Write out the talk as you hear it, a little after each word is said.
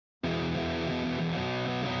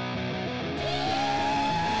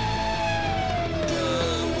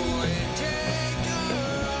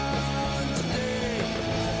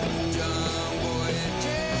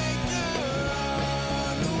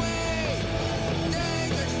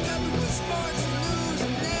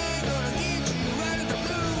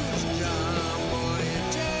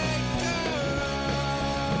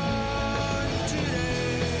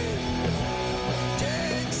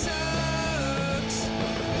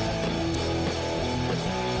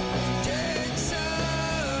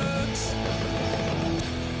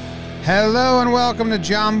Hello and welcome to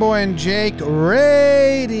John Boy and Jake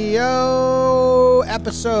Radio,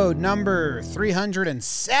 episode number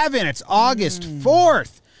 307. It's August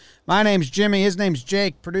 4th. My name's Jimmy. His name's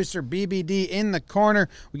Jake. Producer BBD in the corner.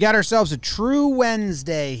 We got ourselves a true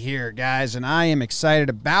Wednesday here, guys, and I am excited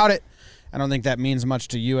about it. I don't think that means much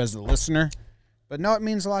to you as the listener, but no, it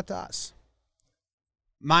means a lot to us.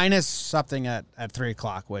 Minus something at 3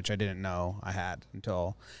 o'clock, which I didn't know I had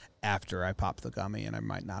until after I popped the gummy, and I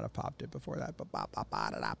might not have popped it before that.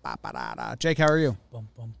 Jake, how are you? Come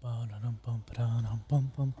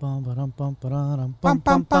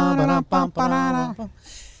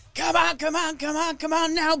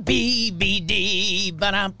on now, BBD.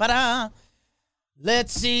 Ba-da-ba-da.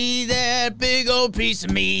 Let's see that big old piece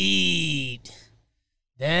of meat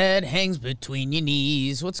that hangs between your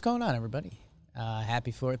knees. What's going on, everybody?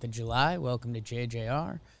 Happy 4th of July. Welcome to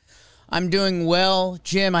JJR. I'm doing well.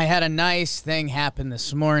 Jim, I had a nice thing happen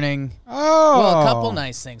this morning. Oh. Well, a couple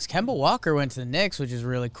nice things. Kemba Walker went to the Knicks, which is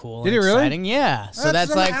really cool. Did and he really? Exciting. Yeah. So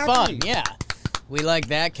that's like happy. fun. Yeah. We like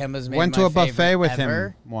that. Kemba's made Went my to a buffet favorite with ever.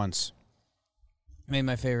 him once. Made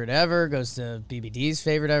my favorite ever. Goes to BBD's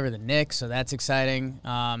favorite ever, the Knicks. So that's exciting.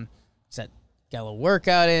 Got a little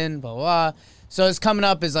workout in, blah, blah. So it's coming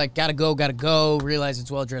up is like, gotta go. Realize it's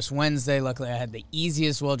Well-Dressed Wednesday. Luckily, I had the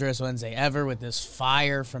easiest Well-Dressed Wednesday ever with this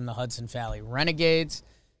fire from the Hudson Valley Renegades.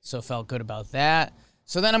 So felt good about that.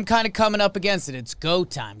 So then I'm kind of coming up against it. It's go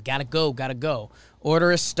time. Gotta go.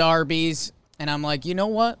 Order a Starbucks. And I'm like, you know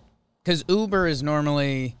what? Because Uber is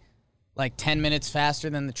normally like 10 minutes faster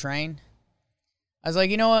than the train. I was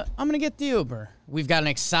like, you know what? I'm going to get the Uber. We've got an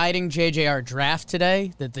exciting JJR draft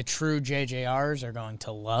today that the true JJRs are going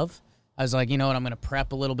to love. I was like, you know what? I'm going to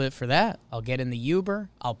prep a little bit for that. I'll get in the Uber.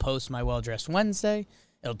 I'll post my Well-Dressed Wednesday.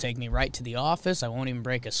 It'll take me right to the office. I won't even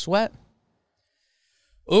break a sweat.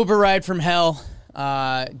 Uber ride from hell.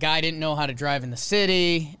 Guy didn't know how to drive in the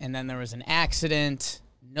city, and then there was an accident.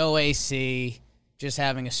 No AC. Just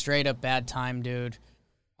having a straight-up bad time, dude.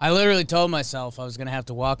 I literally told myself I was going to have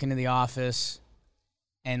to walk into the office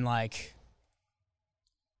and, like,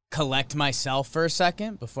 collect myself for a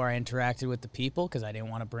second before I interacted with the people because I didn't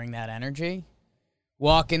want to bring that energy.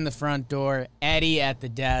 Walk in the front door. Eddie at the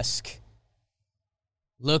desk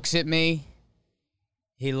looks at me.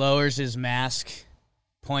 He lowers his mask,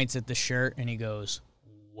 points at the shirt, and he goes,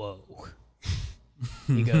 whoa.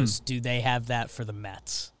 He goes, do they have that for the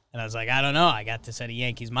Mets? And I was like, I don't know. I got this at a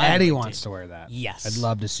Yankees minor Eddie league wants team. to wear that. Yes. I'd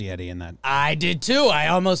love to see Eddie in that. I did too.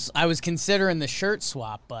 I was considering the shirt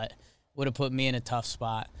swap, but would have put me in a tough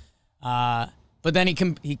spot. But then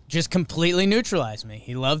he just completely neutralized me.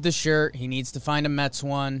 He loved the shirt. He needs to find a Mets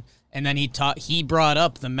one. And then he brought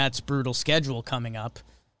up the Mets' brutal schedule coming up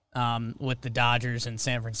with the Dodgers in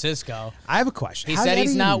San Francisco. I have a question. He said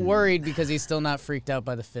he's not worried because he's still not freaked out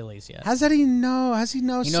by the Phillies yet. How's Eddie know? He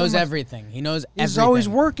knows everything. He knows everything. He's always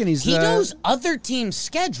working. He knows other teams'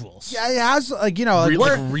 schedules. Yeah, he has, really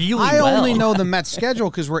well. I only know the Mets schedule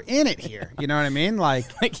because we're in it here. You know what I mean?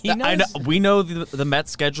 Like he knows. We know the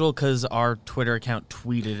Mets schedule because our Twitter account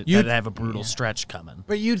tweeted that they have a brutal stretch coming.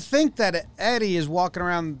 But you'd think that Eddie is walking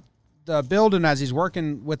around the building as he's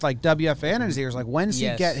working with like WFAN in his ears. Like, when's he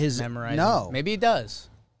get his memorizing? No, maybe he does.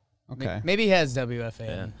 Okay, maybe he has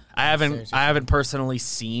WFAN. Yeah. I haven't personally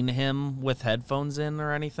seen him with headphones in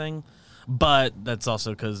or anything, but that's also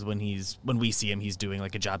because when we see him, he's doing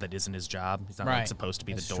like a job that isn't his job. He's not like, supposed to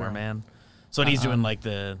be the doorman. So when he's doing like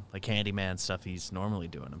the handyman stuff he's normally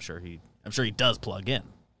doing, I'm sure he does plug in.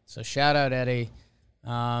 So shout out Eddie.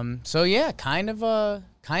 So yeah, kind of a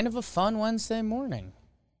fun Wednesday morning.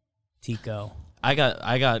 Tico. I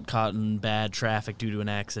got caught in bad traffic due to an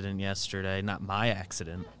accident yesterday. Not my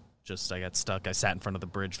accident. Just I got stuck. I sat in front of the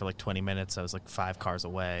bridge for like 20 minutes. I was like 5 cars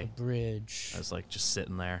away. Bridge. I was like just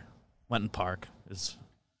sitting there. Went in park.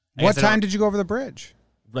 What time did you go over the bridge?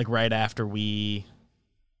 Like right after I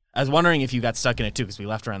was wondering if you got stuck in it too because we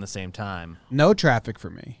left around the same time. No traffic for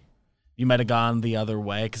me. You might have gone the other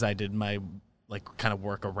way because I did my like kind of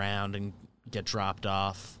work around and get dropped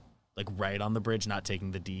off like right on the bridge, not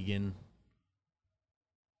taking the Deegan.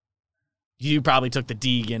 You probably took the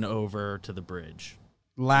Deegan over to the bridge.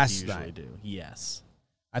 Last you usually night. do. Yes.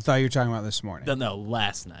 I thought you were talking about this morning. No,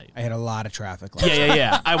 last night. I had a lot of traffic last night.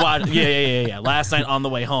 Yeah. I watched. Yeah. Last night on the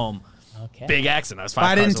way home. Okay. Big accident. I was 5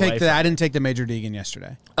 I cars didn't away take from I it. didn't take the Major Deegan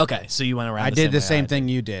yesterday. Okay, so you went around. I did the way same I thing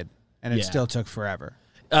did. you did, and it Yeah. still took forever.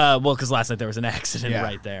 Well, because last night there was an accident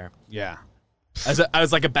right there. Yeah. I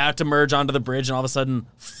was like about to merge onto the bridge, and all of a sudden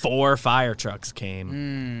 4 fire trucks came,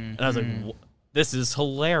 and I was like, "This is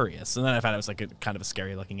hilarious!" And then I found it was like a kind of a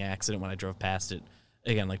scary looking accident when I drove past it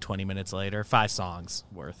again, like 20 minutes later. 5 songs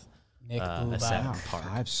worth, Nick Bubak. Wow,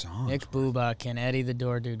 5 songs. Nick Bubak. Can Eddie the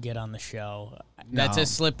Door Dude get on the show? That's a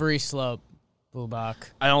slippery slope, Bubak.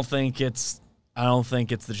 I don't think it's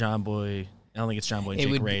the John Boy. I don't think it's John Boy and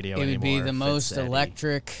Jake Radio anymore. It would be the most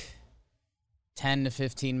electric 10 to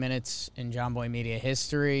 15 minutes in John Boy Media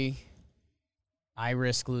history. I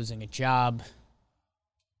risk losing a job.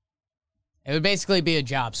 It would basically be a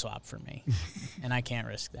job swap for me, and I can't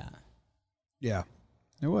risk that. Yeah,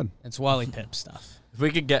 it would. It's Wally Pipp stuff. If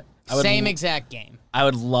we could get same exact game. I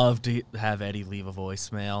would love to have Eddie leave a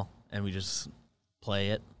voicemail and we just play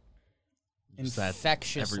it.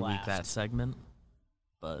 Infectious every laugh. week that segment.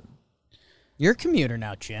 But you're a commuter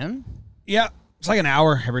now, Jim. Yeah, it's like an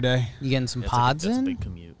hour every day. You getting some pods in? That's a big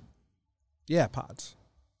commute. Yeah, pods.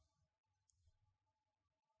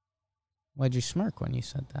 Why'd you smirk when you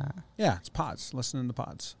said that? Yeah, it's pods. Listening to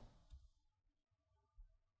pods.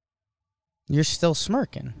 You're still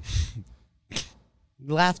smirking.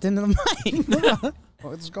 You laughed into the mic.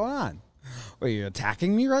 What's going on? Are you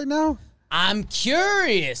attacking me right now? I'm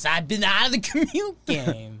curious. I've been out of the commute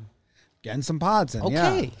game. Getting some pods in,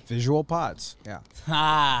 okay. Yeah. Visual pods, yeah.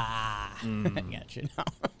 I got you now.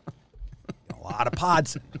 A lot of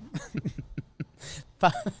pods.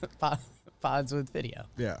 Pods with video.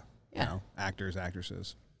 Yeah. Yeah. You know, actors,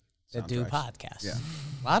 actresses. That do soundtracks. podcasts. Yeah.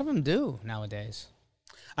 A lot of them do nowadays.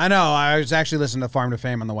 I know. I was actually listening to Farm to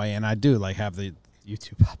Fame on the way in. I do have the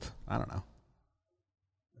YouTube up. I don't know.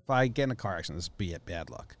 If I get in a car accident, this would be bad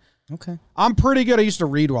luck. Okay. I'm pretty good. I used to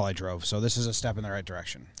read while I drove, so this is a step in the right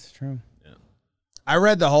direction. It's true. Yeah. I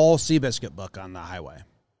read the whole Seabiscuit book on the highway.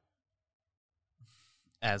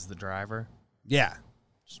 As the driver. Yeah.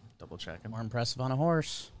 Just double checking. More impressive on a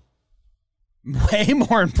horse. Way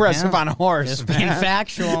more impressive on a horse. Just being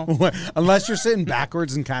factual. Unless you're sitting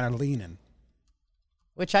backwards and kind of leaning.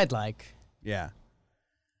 Which I'd like. Yeah.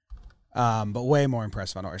 But way more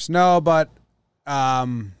impressive on a horse. No, but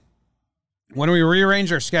when we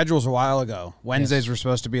rearranged our schedules a while ago, Wednesdays were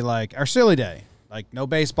supposed to be like our silly day. Like no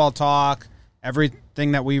baseball talk.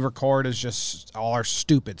 Everything that we record is just all our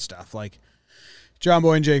stupid stuff. Like John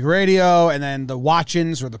Boy and Jake Radio, and then the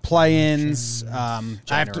watch-ins or the play-ins.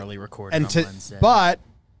 Generally recorded on Wednesday. But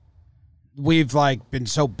we've been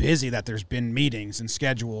so busy that there's been meetings and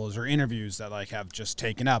schedules or interviews that have just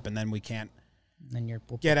taken up, and then we can't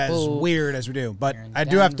get as weird as we do. But I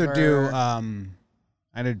do have to do.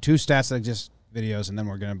 I did 2 Stats That Exist videos, and then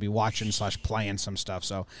we're going to be watching / playing some stuff.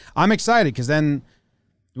 So I'm excited because then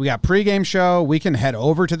we got pregame show. We can head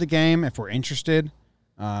over to the game if we're interested.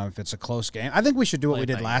 If it's a close game, I think we should do what we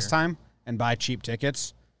did last time and buy cheap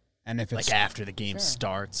tickets. And if it's after the game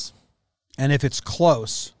starts, and if it's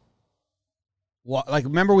close,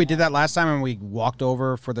 remember we did that last time and we walked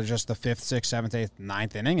over for just the 5th, 6th, 7th, 8th,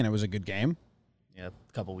 9th inning, and it was a good game. Yeah,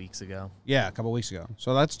 a couple weeks ago. Yeah, a couple weeks ago.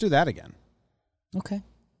 So let's do that again. Okay.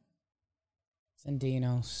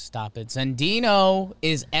 Zendino, stop it. Zendino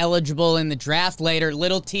is eligible in the draft later.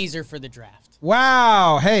 Little teaser for the draft.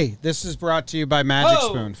 Wow. Hey, this is brought to you by Magic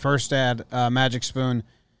Spoon. First ad, Magic Spoon.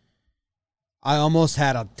 I almost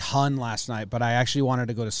had a ton last night, but I actually wanted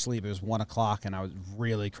to go to sleep. It was 1 o'clock, and I was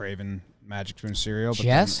really craving Magic Spoon cereal. But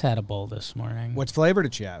Jess had a bowl this morning. What flavor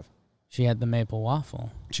did she have? She had the maple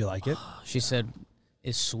waffle. Did you like it? She said,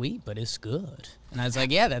 it's sweet, but it's good. And I was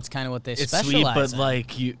like, yeah, that's kind of what they it's specialize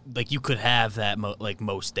sweet, in. but you could have that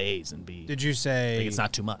most days and be. Did you say it's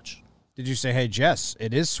not too much? Did you say, hey, Jess,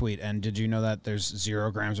 it is sweet, and did you know that there's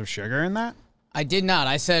 0 grams of sugar in that? I did not.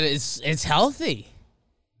 I said it's healthy.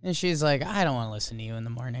 And she's like, I don't want to listen to you in the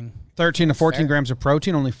morning. 13 to 14 grams of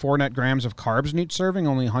protein, only 4 net grams of carbs in each serving,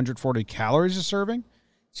 only 140 calories a serving.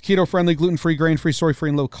 It's keto-friendly, gluten-free, grain-free, soy-free,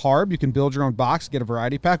 and low carb. You can build your own box, get a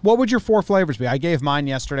variety pack. What would your 4 flavors be? I gave mine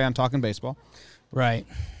yesterday on Talking Baseball. Right.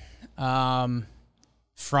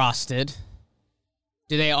 Frosted.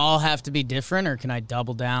 Do they all have to be different, or can I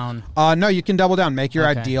double down? No, you can double down. Make your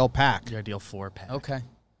ideal pack. Your ideal 4-pack. Okay.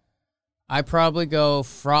 I probably go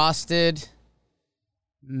frosted,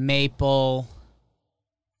 maple.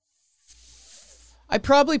 I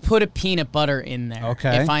probably put a peanut butter in there.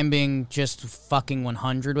 Okay. If I'm being just fucking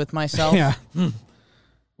 100 with myself. Yeah.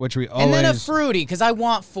 Which we always. And then a fruity, because I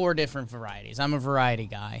want 4 different varieties. I'm a variety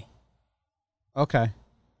guy. Okay.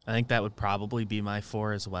 I think that would probably be my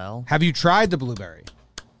 4 as well. Have you tried the blueberry?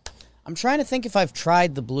 I'm trying to think if I've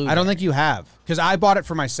tried the blueberry. I don't think you have, because I bought it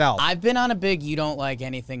for myself. I've been on a big you don't like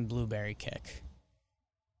anything blueberry kick.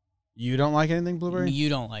 You don't like anything blueberry? You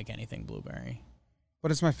don't like anything blueberry. But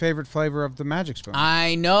it's my favorite flavor of the Magic Spoon.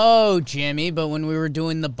 I know, Jimmy, but when we were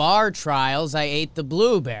doing the bar trials, I ate the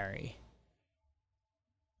blueberry.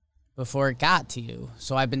 before it got to you.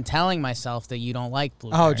 So I've been telling myself that you don't like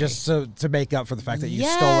blueberry. Oh, just to make up for the fact that you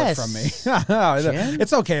stole it from me.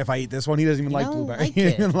 It's okay if I eat this one. He doesn't even like blueberry. He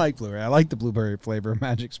doesn't even like blueberry. I like the blueberry flavor of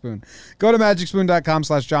Magic Spoon. Go to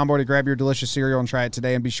magicspoon.com/JohnBoy to grab your delicious cereal and try it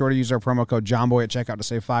today. And be sure to use our promo code JohnBoy at checkout to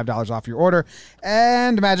save $5 off your order.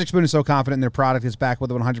 And Magic Spoon is so confident in their product, it's backed with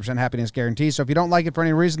a 100% happiness guarantee. So if you don't like it for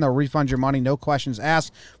any reason, they'll refund your money. No questions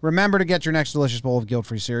asked. Remember to get your next delicious bowl of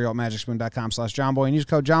guilt-free cereal at magicspoon.com/JohnBoy and use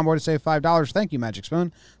code JohnBoy to save $5. Thank you, Magic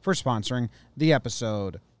Spoon, for sponsoring the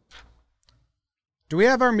episode. Do we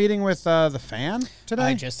have our meeting with the fan today?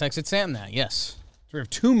 I just texted Sam that, yes. So we have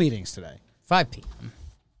 2 meetings today. 5 p.m.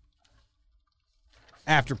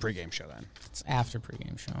 After pregame show, then. It's after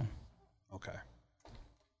pregame show. Okay.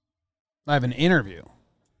 I have an interview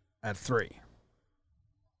at 3.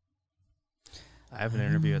 I have an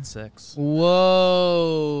interview at 6.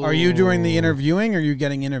 Whoa. Are you doing the interviewing or are you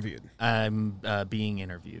getting interviewed? I'm being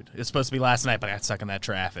interviewed. It's supposed to be last night, but I got stuck in that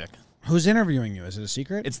traffic. Who's interviewing you? Is it a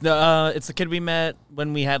secret? It's the kid we met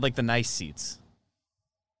when we had like the nice seats.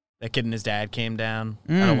 That kid and his dad came down.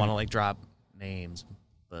 I don't want to like drop names,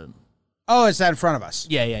 but oh, it's that in front of us.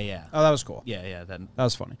 Yeah. Oh, that was cool. Yeah. That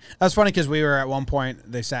was funny. That was funny because we were at one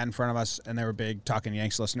point, they sat in front of us and they were big Talking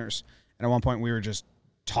Yanks listeners. And at one point we were just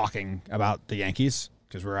talking about the Yankees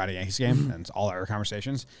because we were at a Yankees game and it's all our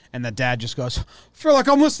conversations. And the dad just goes, I feel like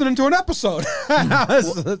I'm listening to an episode.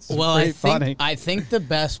 That's funny. I think the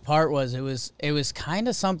best part was it was kind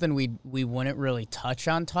of something we wouldn't really touch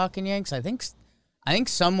on Talking Yanks. I think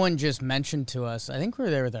someone just mentioned to us, I think we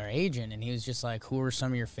were there with our agent, and he was just like, who are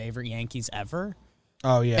some of your favorite Yankees ever?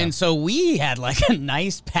 Oh, yeah. And so we had like a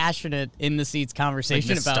nice, passionate, in-the-seats conversation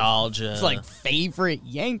like nostalgia. About like favorite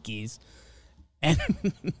Yankees. And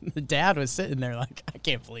the dad was sitting there like, I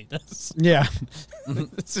can't believe this. Yeah.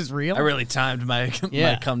 This is real? I really timed my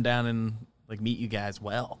come down and like meet you guys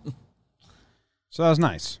well. So that was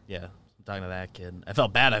nice. Yeah, I'm talking to that kid. I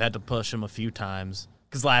felt bad. I had to push him a few times.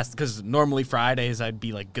 Because normally Fridays I'd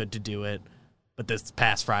be like good to do it, but this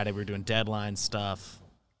past Friday we were doing deadline stuff.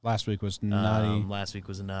 Last week was nutty. Last week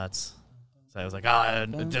was nuts. So I was like,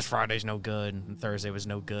 this Friday's no good, and Thursday was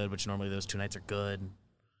no good, which normally those 2 nights are good.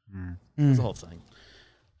 It was the whole thing.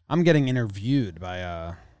 I'm getting interviewed by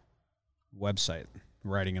a website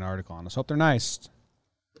writing an article on us. Hope they're nice.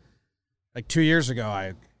 Like 2 years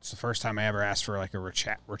ago, it's the first time I ever asked for like a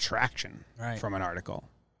retraction from an article.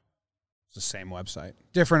 It's the same website.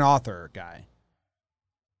 Different author guy.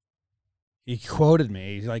 He quoted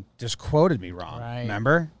me. He just quoted me wrong. Right.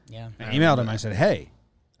 Remember? Yeah. I emailed him. I said, hey,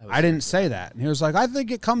 I didn't say that. And he was like, I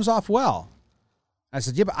think it comes off well. I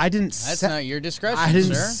said, yeah, but I didn't say it. That's not your discretion, I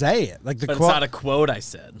didn't say it. Like but quote, it's not a quote I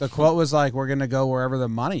said. The quote was like, we're going to go wherever the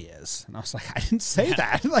money is. And I was like, I didn't say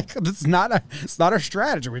that. Like, it's not our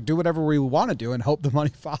strategy. We do whatever we want to do and hope the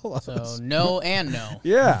money follows. So no and no.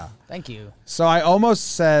 Yeah. Thank you. So I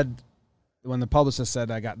almost said, when the publicist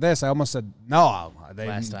said I got this, I almost said, no, they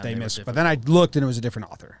missed. But then I looked and it was a different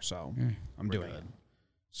author. So I'm doing it.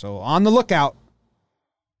 So on the lookout.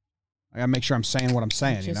 I got to make sure I'm saying what I'm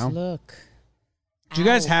saying, Just look. Do you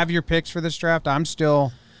guys have your picks for this draft? I'm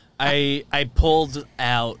still. I pulled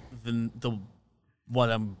out the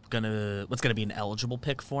what's gonna be an eligible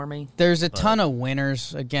pick for me. There's a ton of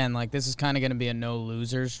winners. Again, like this is kind of gonna be a no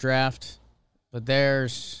losers draft, but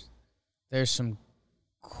there's some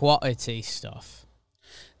quality stuff.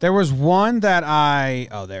 There was one that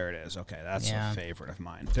there it is. Okay, that's a favorite of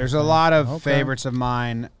mine. There's a lot of favorites of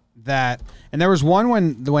mine and there was one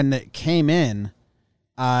when it came in.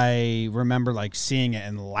 I remember like seeing it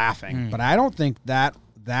and laughing, but I don't think that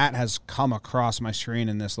has come across my screen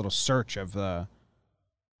in this little search of the.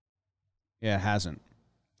 Yeah, it hasn't.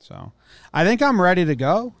 So I think I'm ready to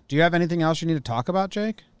go. Do you have anything else you need to talk about,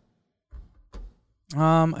 Jake?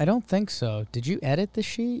 I don't think so. Did you edit the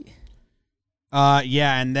sheet?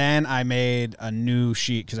 Yeah, and then I made a new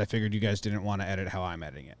sheet because I figured you guys didn't want to edit how I'm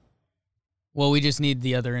editing it. Well, we just need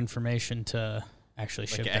the other information to actually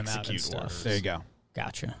ship them out and stuff. Orders. There you go.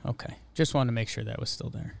 Gotcha. Okay. Just wanted to make sure that was still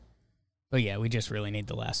there. But yeah, we just really need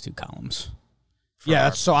the last 2 columns.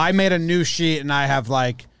 Yeah, so I made a new sheet and I have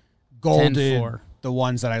like golded the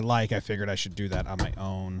ones that I like. I figured I should do that on my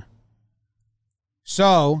own.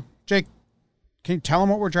 So, Jake, can you tell them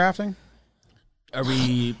what we're drafting?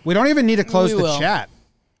 We don't even need to close the chat.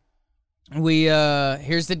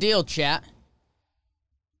 Here's the deal, chat.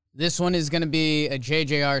 This one is going to be a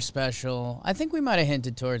JJR special. I think we might have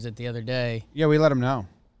hinted towards it the other day. Yeah, we let him know.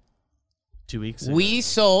 2 weeks ago. We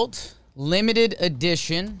sold limited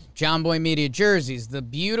edition John Boy Media jerseys, the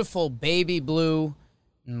beautiful baby blue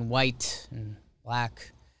and white and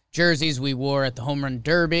black jerseys we wore at the Home Run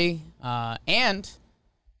Derby. And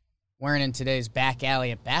wearing in today's Back Alley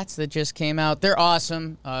at Bats that just came out. They're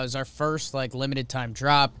awesome. It was our first limited time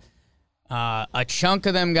drop. A chunk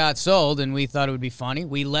of them got sold, and we thought it would be funny.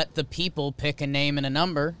 We let the people pick a name and a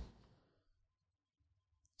number.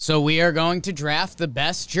 So we are going to draft the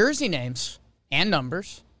best jersey names and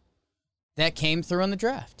numbers that came through in the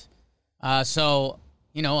draft. So,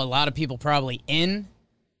 a lot of people probably in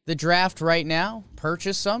the draft right now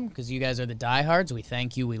purchase some because you guys are the diehards. We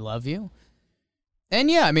thank you. We love you. And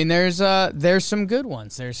yeah, I mean, there's some good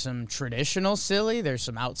ones. There's some traditional silly. There's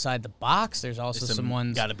some outside the box. There's also some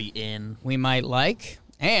ones gotta be in we might like.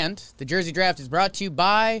 And the Jersey Draft is brought to you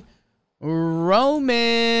by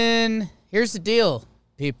Roman. Here's the deal,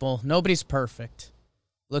 people. Nobody's perfect.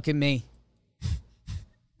 Look at me.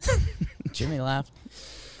 Jimmy laughed.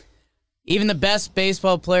 Even the best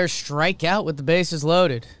baseball players strike out with the bases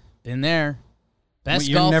loaded. Been there. Best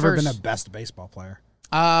You've golfers. never been a best baseball player.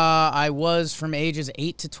 I was from ages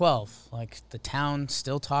 8 to 12. The town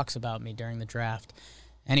still talks about me during the draft.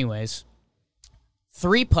 Anyways,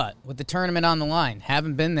 3-putt with the tournament on the line.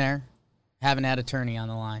 Haven't been there. Haven't had a tourney on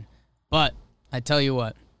the line. But I tell you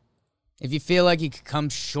what, if you feel like you could come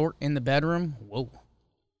short in the bedroom, whoa.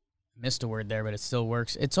 Missed a word there, but it still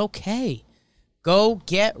works. It's okay. Go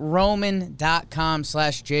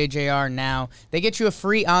GetRoman.com/JJR now. They get you a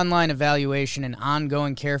free online evaluation and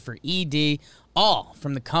ongoing care for ED, all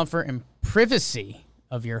from the comfort and privacy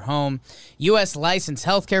of your home. U.S. licensed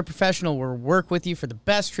healthcare professional will work with you for the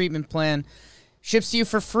best treatment plan. Ships to you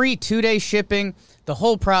for free 2-day shipping. The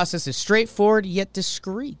whole process is straightforward yet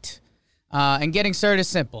discreet. And getting started is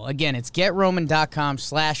simple. Again, it's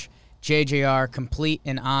GetRoman.com/JJR. Complete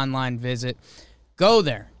an online visit. Go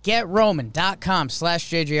there.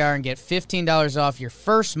 GetRoman.com/JJR and get $15 off your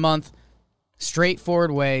first month. Straightforward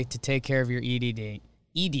way to take care of your EDD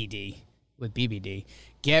with BBD.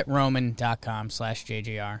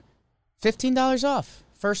 GetRoman.com/JJR. $15 off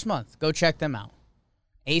first month. Go check them out.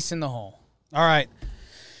 Ace in the hole. All right.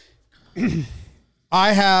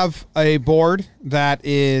 I have a board that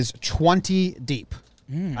is 20 deep.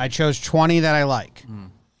 I chose 20 that I like.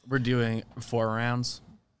 We're doing 4 rounds.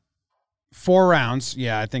 4 rounds.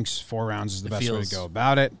 Yeah, I think 4 rounds is the best way to go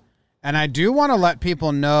about it. And I do want to let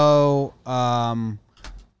people know, and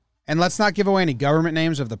let's not give away any government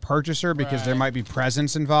names of the purchaser because there might be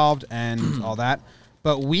presents involved and all that.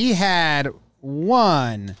 But we had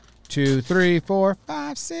 1, 2, 3, 4,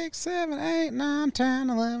 5, 6, 7, 8, 9, 10,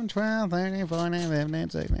 11, 12, 13, 14, 15,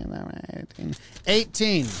 16, 17, 18.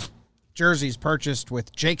 18 jerseys purchased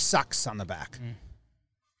with Jake Sucks on the back.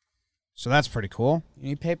 So that's pretty cool. You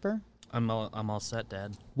need paper? I'm all set,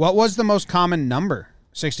 Dad. What was the most common number?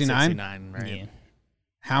 69? 69, right? Yeah.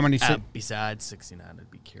 How many? Besides 69,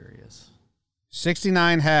 I'd be curious.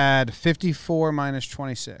 69 had 54 minus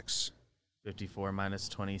 26. 54 minus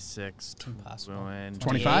 26. Impossible.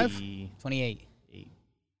 25? 28.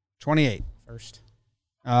 28. First.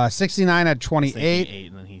 69 had 28. 8,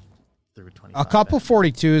 and then he threw 25. A couple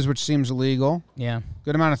 42s, which seems illegal. Yeah.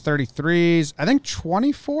 Good amount of 33s. I think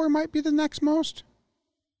 24 might be the next most.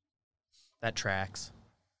 That tracks.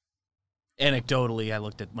 Anecdotally,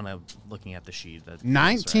 when I was looking at the sheet.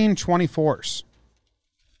 19 24s.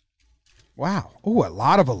 Wow. Ooh, a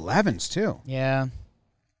lot of 11s, too. Yeah.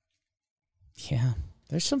 Yeah.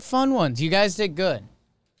 There's some fun ones. You guys did good.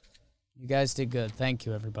 Thank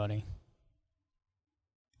you, everybody.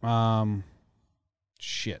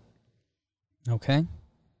 Shit. Okay.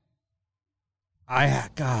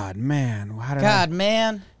 God, man.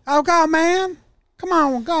 Man. Oh, God, man. Come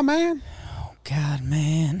on, God, man. Oh, God,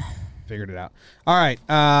 man. Figured it out. All right.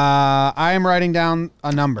 I am writing down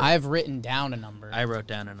a number. I've written down a number. I wrote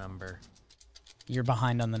down a number. You're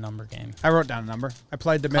behind on the number game. I wrote down a number. I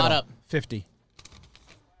played the middle. Caught up. 50.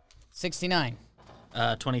 69.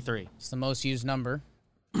 23. It's the most used number.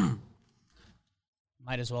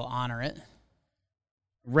 Might as well honor it.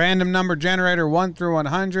 Random number generator 1 through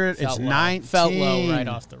 100. It's 19. Felt low right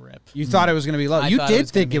off the rip. You thought it was going to be low. You did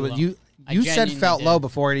think it was. You said felt low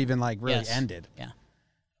before it even really ended. Yeah.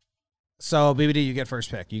 So BBD, you get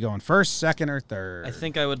first pick. You going first, second, or third? I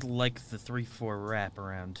think I would like the 3-4 wrap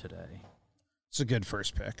around today. It's a good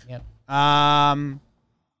first pick. Yep. But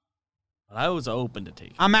I was open to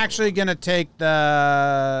take. I'm actually gonna take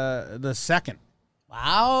the second.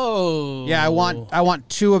 Wow. Yeah, I want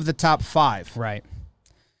 2 of the top 5. Right.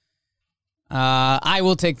 I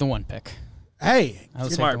will take the 1 pick. Hey,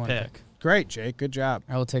 Smart pick. Great, Jake. Good job.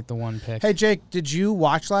 I will take the 1 pick. Hey, Jake, did you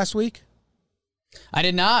watch last week? I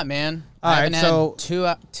did not, man. All I haven't right, so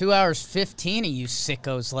had 2 hours 15 of you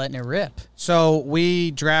sickos letting it rip. So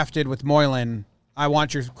we drafted with Moylan. I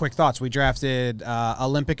want your quick thoughts. We drafted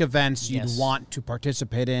Olympic events you'd want to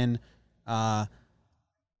participate in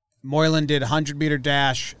Moylan did 100-meter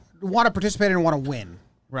dash. Want to participate and want to win.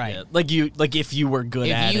 Right. Yeah, like if you were good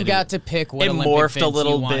at it. If you got to pick what it Olympic morphed a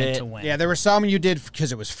little you wanted bit. to win. Yeah, there were some you did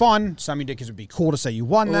because it was fun. Some you did because it would be cool to say you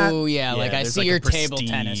won that. Oh, yeah. Like, I there's see like your a table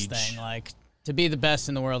tennis prestige. thing. Like, to be the best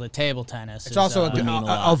in the world at table tennis. It's also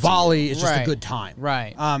a volley. It's just a good time.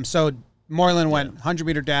 Right. So Moylan went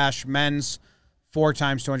 100-meter dash, men's 4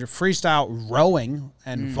 times 200, freestyle rowing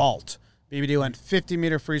and vault. BBD went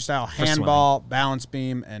 50-meter freestyle, handball, balance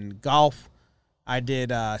beam, and golf. I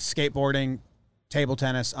did skateboarding, table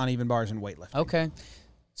tennis, uneven bars, and weightlifting. Okay.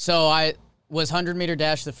 So I was 100-meter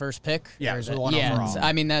dash the first pick? Yeah, it was the one overall.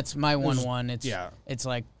 I mean, that's my 1-1. It's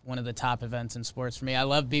like one of the top events in sports for me. I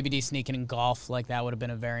love BBD sneaking in golf. Like, that would have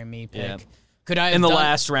been a very me pick. Yeah. Could I have in the done,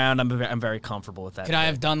 last round, I'm very comfortable with that. Could I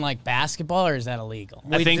have done, like, basketball, or is that illegal?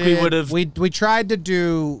 I think we would have. We tried to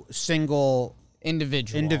do single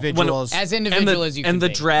individuals. As individual as you can And the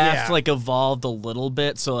be. draft like evolved a little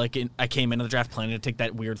bit. So like I came into the draft planning to take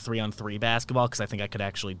that weird 3-on-3 basketball because I think I could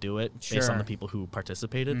actually do it based on the people who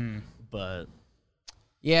participated. But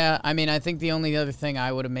yeah, I mean, I think the only other thing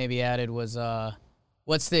I would have maybe added was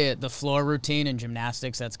what's the floor routine in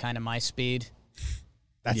gymnastics? That's kind of my speed.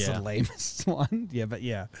 That's the lamest one. Yeah, but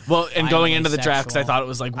yeah. Well, and Finally going into the draft, because I sexual. thought it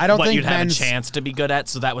was like I don't what think you'd have a men's- chance to be good at,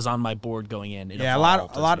 so that was on my board going in. Yeah, a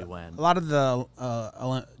lot of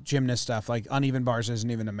the gymnast stuff, like uneven bars,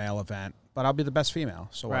 isn't even a male event. But I'll be the best female,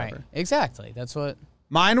 so whatever. Right. Exactly. That's what.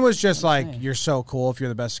 Mine was just like, saying. you're so cool if you're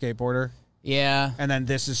the best skateboarder. Yeah. And then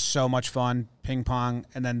this is so much fun, ping pong.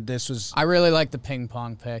 And then this was, I really like the ping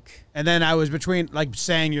pong pick. and then I was between like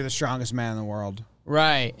saying you're the strongest man in the world.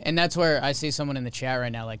 Right. And that's where I see someone in the chat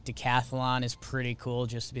right now, like decathlon is pretty cool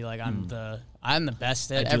just to be like, I'm the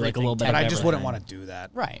best at I do like a everything. little bit But of I just wouldn't everything. want to do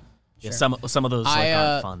that. Right. Yeah, Sure. some of those like,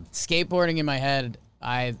 aren't fun. Skateboarding in my head,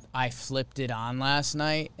 I flipped it on last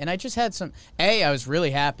night, and I just had some. I was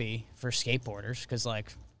really happy for skateboarders because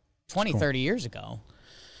like 20, 30 years ago,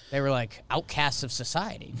 they were like outcasts of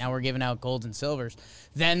society. Now we're giving out golds and silvers.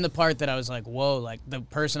 Then the part that I was like, whoa, like the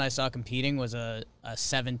person I saw competing was a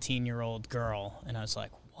 17-year-old girl, and I was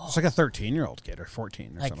like, whoa. It's like a 13-year-old kid or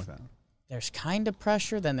 14 or Like, something like that. There's kind of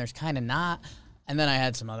pressure, then there's kind of not. And then I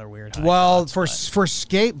had some other weird high Well, thoughts, for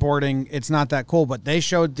skateboarding, it's not that cool, but they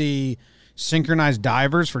showed the synchronized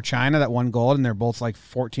divers for China that won gold, and they're both like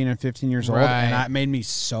 14 and 15 years old, and Right. that made me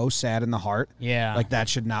so sad in the heart. Yeah. Like, that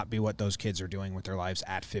should not be what those kids are doing with their lives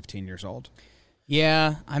at 15 years old.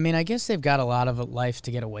 Yeah, I mean, I guess they've got a lot of life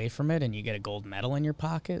to get away from it, and you get a gold medal in your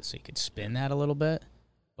pocket, so you could spin that a little bit.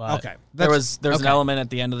 But Okay. There was an okay. element at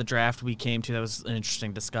the end of the draft we came to that was an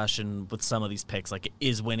interesting discussion with some of these picks. Like,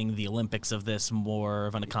 is winning the Olympics of this more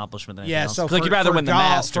of an accomplishment than anything Yeah, else? so 'Cause, like, you'd rather win the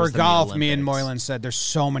Masters for than the golf, me and Olympics. Moylan said there's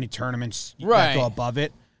so many tournaments that Right. go above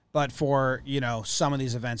it. But for, some of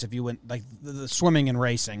these events, if you win, like the swimming and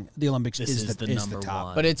racing, the Olympics is the number top.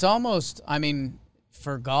 one. But it's almost, I mean,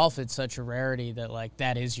 for golf, it's such a rarity that, like,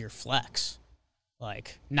 that is your flex.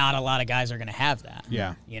 Like, not a lot of guys are going to have that.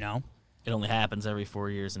 Yeah. You know? It only happens every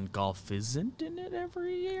 4 years, and golf isn't in it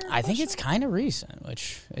every year. I think it's kind of recent,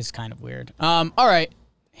 which is kind of weird. All right,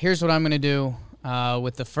 here's what I'm going to do.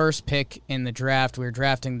 With the first pick in the draft, we were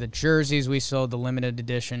drafting the jerseys. We sold the limited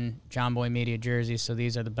edition John Boy Media jerseys, so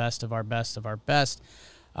these are the best of our best of our best.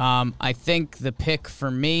 I think the pick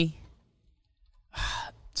for me,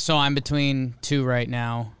 so I'm between two right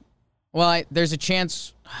now. Well, there's a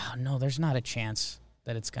chance. Oh, no, there's not a chance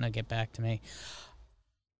that it's going to get back to me.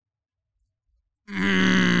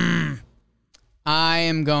 I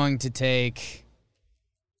am going to take...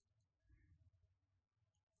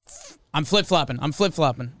 I'm flip-flopping. Oh,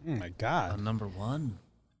 my God. Number one.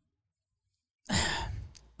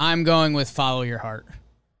 I'm going with Follow Your Heart,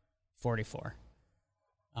 44.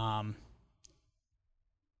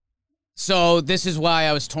 So this is why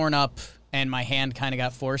I was torn up and my hand kind of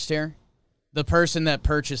got forced here. The person that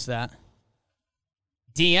purchased that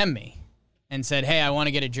DM'd me and said, hey, I want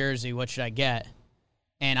to get a jersey. What should I get?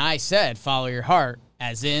 And I said, Follow Your Heart,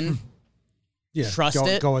 as in... Trust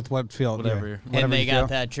it. Go with what field. Whatever. And they got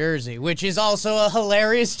that jersey, which is also a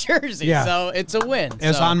hilarious jersey. Yeah. So it's a win.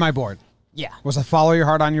 It's on my board. Yeah. Was a Follow Your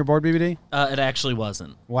Heart on your board, BBD? It actually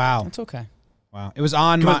wasn't. Wow. It's okay. Wow. It was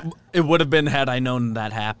on my... It would have been had I known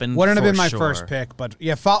that happened. Wouldn't have for been my sure. first pick, but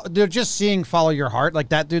yeah, just seeing Follow Your Heart, like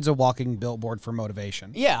that dude's a walking billboard for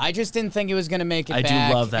motivation. Yeah, I just didn't think it was going to make it I do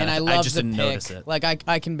back. love that. And I I love just the didn't pick. notice it. Like,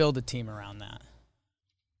 I can build a team around that.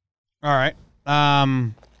 All right.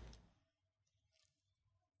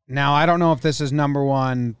 Now, I don't know if this is number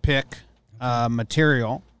one pick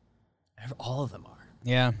material. All of them are.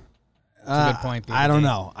 Yeah. That's a good point, BBD. I don't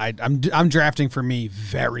know. I'm drafting for me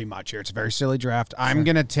very much here. It's a very silly draft. I'm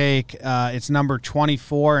going to take it's number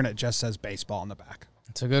 24, and it just says baseball on the back.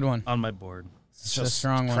 It's a good one. On my board. It's a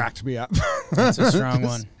strong one. Cracked me up. It's a strong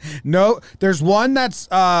one. No, there's one that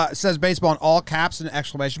says baseball in all caps and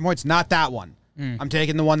exclamation points. Not that one. I'm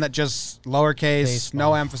taking the one that just lowercase, Baseball.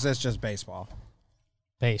 no emphasis, just baseball.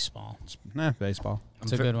 Baseball. Baseball.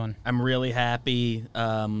 It's a good one. I'm really happy.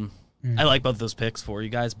 I like both those picks for you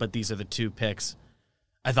guys, but these are the two picks.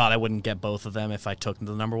 I thought I wouldn't get both of them if I took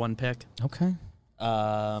the number one pick. Okay.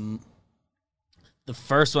 The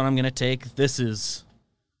first one I'm going to take, this is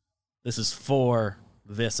for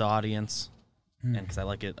this audience, and because I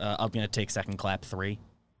like it, I'm going to take Second Clap 3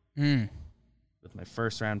 with my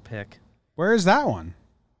first round pick. Where is that one?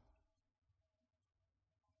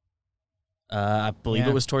 I believe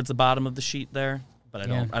it was towards the bottom of the sheet there, but I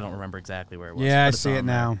don't remember exactly where it was. Yeah, I see it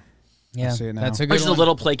now. Yeah, see it now. that's a good Which is one. a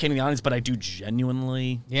little placating the audience, but I do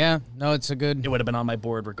genuinely. Yeah, no, it's a good. It would have been on my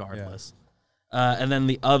board regardless. And then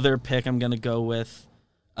the other pick I'm going to go with,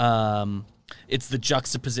 it's the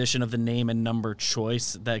juxtaposition of the name and number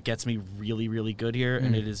choice that gets me really, really good here,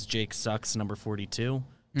 and it is Jake Sucks, number 42.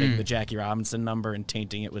 Taking the Jackie Robinson number and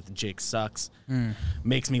tainting it with Jake Sucks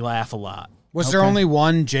makes me laugh a lot. Was there only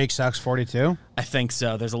one Jake Sucks 42? I think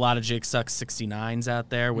so. There's a lot of Jake Sucks 69s out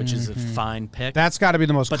there, which is a fine pick. That's got to be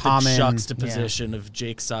the most but common. the juxtaposition of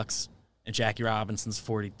Jake Sucks and Jackie Robinson's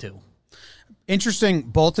 42. Interesting.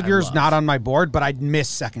 Both of yours love. not on my board, but I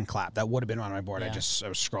missed Second Clap. That would have been on my board. Yeah. I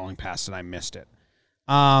was scrolling past and I missed it.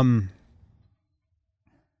 All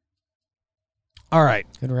right.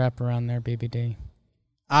 Good wrap around there, BBD.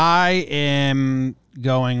 I am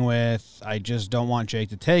going with, I just don't want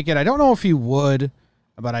Jake to take it. I don't know if he would,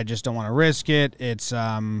 but I just don't want to risk it. It's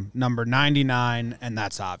number 99, and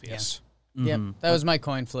that's obvious. Yeah, that was my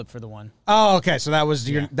coin flip for the one. Oh, okay. So that was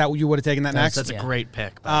that you would have taken that next? That's a great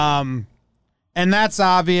pick. And that's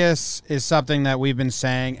obvious is something that we've been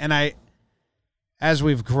saying. And as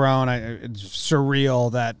we've grown, it's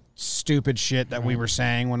surreal that stupid shit that we were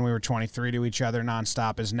saying when we were 23 to each other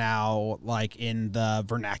nonstop is now like in the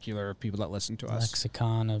vernacular of people that listen to us.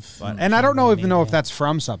 Lexicon of. And I don't even know if that's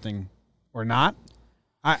from something or not.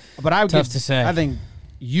 But I would Tough to say. I think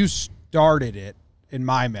you started it in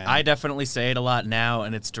my mind. I definitely say it a lot now,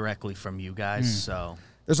 and it's directly from you guys. So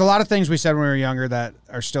There's a lot of things we said when we were younger that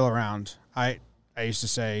are still around. I used to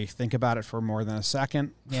say, think about it for more than a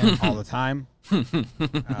second all the time.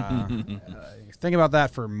 Think about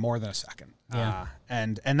that for more than a second. Yeah.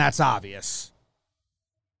 And that's obvious.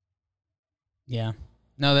 Yeah.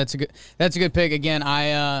 No, that's a good pick. Again,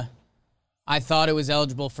 I thought it was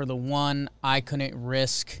eligible for the one. I couldn't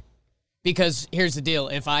risk, because here's the deal.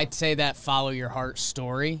 If I say that follow your heart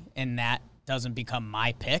story and that doesn't become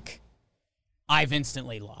my pick, I've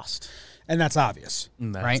instantly lost. And that's obvious.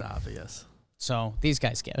 that's right? obvious. So these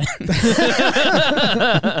guys get it.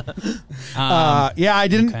 Yeah, I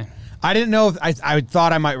didn't. Okay. I didn't know if I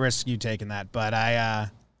thought I might risk you taking that, but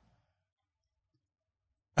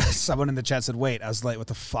someone in the chat said, "Wait, I was late. What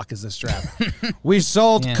the fuck is this draft?" We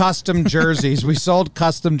sold custom jerseys. We sold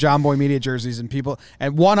custom John Boy Media jerseys, and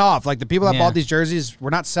one off. Like the people that bought these jerseys,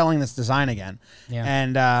 we're not selling this design again. Yeah.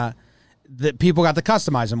 And the people got to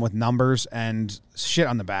customize them with numbers and shit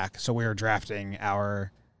on the back. So we were drafting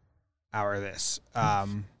our this.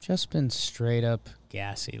 Just been straight up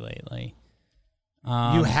gassy lately.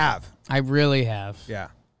 You have. I really have. Yeah.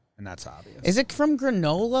 And that's obvious. Is it from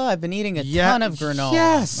granola? I've been eating a ton of granola.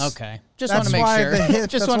 Yes. Okay. Just want to make sure.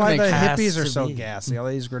 That's why the Has hippies are to so be. gassy. All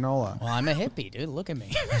these granola. Well, I'm a hippie, dude. Look at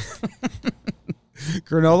me.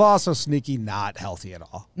 Granola also sneaky not healthy at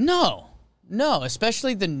all. No,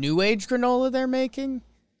 especially the new age granola they're making.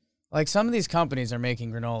 Like some of these companies are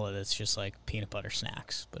making granola that's just like peanut butter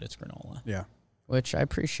snacks, but it's granola. Yeah. Which I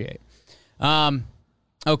appreciate.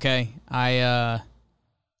 Okay, I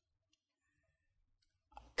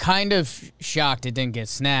kind of shocked it didn't get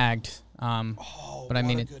snagged. But I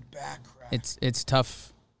mean, it's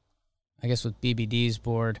tough, I guess, with BBD's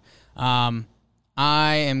board. I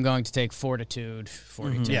am going to take Fortitude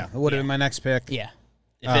 42. Yeah, it would have been my next pick. Yeah.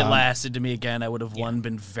 If it lasted to me again, I would have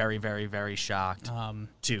been very, very, very shocked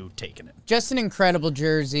to taking it. Just an incredible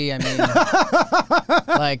jersey. I mean,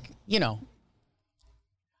 like,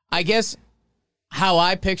 I guess how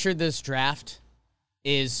I pictured this draft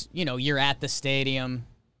is, you're at the stadium,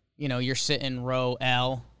 you're sitting row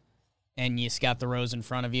L, and you got the rows in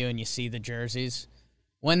front of you, and you see the jerseys.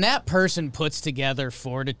 When that person puts together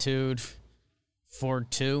Fortitude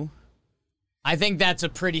 42, I think that's a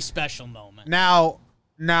pretty special moment. Now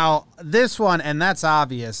this one, and that's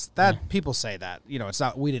obvious. That people say that. It's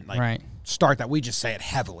not. We didn't start that. We just say it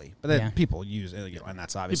heavily, but then people use it, and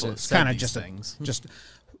that's obviously it's kind of just things.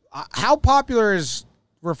 How popular is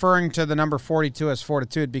referring to the number 42 as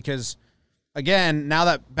Fortitude? Because again, now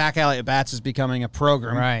that Back Alley at Bats is becoming a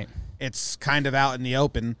program, right? It's kind of out in the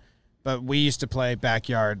open. But we used to play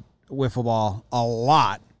backyard wiffle ball a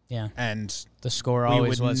lot. Yeah, and the score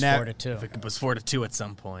always was 4-2. If it was 4-2 at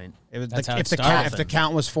some point, it was if the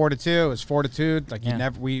count was 4-2, it was Fortitude. Like you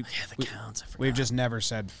never the counts. We've just never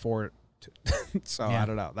said 4-2. So I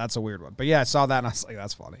don't know. That's a weird one. But yeah, I saw that and I was like,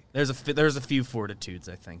 that's funny. There's a few Fortitudes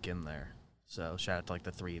I think in there. So shout out to like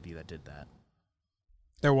the 3 of you that did that.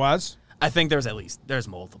 There was? I think there's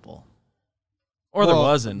multiple. Or there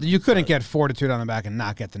wasn't. You couldn't get Fortitude on the back and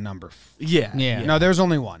not get the number. Yeah. No, there's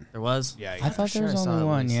only one. There was? Yeah. I thought there was only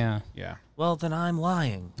one, yeah. Well, then I'm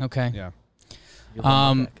lying. Okay.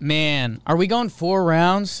 Yeah. Man, are we going 4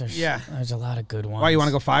 rounds? There's a lot of good ones. Why, you want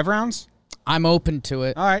to go 5 rounds? I'm open to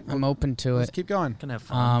it. All right. I'm open to Let's it. keep going. Can have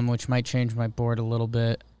fun. Which might change my board a little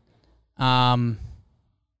bit. Yeah,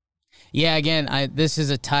 again, this is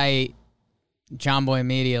a tight John Boy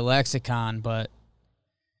Media lexicon, but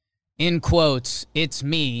in quotes, it's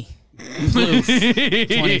me, Ploof,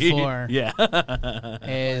 24. Yeah.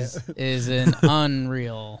 is an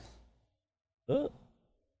unreal.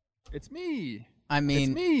 It's me. I mean,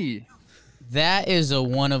 it's me. That is a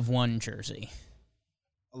 1-of-1 jersey.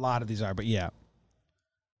 A lot of these are, but yeah.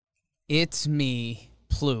 It's me,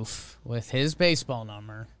 Ploof, with his baseball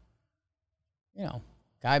number. You know,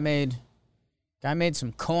 guy made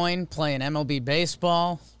some coin playing MLB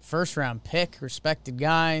baseball. First round pick, respected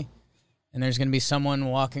guy. And there's going to be someone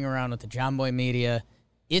walking around with the John Boy Media,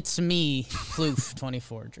 it's me, Ploof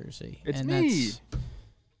 24 jersey. It's me. That's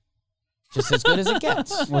just as good as it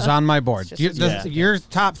gets. Was on my board. Your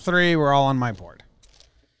top 3 were all on my board.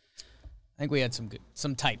 I think we had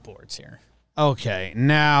some tight boards here. Okay,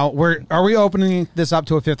 now are we opening this up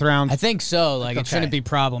to a 5th round? I think so. Like it shouldn't be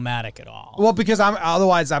problematic at all. Well, because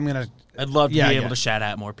otherwise I'm gonna. I'd love to be able to shout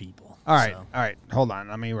out more people. All right. Hold on.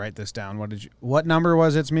 Let me write this down. What number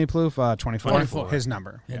was It's Me, Ploof? 24. 24. His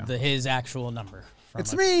number. Yeah. His actual number.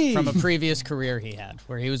 It's me. From a previous career he had,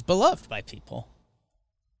 where he was beloved by people.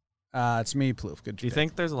 It's me, Ploof. Good. Do you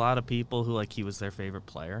think there's a lot of people who he was their favorite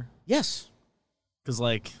player? Yes. Because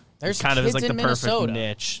there's kind of is the perfect Minnesota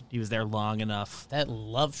niche. He was there long enough. That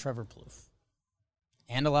love Trevor Ploof.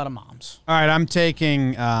 And a lot of moms. All right, I'm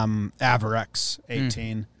taking Averex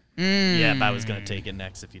 18. Yeah, but I was going to take it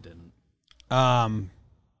next if you didn't.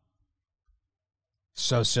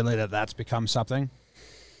 So silly that's become something.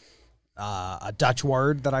 A Dutch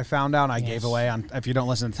word that I found out I gave away on. If you don't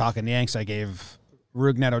listen to Talking Yanks, I gave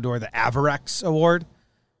Rugnet Odor the Averex Award.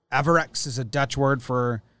 Averex is a Dutch word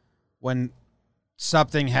for when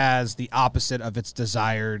something has the opposite of its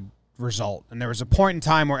desired result. And there was a point in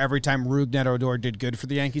time where every time Rugnet Odor did good for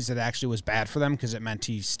the Yankees, it actually was bad for them because it meant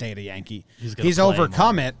he stayed a Yankee. He's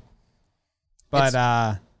overcome it.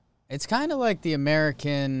 But it's kind of like the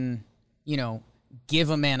American, give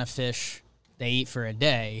a man a fish they eat for a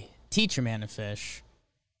day, teach a man a fish.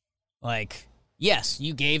 Like, yes,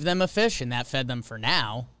 you gave them a fish and that fed them for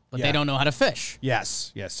now, but they don't know how to fish.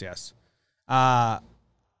 Yes.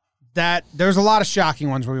 That there's a lot of shocking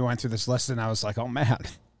ones when we went through this list, and I was like, oh man,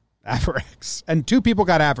 Averex. And 2 people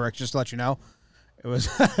got Averex, just to let you know. It was,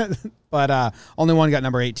 but only one got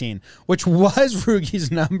number 18, which was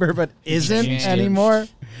Rugi's number, but isn't anymore.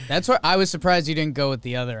 That's where I was surprised you didn't go with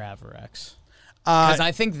the other Averex. Because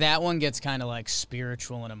I think that one gets kind of like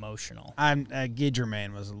spiritual and emotional. I'm Guy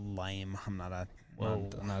Germain was lame. I'm not a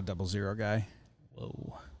 00 guy.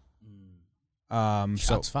 Whoa.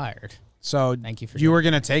 Shots fired. So thank you for you were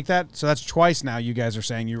gonna take that. So that's twice now. You guys are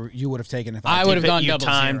saying you would have taken it. I would have gone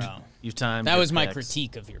 00. You timed. That was my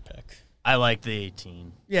critique of your pick. I like the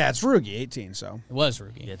 18. Yeah, it's Rugi 18. So it was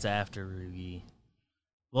Rugi. It's after Rugi.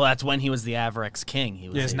 Well, that's when he was the Averex king. He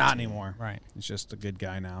was. He's not anymore. Right. He's just a good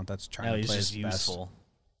guy now. That's trying to play his useful. Best.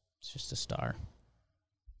 It's just a star.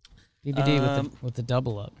 BBD with the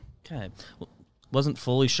double up. Okay. Wasn't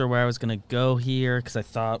fully sure where I was going to go here because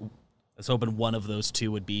I was hoping one of those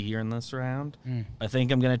 2 would be here in this round. I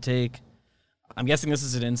think I'm going to take. I'm guessing this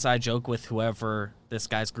is an inside joke with whoever this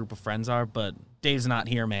guy's group of friends are, but Dave's Not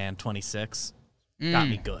Here, Man, 26. Got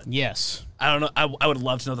me good. Yes. I don't know. I would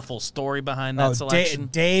love to know the full story behind that selection.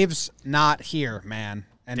 Dave's Not Here, Man.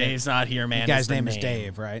 And Dave's Not Here, Man. The guy's name is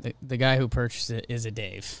Dave, right? The guy who purchased it is a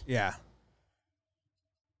Dave. Yeah.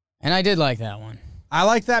 And I did like that one. I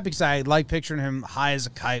like that because I like picturing him high as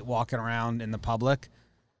a kite walking around in the public.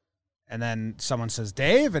 And then someone says,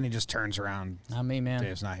 Dave, and he just turns around. Not me, man.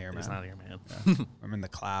 Dave's not here, man. Dave's not here, man. I'm in the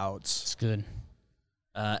clouds. It's good.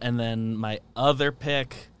 And then my other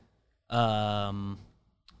pick, is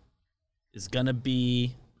going to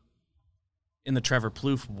be in the Trevor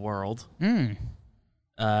Plouffe world. And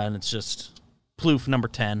it's just Plouffe, number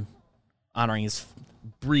 10, honoring his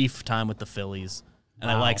brief time with the Phillies. And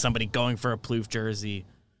I like somebody going for a Plouffe jersey,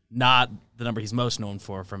 not the number he's most known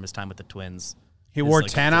for from his time with the Twins. He wore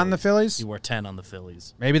 10 on the Phillies? He wore 10 on the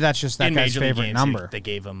Phillies. Maybe that's just that guy's favorite number. They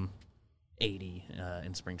gave him 80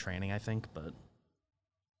 in spring training, I think. But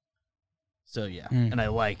so, yeah. And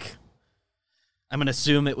I'm going to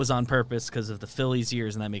assume it was on purpose because of the Phillies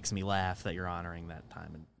years, and that makes me laugh that you're honoring that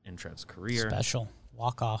time in Trev's career. Special.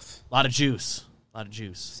 Walk off. A lot of juice. Probably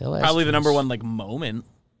juice. the number one moment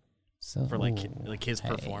for like his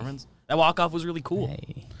performance. That walk-off was really cool.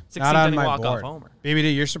 16th inning walk-off homer.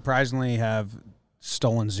 BBD, you surprisingly have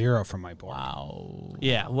stolen 0 from my board. Wow.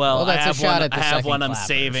 Yeah, well that's I a shot at the have one I'm clappers.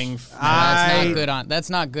 saving. That's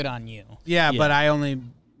not good on you. Yeah, but I only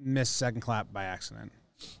missed second clap by accident.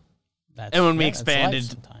 And when we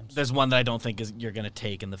expanded, there's one that I don't think you're going to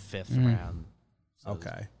take in the 5th round. So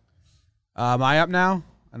okay. Am I up now?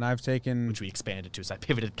 And I've taken... Which we expanded to, so I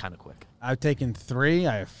pivoted kind of quick. I've taken 3.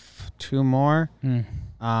 I have 2 more.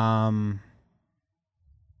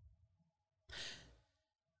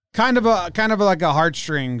 Kind of like a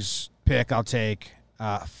heartstrings pick I'll take.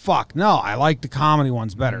 No, I like the comedy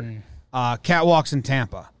ones better. Catwalks in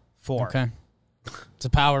Tampa, 4. Okay. It's a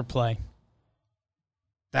power play.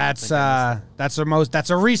 That's a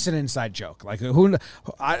recent inside joke. Like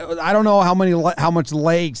I don't know how much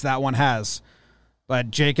legs that one has, but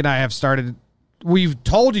Jake and I have started. We've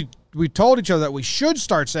told each other that we should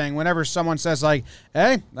start saying whenever someone says like,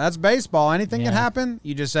 "Hey, that's baseball. Anything can happen."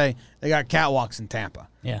 You just say they got catwalks in Tampa.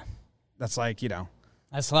 Yeah, that's like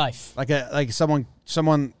that's life. Like someone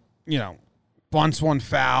bunts one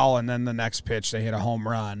foul, and then the next pitch they hit a home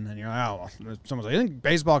run, and you're like, oh, someone's like, you think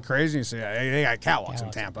baseball crazy? You say, hey, they got catwalks in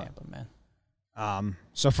Tampa, man.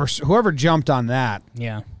 So for whoever jumped on that,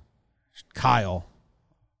 Kyle,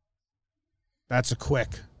 that's a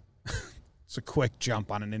quick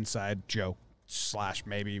jump on an inside joke /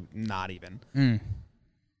 maybe not even.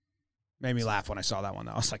 Made me laugh when I saw that one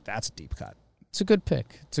though. I was like, that's a deep cut. It's a good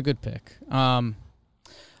pick.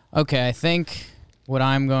 Okay, I think what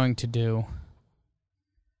I'm going to do.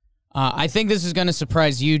 I think this is going to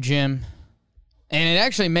surprise you, Jim, and it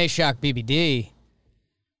actually may shock BBD.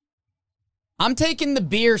 I'm taking the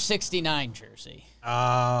Beer 69 jersey. Oh,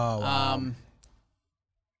 wow.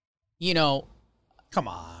 Come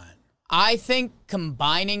on. I think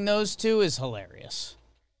combining those two is hilarious.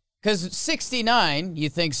 Because 69, you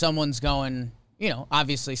think someone's going,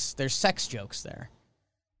 obviously there's sex jokes there.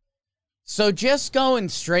 So just going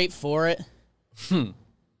straight for it.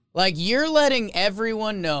 Like, you're letting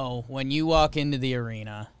everyone know when you walk into the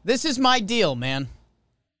arena, this is my deal, man.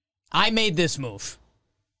 I made this move.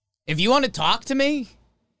 If you want to talk to me,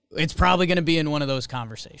 it's probably going to be in one of those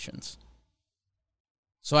conversations.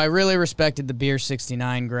 So I really respected the Beer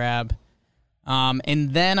 69 grab.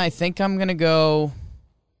 And then I think I'm going to go,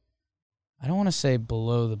 I don't want to say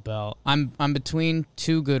below the belt. I'm between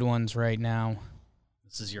 2 good ones right now.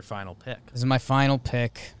 This is your final pick. This is my final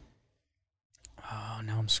pick. Oh,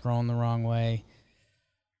 now I'm scrolling the wrong way.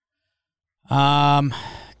 God,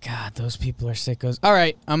 those people are sickos. All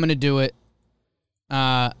right, I'm going to do it.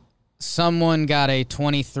 Someone got a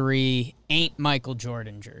 23 ain't Michael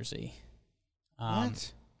Jordan jersey.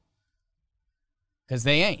 What? Because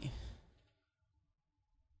they ain't.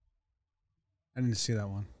 I didn't see that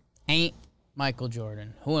one. Ain't Michael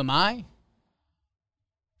Jordan. Who am I?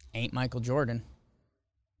 Ain't Michael Jordan.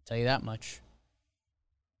 Tell you that much.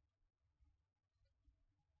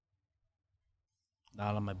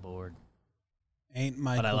 Not on my board. Ain't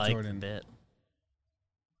Michael Jordan. But I like the bit.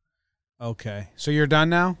 Okay. So you're done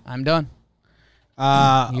now? I'm done.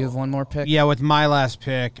 You have one more pick? Yeah, with my last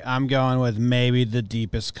pick, I'm going with maybe the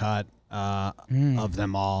deepest cut of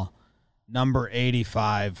them all. Number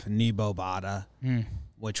 85, Nebo Bada,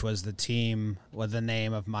 which was the team with the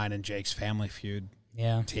name of mine and Jake's Family Feud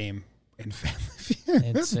team in Family Feud.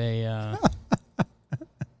 It's a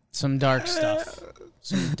some dark stuff.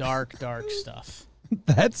 Some dark stuff.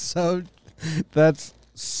 That's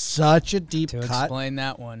such a deep cut. To explain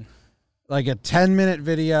that one. Like a 10-minute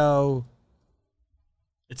video.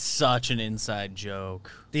 It's such an inside joke.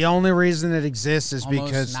 The only reason it exists is almost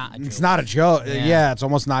because it's not a joke. Yeah, it's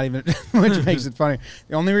almost not even, which makes it funny.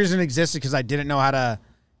 The only reason it exists is because I didn't know how to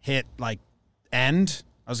hit, end.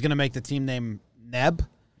 I was going to make the team name Neb.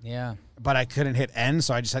 Yeah. But I couldn't hit end,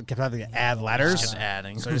 so I just kept having to add letters. Just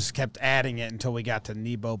adding. So I just kept adding it until we got to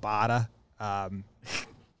Nebo Bada.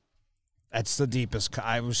 That's the deepest.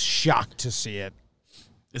 I was shocked to see it.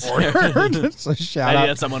 ordered. So shout out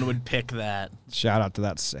that someone would pick that. Shout out to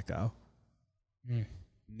that sicko.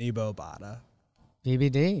 Nebo Bada.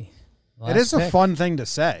 BBD. It is a fun thing to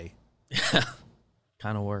say.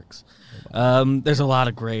 Kind of works. There's a lot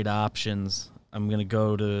of great options. I think I'm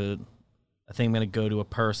gonna go to a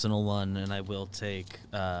personal one, and I will take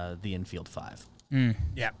the infield 5.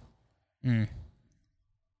 Yeah.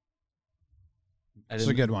 It's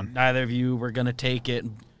a good one. Neither of you were gonna take it,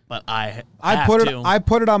 but I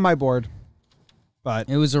put it on my board, but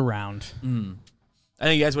it was around. I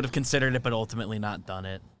think you guys would have considered it, but ultimately not done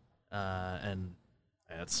it. And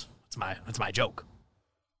that's my joke.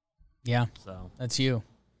 Yeah. So that's you.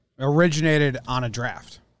 Originated on a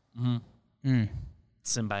draft.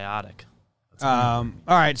 Symbiotic. All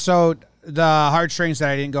right, so the heartstrings that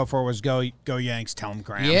I didn't go for was Go Yanks, tell them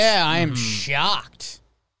Grams. Yeah, I am shocked.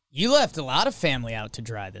 You left a lot of family out to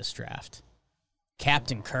dry this draft.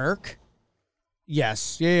 Captain Kirk.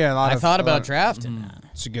 Yes. Yeah. I thought about drafting that.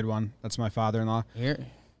 It's a good one. That's my father-in-law. Here.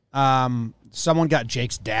 Someone got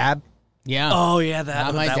Jake's dad. Yeah. Oh, yeah.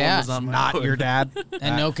 That my dad. dad. One was on my Not board. your dad.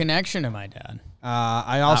 And no connection to my dad.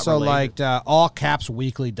 I also liked all caps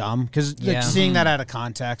weekly dumb because seeing that out of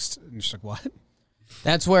context, I'm just like, what?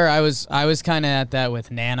 That's where I was kind of at that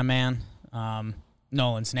with Nana Man,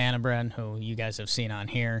 Nolan's Nana Bread, who you guys have seen on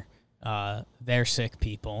here. They're sick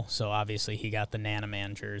people, so obviously he got the Nana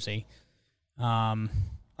Man jersey. I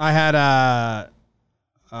had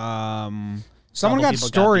someone got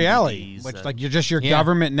Story Alley, which you're just your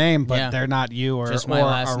government name, but they're not you or just my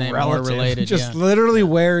last name relative. Or related. Just literally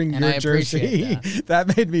wearing and your I jersey.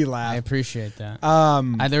 That made me laugh. I appreciate that.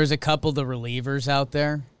 There was a couple of the relievers out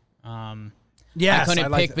there. Yes, I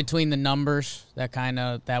couldn't pick between the numbers.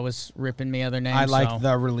 That was ripping me other names. I liked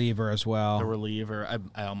the reliever as well. The reliever,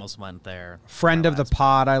 I almost went there. Friend of the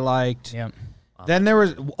pod, I liked. Yep. Then there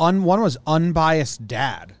was one was Unbiased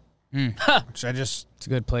Dad, which it's a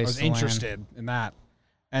good place. I was interested in that.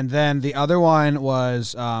 And then the other one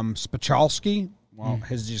was Spachalski. Well,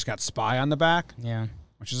 his just got Spy on the back. Yeah.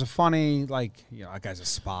 Which is a funny, that guy's a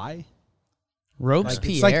spy.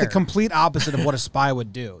 Robespierre. It's like the complete opposite of what a spy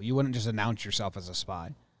would do. You wouldn't just announce yourself as a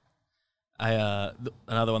spy.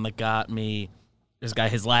 Another one that got me, this guy,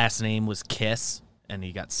 his last name was Kiss, and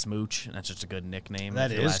he got Smooch, and that's just a good nickname.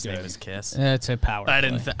 That is last good. name is Kiss. It's a power play. I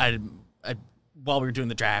didn't. While we were doing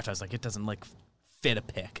the draft, I was like, it doesn't fit a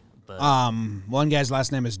pick. But one guy's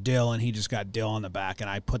last name is Dill, and he just got Dill on the back, and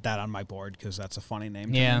I put that on my board because that's a funny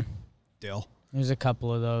name. Yeah, Dill. There's a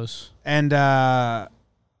couple of those. And the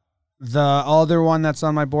other one that's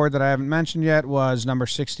on my board that I haven't mentioned yet was number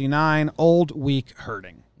 69, Old Weak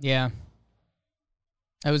Hurting. Yeah.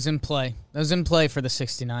 I was in play. I was in play for the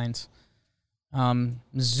 69s.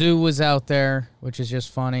 Zoo was out there, which is just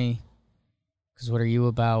funny. Because what are you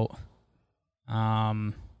about? There's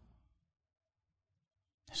a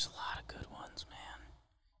lot of good ones, man.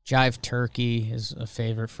 Jive Turkey is a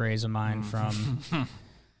favorite phrase of mine from...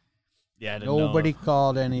 Yeah, I didn't Nobody know.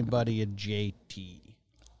 called anybody a JT.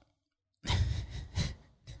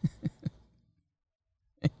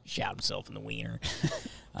 Shot himself in the wiener.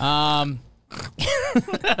 It's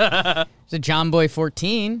a John Boy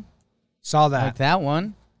 14. Saw that. Like that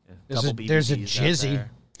one. There's a Jizzy.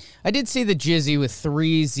 I did see the Jizzy with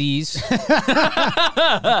 3 Z's.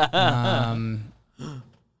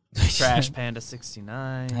 Trash Panda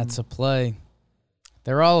 69. That's a play.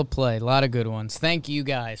 They're all a play. A lot of good ones. Thank you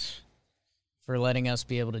guys for letting us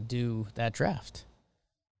be able to do that draft.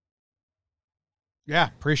 Yeah,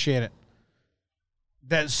 appreciate it.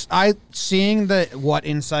 Seeing what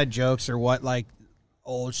inside jokes or what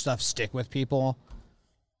old stuff stick with people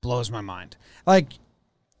blows my mind. All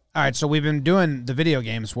right, so we've been doing the video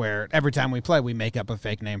games where every time we play, we make up a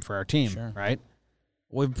fake name for our team, right?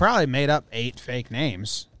 We've probably made up 8 fake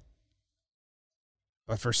names.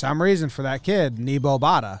 But for some reason, for that kid, Nebo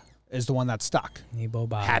Bada is the one that stuck. Nebo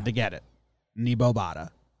Bada. Had to get it. Nebo Bada.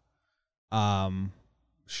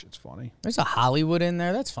 Shit's funny. There's a Hollywood in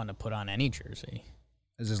there. That's fun to put on any jersey.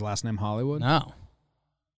 Is his last name Hollywood? No.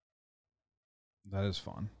 That is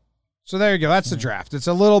fun. So there you go. That's the draft. It's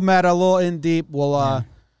a little meta, a little in deep. We'll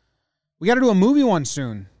we got to do a movie one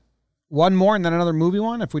soon. One more and then another movie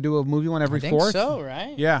one. If we do a movie one every fourth. I think so,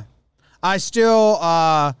 right? Yeah. I still.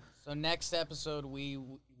 So next episode we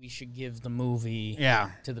should give the movie.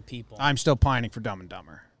 To the people. I'm still pining for Dumb and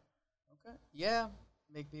Dumber. Okay. Yeah.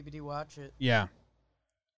 Make BBD watch it. Yeah.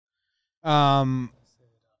 Boom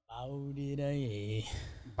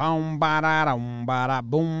ba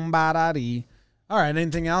da dee. All right.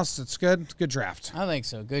 Anything else? It's good. It's a good draft. I think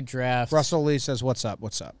so. Good draft. Russell Lee says, "What's up?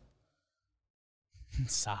 What's up?"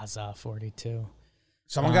 Zaza 42.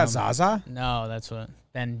 Someone got Zaza? No, that's what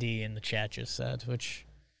Ben D in the chat just said, which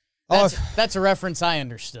that's a reference I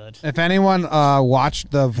understood. If anyone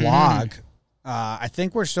watched the vlog, I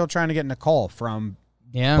think we're still trying to get Nicole from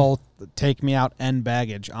both Take Me Out and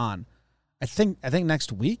Baggage on. I think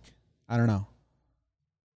next week. I don't know.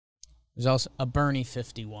 There's also a Bernie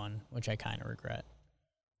 51, which I kind of regret.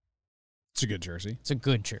 It's a good jersey. It's a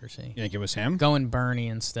good jersey. You think it was him? Going Bernie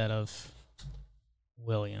instead of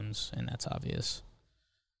Williams, and that's obvious.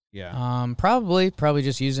 Yeah. Probably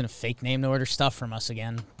just using a fake name to order stuff from us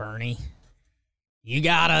again. Bernie. You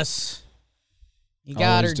got us. You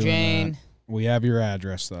got her, Jane. That. We have your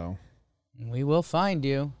address, though. We will find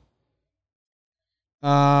you.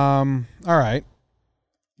 All right.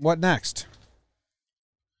 What next?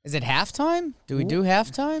 Is it halftime? Do we do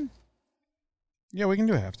halftime? Yeah, we can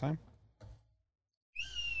do halftime.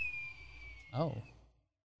 Oh.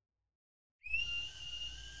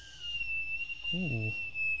 Ooh.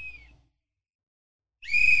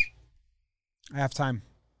 Halftime.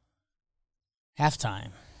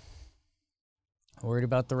 Worried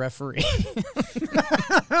about the referee.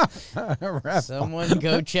 Ref Someone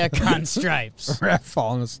go check on Stripes. Ref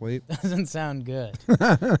falling asleep. Doesn't sound good.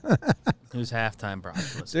 Who's halftime brought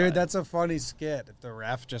to us? Dude, that's a funny skit. If the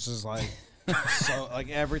ref just is like, so like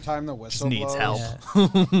every time the whistle needs help.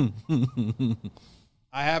 Yeah.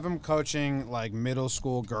 I have him coaching like middle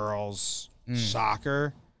school girls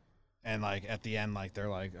soccer, and like at the end, like they're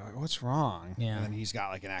like, oh, "What's wrong?" Yeah. And then he's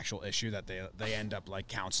got like an actual issue that they end up like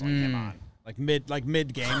counseling him on. Like mid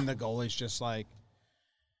game, the goalie's just like,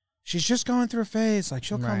 she's just going through a phase. Like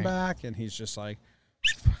she'll come back, and he's just like,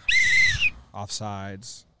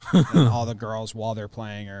 offsides. And all the girls while they're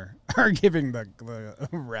playing are giving the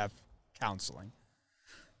ref counseling.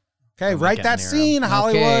 Okay, write that scene,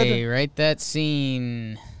 Hollywood. Okay, write that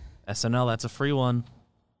scene. SNL, that's a free one.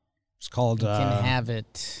 It's called. You can have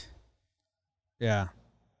it. Yeah.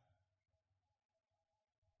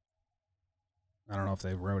 I don't know if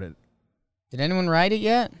they wrote it. Did anyone write it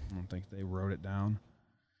yet? I don't think they wrote it down.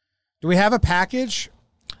 Do we have a package?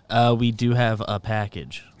 We do have a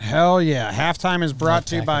package. Hell yeah. Halftime is brought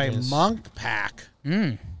to you by Monk Pack,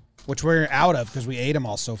 which we're out of because we ate them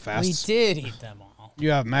all so fast. We did eat them all.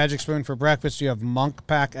 You have Magic Spoon for breakfast. You have Monk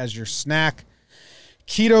Pack as your snack.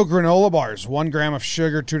 Keto granola bars, 1 gram of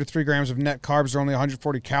sugar, 2 to 3 grams of net carbs. They're only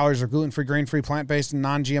 140 calories. They're gluten-free, grain-free, plant-based, and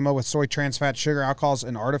non-GMO with soy, trans fat, sugar, alcohols,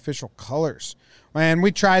 and artificial colors. And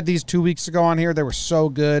we tried these 2 weeks ago on here. They were so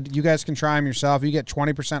good. You guys can try them yourself. You get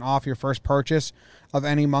 20% off your first purchase of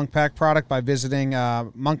any Monk Pack product by visiting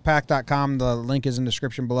monkpack.com. The link is in the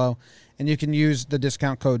description below. And you can use the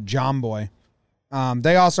discount code JOHNBOY.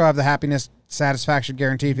 They also have the happiness satisfaction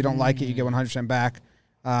guarantee. If you don't like it, you get 100% back.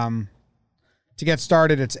 To get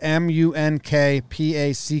started, it's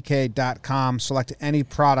monkpack.com. Select any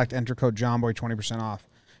product, enter code JOHNBOY, 20% off.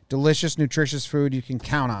 Delicious, nutritious food you can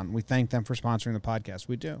count on. We thank them for sponsoring the podcast.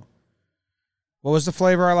 We do. What was the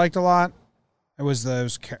flavor I liked a lot? It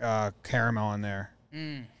was caramel in there.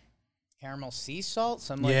 Caramel sea salt,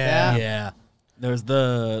 something like that. Yeah. There's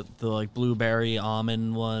the like blueberry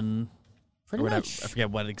almond one. Pretty much. I forget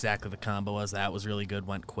what exactly the combo was. That was really good.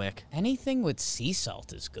 Went quick. Anything with sea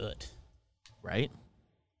salt is good. Right?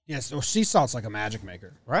 Yes, sea salt's like a magic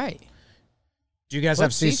maker. Right. Do you guys Put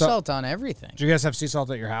have sea salt on everything? Do you guys have sea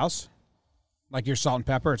salt at your house? Like your salt and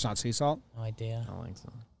pepper, it's not sea salt? No idea. I don't think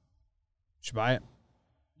so. Should buy it.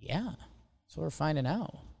 Yeah. That's what we're finding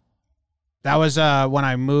out. That was when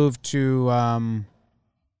I moved to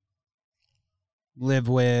live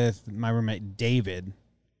with my roommate David.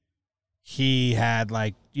 He had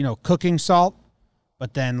cooking salt,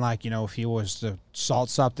 but then if he was to salt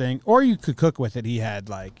something, or you could cook with it, he had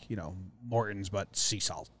Morton's but sea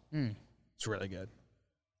salt. It's really good.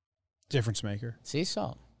 Difference maker. Sea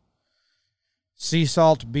salt. Sea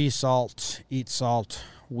salt, bee salt, eat salt,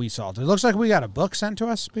 we salt. It looks like we got a book sent to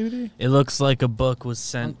us, BBD. It looks like a book was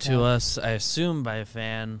sent to us, I assume, by a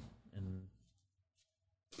fan, and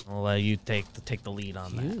I'll let you take the lead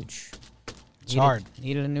on that. Huge. It's hard.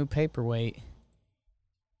 Needed a new paperweight.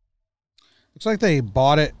 Looks like they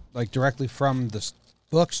bought it directly from the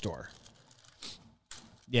bookstore.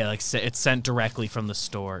 Yeah, it's sent directly from the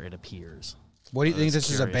store, it appears. What do you think? This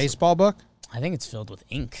is a baseball book? I think it's filled with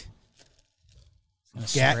ink.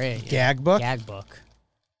 Gag book? Gag book.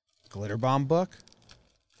 Glitter bomb book?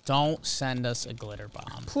 Don't send us a glitter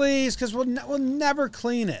bomb. Please, because we'll never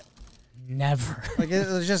clean it. Never.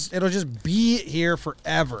 It'll just be here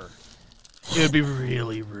forever. It would be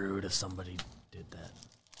really rude if somebody did that.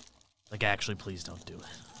 Actually, please don't do it.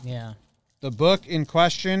 Yeah. The book in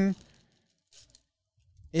question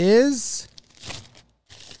is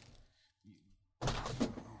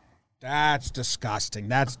That's disgusting.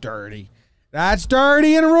 That's dirty. That's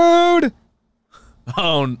dirty and rude.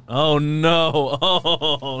 Oh no.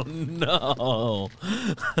 Oh no.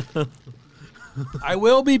 I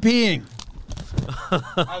will be peeing.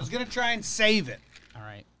 I was going to try and save it. All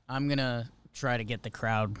right. I'm going to try to get the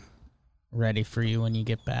crowd ready for you when you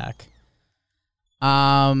get back.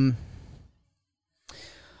 I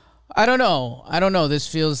don't know. This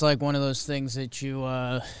feels like one of those things that you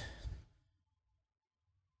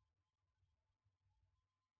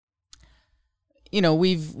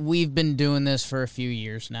we've been doing this for a few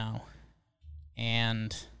years now.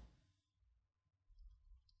 And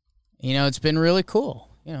it's been really cool.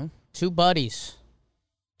 Two buddies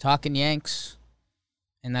talking Yanks,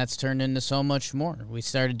 and that's turned into so much more. We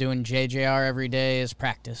started doing JJR every day as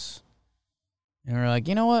practice. And we're like,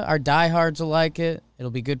 you know what? Our diehards will like it. It'll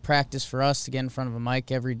be good practice for us to get in front of a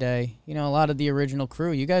mic every day. A lot of the original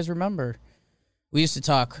crew, you guys remember, we used to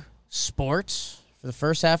talk sports for the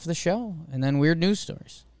first half of the show and then weird news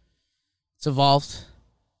stories. It's evolved.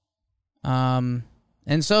 And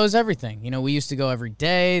so is everything. We used to go every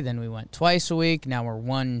day, then we went twice a week. Now we're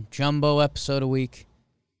one jumbo episode a week.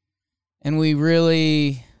 And we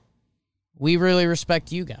really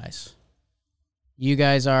respect you guys. You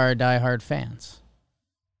guys are our diehard fans.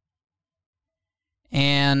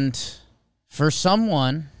 And for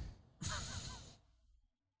someone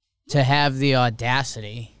to have the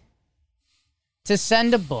audacity to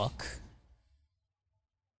send a book,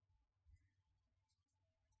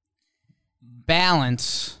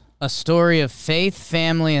 Balance, a story of faith,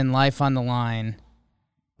 family, and life on the line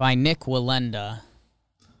by Nik Wallenda.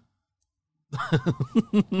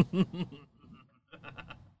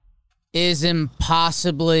 Is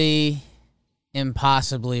impossibly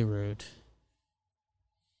rude.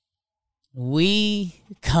 We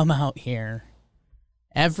come out here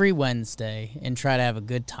every Wednesday and try to have a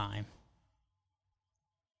good time.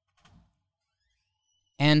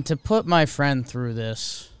 And to put my friend through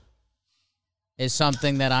this is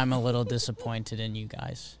something that I'm a little disappointed in you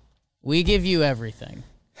guys. We give you everything.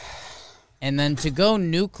 And then to go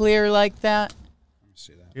nuclear like that, let me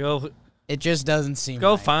see that. It just doesn't seem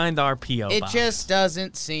Go right. find our P.O. box. It just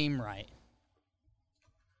doesn't seem right.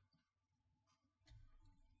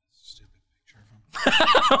 Stupid picture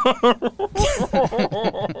of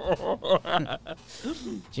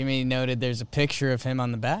him. Jimmy noted there's a picture of him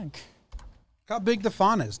on the back. Look how big the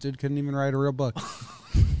font is. Dude couldn't even write a real book.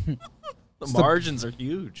 The margins are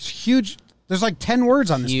huge. It's huge. There's like 10 words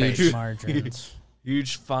on this Huge page. margins.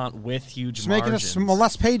 Huge font with huge Just margins. making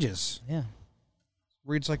less pages. Yeah.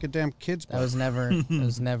 Reads like a damn kid's book. That was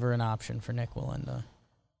never an option for Nik Wallenda.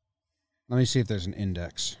 Let me see if there's an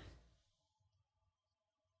index.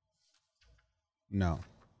 No.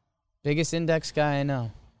 Biggest index guy I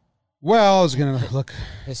know. Well, I was going to look.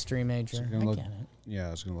 History major. I get it. Yeah,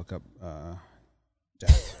 I was going to look up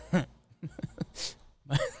death.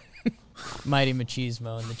 Mighty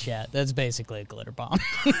Machismo in the chat. That's basically a glitter bomb.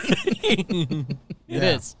 It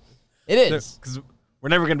is. It is. Because we're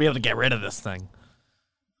never going to be able to get rid of this thing.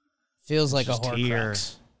 Feels like a just here.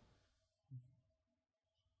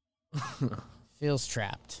 Horcrux. Feels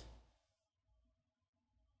trapped.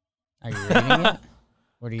 Are you reading it?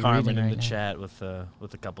 What are you Carmen reading in right the now? chat with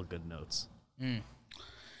a couple good notes.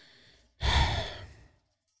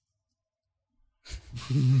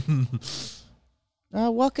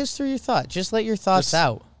 Walk us through your thought. Just let your thoughts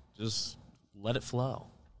out. Just let it flow.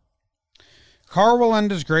 Karl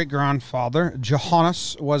Wallenda's great-grandfather,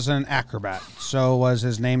 Johannes, was an acrobat. So was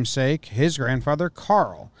his namesake, his grandfather,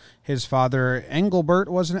 Karl. His father, Engelbert,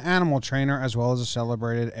 was an animal trainer as well as a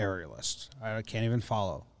celebrated aerialist. I can't even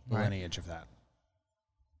follow the lineage of that.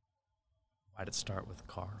 Why'd it start with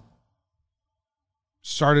Karl?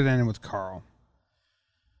 Started ending with Karl.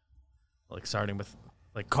 Like starting with,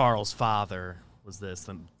 like, Karl's father was this,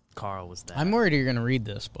 then Karl was that. I'm worried you're going to read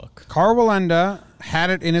this book. Karl Wallenda had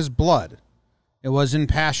it in his blood. It was in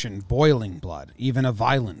passion, boiling blood, even a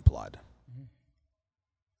violent blood.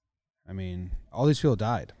 I mean, all these people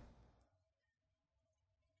died.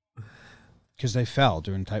 Because they fell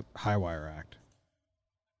during type High Wire Act.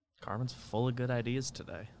 Carmen's full of good ideas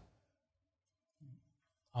today.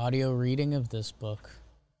 Audio reading of this book.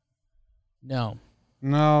 No.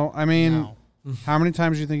 No, I mean, No. how many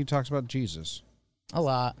times do you think he talks about Jesus? A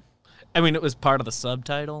lot. I mean, it was part of the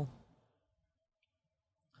subtitle.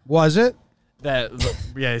 Was it? That,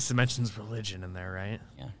 yeah, it mentions religion in there, right?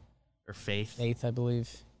 Yeah. Or faith. Faith, I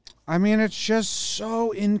believe. I mean, it's just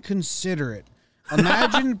so inconsiderate.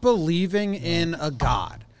 Imagine believing in a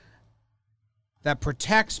God that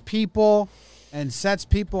protects people and sets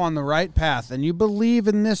people on the right path, and you believe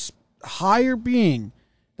in this higher being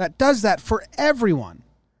that does that for everyone.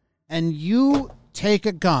 And you take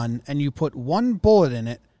a gun and you put one bullet in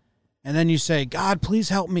it, and then you say, God, please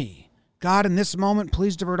help me. God, in this moment,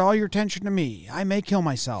 please divert all your attention to me. I may kill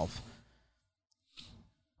myself.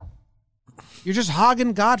 You're just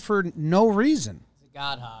hogging God for no reason. He's a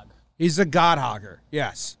God hog. He's a God hogger,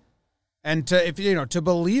 yes. And to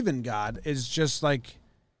believe in God is just like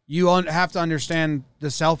you have to understand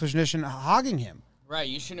the selfishness in hogging him. Right,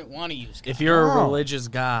 you shouldn't want to use God. If you're a religious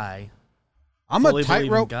guy, I'm a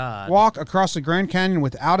tightrope walk across the Grand Canyon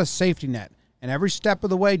without a safety net. And every step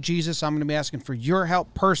of the way, Jesus, I'm going to be asking for your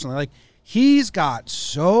help personally. Like, he's got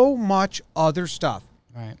so much other stuff.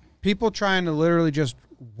 Right. People trying to literally just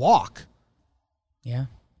walk. Yeah.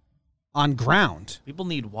 On ground. People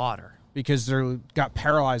need water. Because they got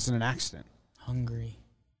paralyzed in an accident. Hungry.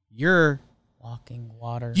 You're walking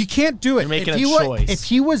water. You can't do it. You're making a choice. If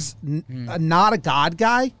he was not a God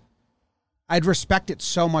guy, I'd respect it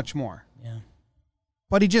so much more. Yeah.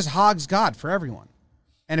 But he just hogs God for everyone.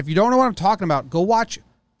 And if you don't know what I'm talking about, go watch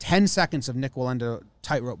 10 seconds of Nik Wallenda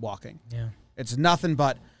tightrope walking. Yeah. It's nothing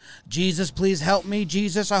but, Jesus, please help me.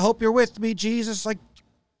 Jesus, I hope you're with me. Jesus, like,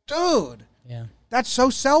 dude. Yeah. That's so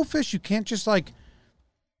selfish. You can't just, like,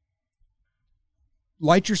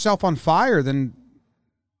 light yourself on fire, then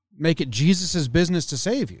make it Jesus' business to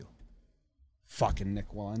save you. Fucking Nik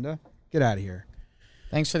Wallenda. Get out of here.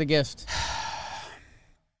 Thanks for the gift.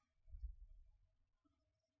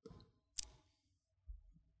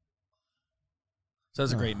 So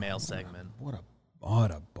that's a great mail segment. What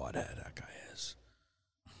a butthead that guy is.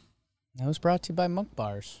 That was brought to you by Monk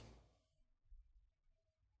Bars.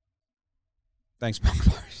 Thanks, Monk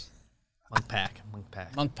Bars. Monk Pack.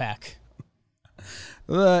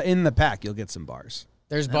 In the pack, you'll get some bars.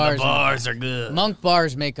 There's bars. The bars are good. Monk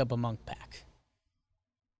Bars make up a Monk Pack.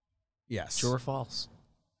 Yes. True or false?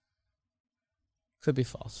 Could be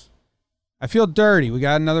false. I feel dirty. We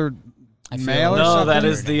got another mail or something? No, that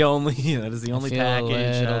is the only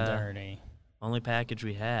package. A little dirty. Only package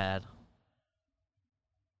we had.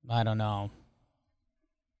 I don't know.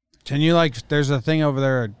 Can you, like, there's a thing over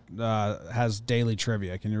there has daily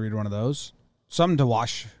trivia. Can you read one of those? Something to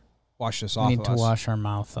wash this off of us. We need to wash our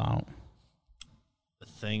mouth out. The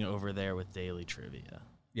thing over there with daily trivia.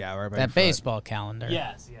 Yeah, right. That baseball calendar.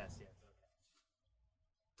 Yes. Okay.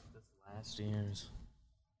 This last year's.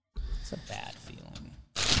 It's a bad feeling.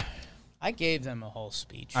 I gave them a whole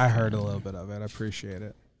speech. I heard a little bit of it. I appreciate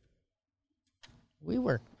it. We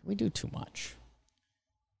do too much.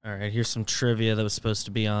 All right, here's some trivia that was supposed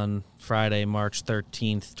to be on Friday, March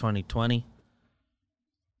 13th, 2020.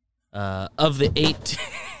 Of the 8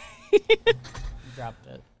 dropped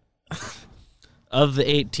it. Of the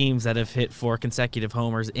 8 teams that have hit 4 consecutive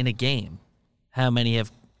homers in a game, how many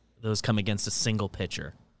have those come against a single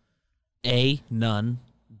pitcher? A, none.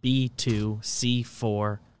 B, 2. C,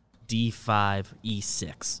 4. D, 5. E,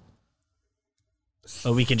 6.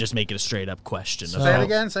 But we can just make it a straight-up question. Say it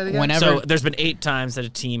again. So there's been 8 times that a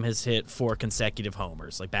team has hit 4 consecutive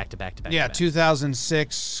homers, like back-to-back. Yeah,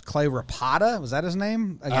 2006, Clay Rapata. Was that his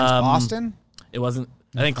name? Against Boston? It wasn't.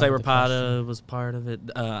 I think Clay Rapata was part of it.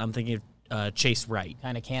 I'm thinking of Chase Wright.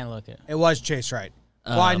 Kind of can't look at it. It was Chase Wright.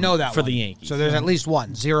 Well, I know that for one. the Yankees. So there's at least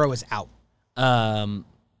one. 0 is out.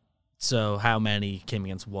 So how many came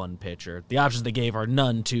against one pitcher? The options they gave are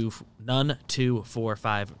none, 2, 4,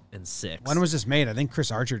 5, and 6. When was this made? I think Chris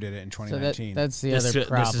Archer did it in 2019. So that's the other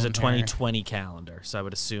problem. This is a 2020 calendar, so I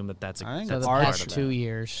would assume that's so the past 2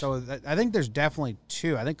 years. So I think there's definitely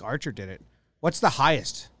 2. I think Archer did it. What's the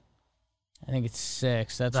highest? I think it's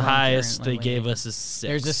 6. That's the highest they gave us is 6.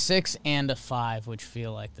 There's a 6 and a 5, which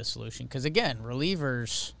feel like the solution. Because, again,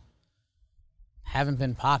 relievers haven't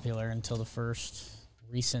been popular until the first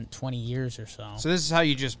recent 20 years or so. So this is how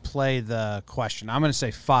you just play the question. I'm going to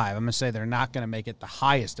say 5. I'm going to say they're not going to make it the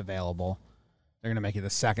highest available. They're going to make it the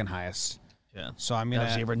second highest. Yeah. So I'm going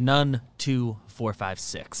to... none, 2, 4, 5,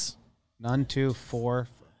 6. None, 2, 4.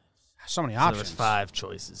 So many options. So there's 5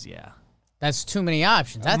 choices, yeah. That's too many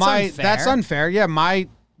options. That's unfair. That's unfair. Yeah,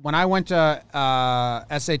 when I went to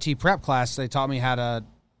SAT prep class, they taught me how to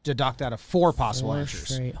deduct out of 4 possible answers.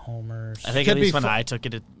 4 straight homers. I think at least when I took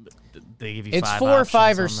it, they give you 5 It's 4,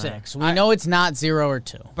 5, or 6. There. We know it's not 0 or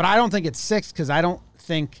 2. But I don't think it's 6 because I don't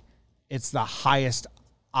think it's the highest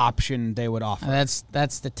option they would offer.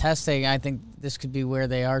 That's the testing. I think this could be where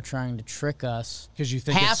they are trying to trick us. Because you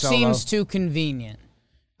think half it's so seems low. too convenient.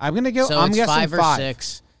 I'm gonna go. So I'm it's guessing 5 or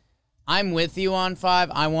 6. I'm with you on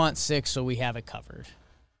 5. I want 6, so we have it covered.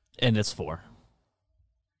 And it's 4.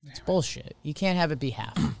 It's bullshit. You can't have it be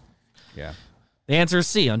half. Yeah. The answer is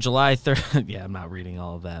C. On July 3rd. Yeah, I'm not reading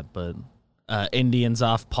all of that, but Indians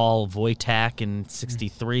off Paul Wojtak in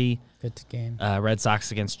 63. Good game. Red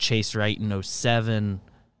Sox against Chase Wright in 07.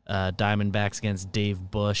 Diamondbacks against Dave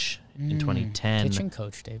Bush in 2010. Pitching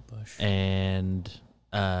coach Dave Bush. And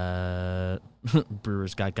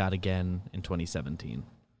Brewers got again in 2017.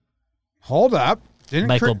 Hold up.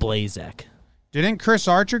 Michael Blazek. Didn't Chris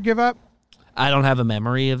Archer give up? I don't have a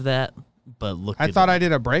memory of that, but I thought I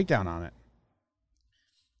did a breakdown on it.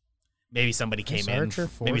 Maybe somebody came in.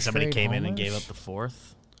 Maybe somebody came in and gave up the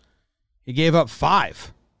fourth. He gave up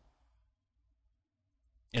 5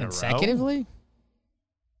 consecutively.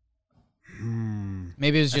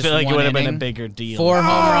 Maybe it was just. I feel like one it would have inning. been a bigger deal. 4 home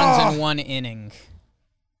runs in 1 inning.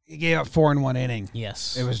 He gave up 4 in 1 inning.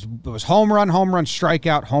 Yes. It was home run,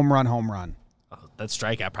 strikeout, home run. Oh, that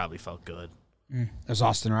strikeout probably felt good. It was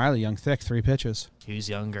Austin Riley, young, thick, 3 pitches. He was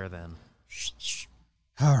younger then.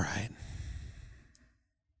 All right.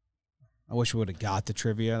 I wish we would have got the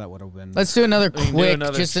trivia. That would have been. Let's do another quick,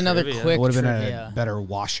 another just another trivia. quick would have been trivia. a better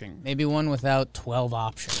washing. Maybe one without 12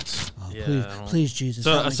 options. Oh, Yeah, please, Jesus.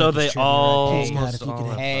 So- help me so get this they trivia all- right. Hey, God, almost if you all could,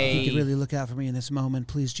 have if you could five. really look out for me in this moment,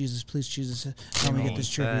 please, Jesus, help me get this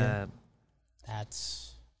trivia.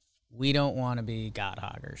 We don't want to be God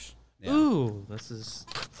hoggers. Yeah. Ooh, this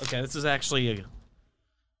is actually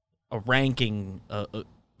a ranking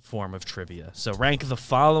form of trivia. So rank the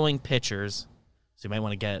following pitchers. So you might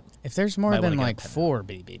want to get If there's more Might than wanna like get a pen. 4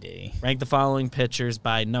 BBD. rank the following pitchers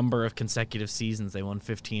by number of consecutive seasons they won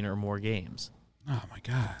 15 or more games. Oh, my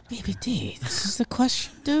God. BBD, this is the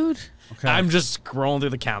question, dude. Okay. I'm just scrolling through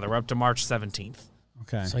the calendar. We're up to March 17th.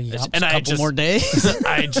 okay. So you got And a I couple just- more days.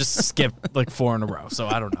 I just skipped like 4 in a row, so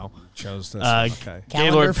I don't know. chose this. Okay.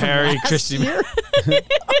 Calendar Gaylord from Perry, last Christian. year?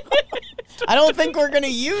 I don't think we're gonna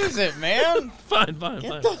use it, man. Fine.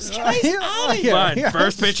 Get those guys out of here. Fine. Yeah.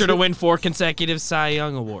 First pitcher to win 4 consecutive Cy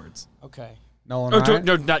Young awards. Okay. Nolan Or Ryan.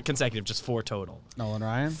 no, not consecutive, just 4 total. Nolan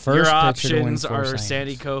Ryan. First Your pitcher to win options 4 are Cy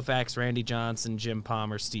Sandy Youngs. Koufax, Randy Johnson, Jim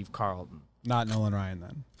Palmer, Steve Carlton. Not Nolan Ryan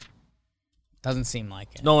then. Doesn't seem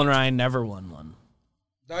like it. Nolan Ryan never won one.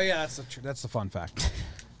 Oh yeah, that's the fun fact.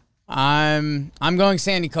 I'm going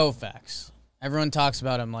Sandy Koufax. Everyone talks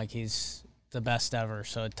about him like he's the best ever.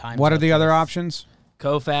 So time. What are the other options?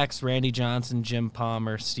 Koufax, Randy Johnson, Jim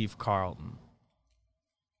Palmer, Steve Carlton.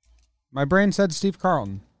 My brain said Steve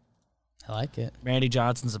Carlton. I like it. Randy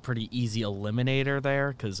Johnson's a pretty easy eliminator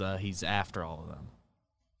there because he's after all of them.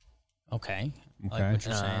 Okay. I Okay. like what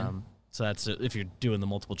you're saying. So that's if you're doing the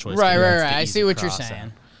multiple choice. Right. game, that's the I easy see what you're cross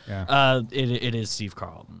saying. Yeah. out. It is Steve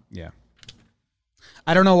Carlton. Yeah.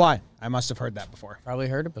 I don't know why. I must have heard that before. Probably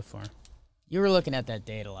heard it before. You were looking at that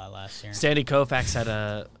date a lot last year. Sandy Koufax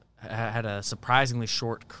had a surprisingly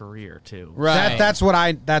short career too. Right. That's what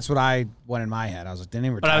I went in my head. I was like, didn't he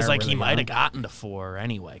retire? But I was like, really he might young? have gotten to 4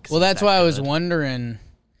 anyway. 'Cause Well, he's that's that why I was good. wondering.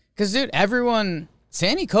 Because, dude,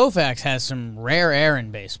 Sandy Koufax has some rare air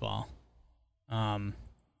in baseball.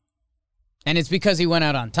 And it's because he went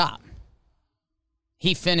out on top.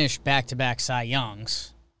 He finished back-to-back Cy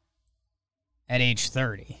Youngs at age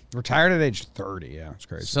 30. Retired at age 30. Yeah, it's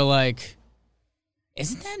crazy. So, like,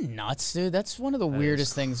 isn't that nuts, dude? That's one of the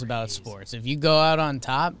weirdest things about sports. If you go out on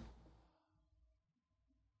top,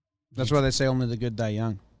 That's why they say only the good die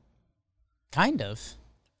young. kind of.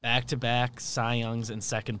 Back-to-back Cy Youngs and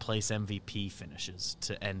second place MVP finishes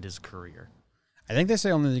to end his career. I think they say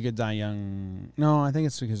only the good die young. No, I think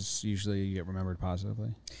it's because usually you get remembered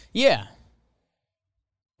positively. Yeah.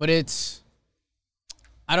 But it's,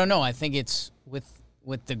 I don't know. I think it's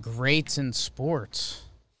with the greats in sports.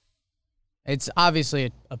 It's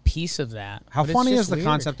obviously a piece of that. How but it's funny just is the weird.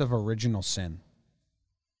 concept of original sin?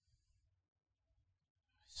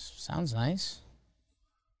 Sounds nice.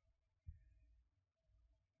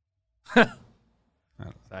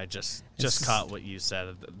 I just It's- caught what you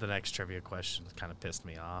said. The next trivia question kind of pissed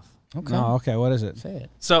me off. Okay. No, okay. What is it? Say it.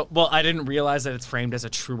 So, well, I didn't realize that it's framed as a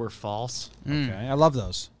true or false. Okay, I love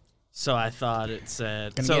those. So I thought it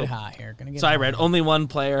said. Gonna so, get hot here. so I read only one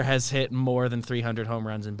player has hit more than 300 home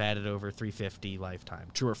runs and batted over 350 lifetime.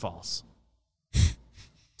 True or false?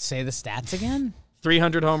 Say the stats again?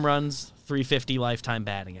 300 home runs, 350 lifetime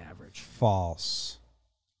batting average. False.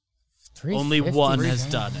 Only 350 one has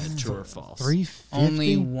home done runs. it. True or false? 350.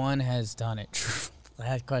 Only one has done it. True.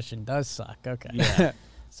 That question does suck. Okay. Yeah.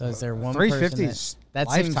 So is there one 350 person is that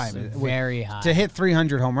lifetime. seems It would- very high. To hit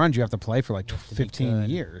 300 home runs, you have to play for like to be 15 good.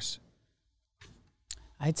 years.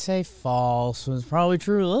 I'd say false was probably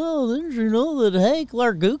true. Oh, didn't you know that Hank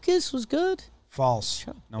Largoukis was good? False.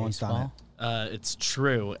 No one's done it. Baseball. It's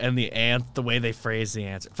true, and the way they phrase the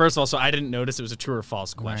answer. First of all, so I didn't notice it was a true or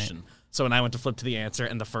false question. So when I went to flip to the answer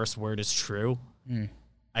and the first word is true,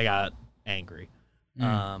 I got angry.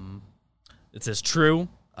 It says true.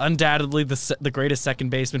 Undoubtedly the greatest second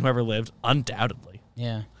baseman who ever lived. Undoubtedly.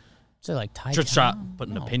 Yeah. So like Ty Just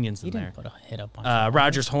putting opinions in there. He didn't put a hit up on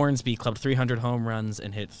Rogers Hornsby clubbed 300 home runs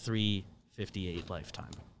and hit 358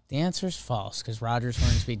 lifetime. The answer is false because Rogers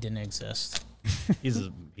Hornsby didn't exist. He's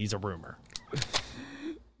a rumor.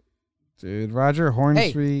 Dude, Roger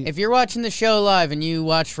Hornsby. Hey, if you're watching the show live and you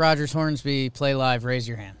watched Rogers Hornsby play live, raise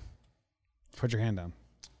your hand. Put your hand down.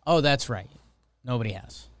 Oh, that's right. Nobody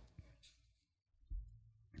has.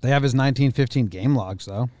 They have his 1915 game logs,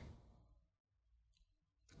 though.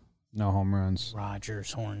 No home runs.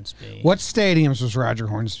 Rogers Hornsby. What stadiums was Roger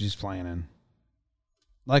Hornsby's playing in?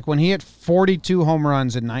 Like when he hit 42 home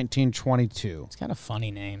runs in 1922. It's got a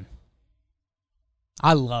funny name.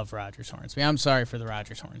 I love Rogers Hornsby. I'm sorry for the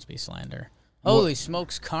Rogers Hornsby slander. Holy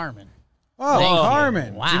smokes, Carmen. Oh,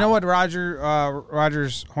 Carmen. Wow. Do you know what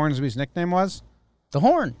Rogers Hornsby's nickname was? The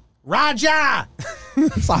Horn. Raja!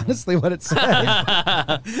 That's honestly what it says.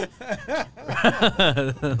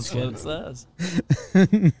 That's what it says.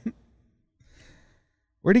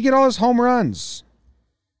 Where'd he get all his home runs?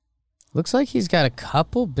 Looks like he's got a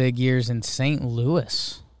couple big years in St.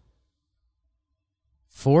 Louis.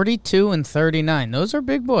 42 and 39. Those are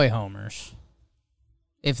big boy homers.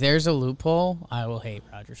 If there's a loophole, I will hate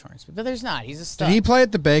Rogers Hornsby. But there's not. He's a stud. Did he play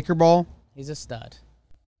at the Baker Bowl? He's a stud.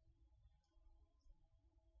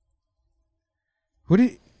 Who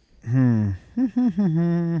did Are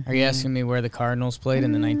you asking me where the Cardinals played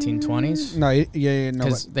in the 1920s? No, no.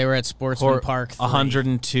 Because they were at Sportsman Park 3.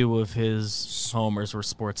 102 of his homers were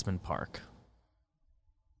Sportsman Park.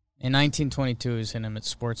 In 1922, he was hitting him at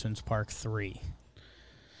Sportsman's Park 3.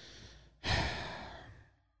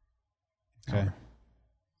 Okay.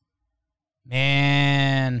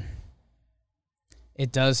 Man.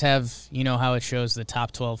 It does have, you know how it shows the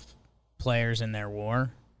top 12 players in their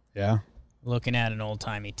WAR? Yeah. Looking at an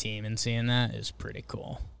old-timey team and seeing that is pretty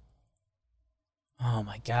cool. Oh,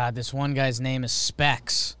 my God. This one guy's name is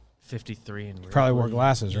Specs. 53 and probably wore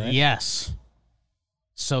glasses, right? Yes.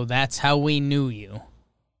 So that's how we knew you.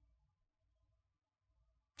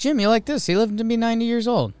 Jim, you like this? He lived to be 90 years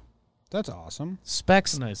old. That's awesome.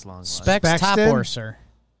 Specs. Nice long life. Specs top horser.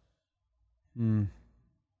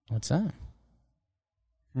 What's that?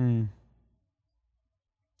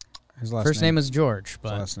 His last First name was George,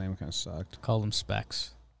 but his last name kind of sucked. Called him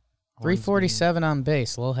Specs. 347 on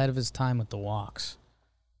base, a little ahead of his time with the walks.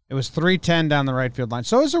 It was 310 down the right field line.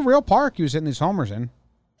 So it was a real park he was hitting these homers in.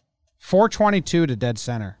 422 to dead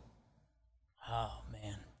center. Oh,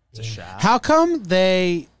 man. It's a shot. How come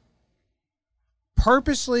they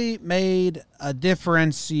purposely made a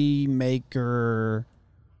difference maker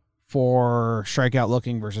for strikeout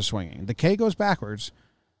looking versus swinging? The K goes backwards,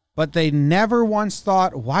 but they never once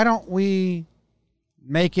thought, why don't we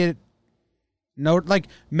make it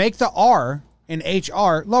make the R in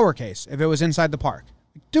HR lowercase if it was inside the park?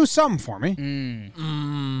 Do something for me.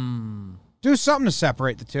 Do something to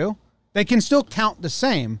separate the two. They can still count the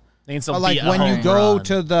same. They can still but like be a when you home go run.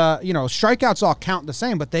 to the, strikeouts all count the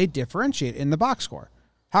same, but they differentiate in the box score.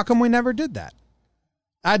 How come we never did that?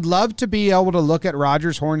 I'd love to be able to look at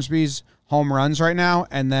Rogers Hornsby's home runs right now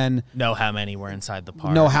and then know how many were inside the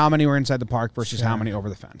park. know how many were inside the park versus how many over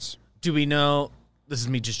the fence. Do we know? This is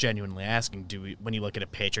me just genuinely asking. When you look at a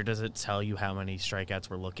pitcher, does it tell you how many strikeouts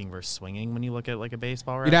we're looking versus swinging when you look at like a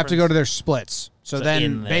baseball reference? You'd have to go to their splits. So then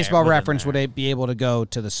in there, baseball within reference there. would be able to go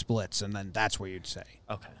to the splits, and then that's where you'd say.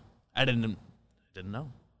 Okay, I didn't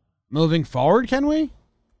know. Moving forward, can we?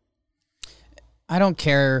 I don't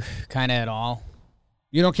care kind of at all.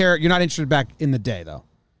 You don't care? You're not interested back in the day, though?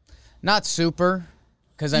 Not super,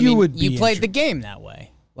 because, You would be you played the game that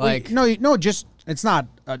way. Like, it's not,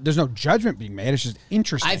 there's no judgment being made. It's just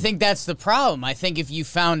interesting. I think that's the problem. I think if you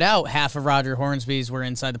found out half of Roger Hornsby's were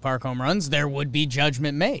inside the park home runs, there would be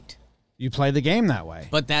judgment made. You play the game that way.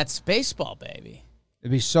 But that's baseball, baby.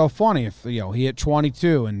 It'd be so funny if, he hit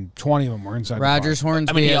 22 and 20 of them were inside Rogers the park.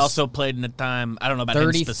 Hornsby I mean, he has also played in a time. I don't know about him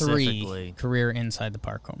 33 specifically. career inside the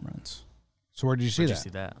park home runs. So where did you see Where'd that? you see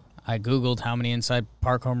that? I Googled how many inside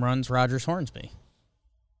park home runs Rogers Hornsby.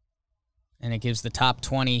 And it gives the top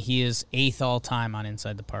 20. He is 8th all time on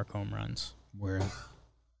inside the park home runs. Where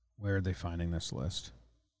are they finding this list?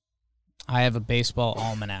 I have a baseball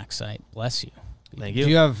almanac site. Bless you. Thank you. Do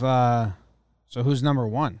you have, so who's number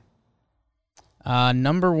one?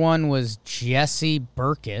 Number 1 was Jesse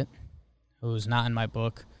Burkett, who's not in my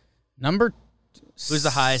book. Who's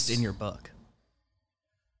the highest in your book?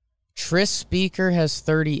 Tris Speaker has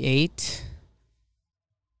 38.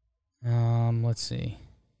 Let's see.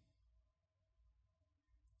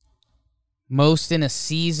 Most in a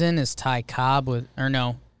season is Ty Cobb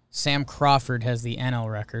Sam Crawford has the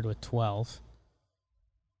NL record with 12.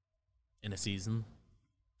 in a season.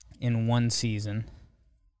 In one season.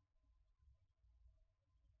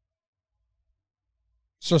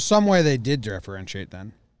 So some way they did differentiate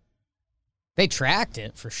then. They tracked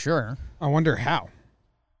it for sure. I wonder how.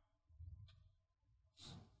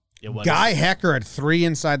 Guy Hecker had 3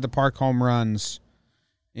 inside the park home runs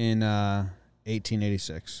in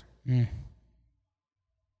 1886.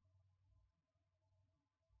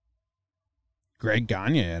 Greg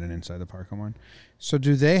Gagne had an inside the park home run. So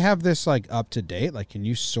do they have this like up to date? Like, can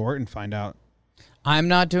you sort and find out? I'm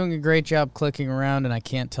not doing a great job clicking around, and I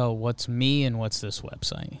can't tell what's me and what's this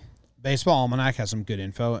website. Baseball Almanac has some good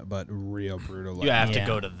info, but real brutal. You have to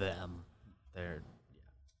go to them. They're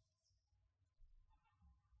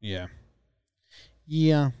yeah.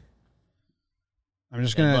 I'm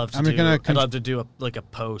just I'd gonna. love to do a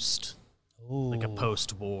post, like a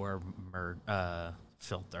post-war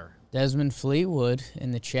filter. Desmond Fleetwood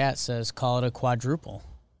in the chat says, "Call it a quadruple."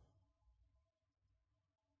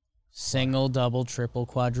 Single, double, triple,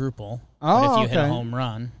 quadruple. Oh, but if you okay. hit a home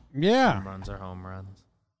run. Yeah. Home runs are home runs.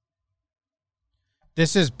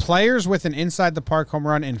 This is players with an inside the park home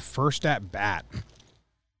run in first at bat.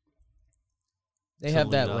 They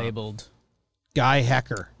have that labeled. Guy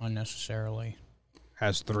Hecker Unnecessarily.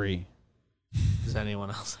 has 3. Does anyone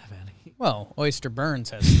else have any? Well, Oyster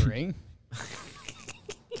Burns has 3.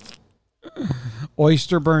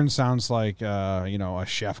 Oyster Burn sounds like a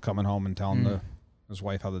chef coming home and telling his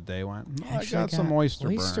wife how the day went. I got some oyster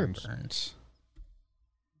burns.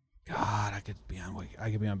 God, I could be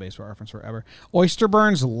on Baseball Reference forever. Oyster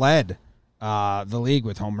Burns led the league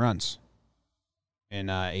with home runs in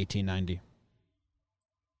 1890.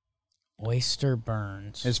 Oyster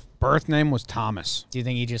Burns. His birth name was Thomas. Do you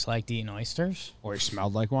think he just liked eating oysters? Or he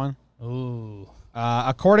smelled like one? Ooh.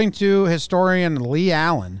 According to historian Lee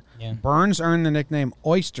Allen, Yeah. Burns earned the nickname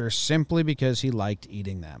Oyster simply because he liked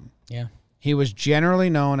eating them. Yeah. He was generally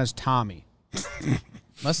known as Tommy.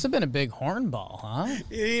 Must have been a big hornball, huh?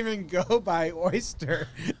 He didn't even go by Oyster.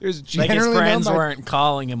 It was Like his generally friends known by... weren't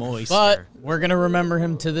calling him Oyster. But we're going to remember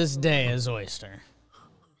him to this day as Oyster.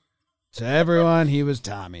 To everyone, he was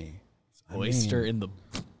Tommy. Oyster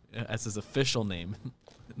as his official name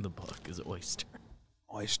in the book is Oyster.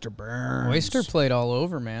 Oyster Burns. Oyster played all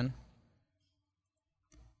over, man.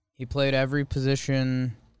 He played every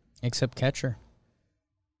position except catcher.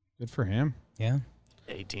 Good for him. Yeah.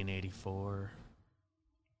 1884.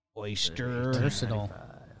 Oyster. Versatile.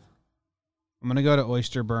 I'm going to go to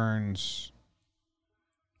Oyster Burns.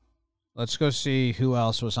 Let's go see who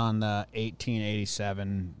else was on the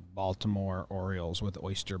 1887 Baltimore Orioles with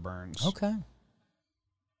Oyster Burns. Okay.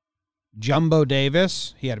 Jumbo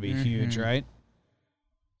Davis. He had to be huge, right?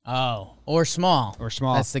 Oh, or small. Or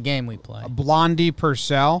small. That's the game we play. Blondie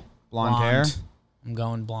Purcell. Blonde hair. I'm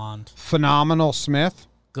going blonde. Phenomenal Smith.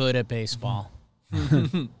 Good at baseball.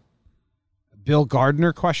 Bill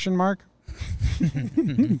Gardner, question mark?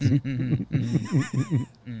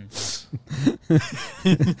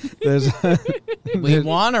 We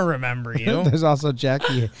want to remember you. There's also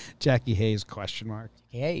Jackie Hayes, question mark.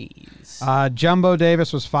 Hayes. Jumbo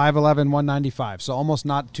Davis was 5'11", 195, so almost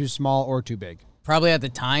not too small or too big. Probably at the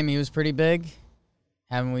time he was pretty big.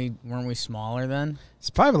 Weren't we smaller then? It's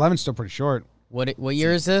 5'11", still pretty short. What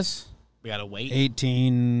year is this? We gotta wait.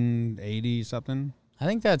 1880 something. I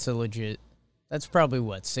think that's a legit. That's probably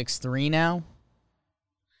what, 6'3" now?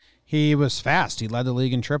 He was fast. He led the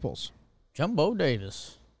league in triples. Jumbo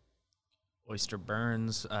Davis. Oyster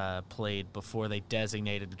Burns played before they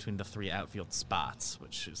designated between the 3 outfield spots,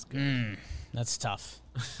 which is good. That's tough.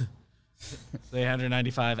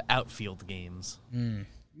 395 outfield games.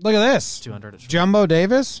 Look at this. 200 at Jumbo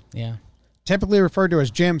Davis, Yeah. typically referred to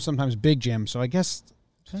as Jim, sometimes Big Jim. So I guess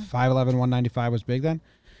 5'11", 195 was big then.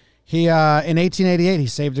 He in 1888 he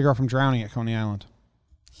saved a girl from drowning at Coney Island.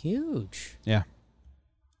 Huge. Yeah.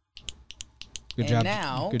 Good And job.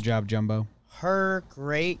 now- Good job, Jumbo. Her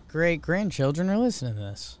great-great-grandchildren are listening to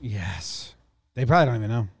this. Yes. They probably don't even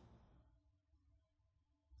know.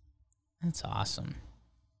 That's awesome.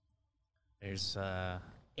 There's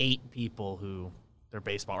 8 people who their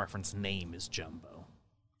Baseball Reference name is Jumbo.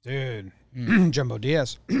 Dude. Jumbo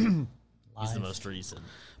Diaz. He's the most recent.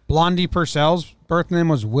 Blondie Purcell's birth name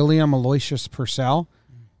was William Aloysius Purcell.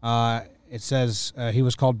 It says he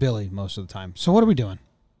was called Billy most of the time. So what are we doing?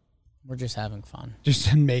 We're just having fun.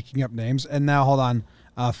 Just making up names. And now, hold on.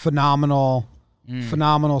 Phenomenal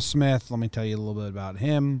Smith. Let me tell you a little bit about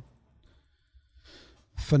him.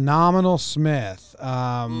 Phenomenal Smith.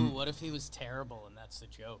 What if he was terrible and that's the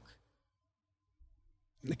joke?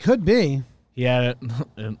 It could be. He had it.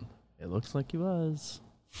 It looks like he was.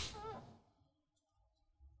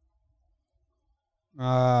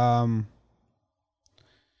 Why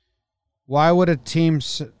would a team...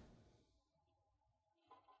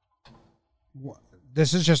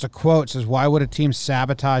 This is just a quote. It says, why would a team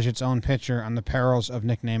sabotage its own pitcher on the perils of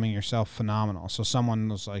nicknaming yourself phenomenal? So someone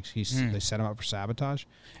was like, they set him up for sabotage.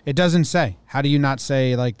 It doesn't say. How do you not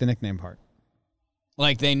say, like, the nickname part?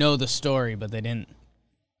 Like, they know the story, but they didn't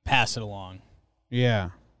pass it along.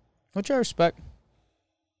 Yeah. Which I respect.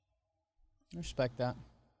 I respect that.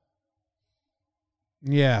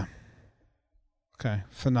 Yeah. Okay.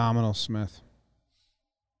 Phenomenal Smith.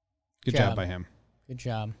 Good job by him. Good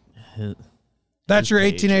job. That's your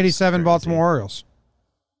 1887 Baltimore Orioles.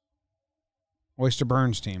 Oyster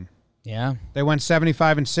Burns team. Yeah. They went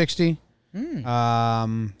 75 and 60.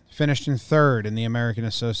 Finished in third in the American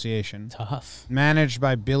Association. Tough. Managed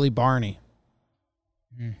by Billy Barney.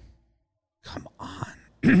 Come on.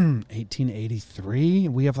 1883.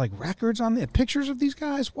 We have like records on the pictures of these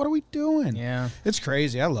guys. What are we doing? Yeah. It's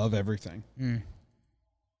crazy. I love everything. Do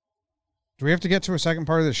we have to get to a second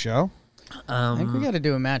part of the show? I think we got to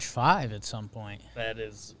do a match 5 at some point. That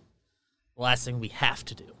is the last thing we have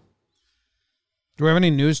to do. Do we have any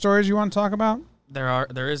news stories you want to talk about?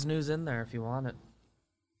 There is news in there if you want it.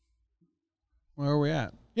 Where are we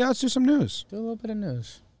at? Yeah, let's do some news. Do a little bit of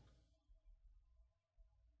news.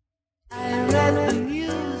 I read the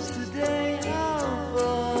news today,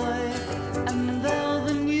 oh boy, and though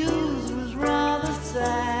the news was rather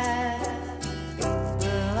sad,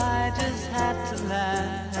 well, I just had to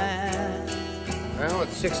laugh. Well,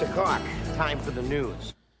 it's 6 o'clock. Time for the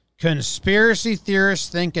news. Conspiracy theorists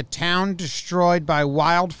think a town destroyed by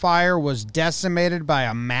wildfire was decimated by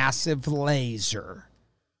a massive laser.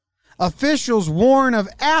 Officials warn of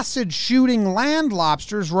acid-shooting land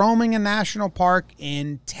lobsters roaming a national park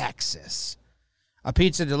in Texas. A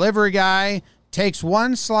pizza delivery guy takes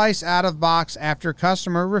one slice out of box after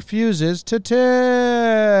customer refuses to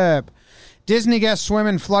tip. Disney guests swim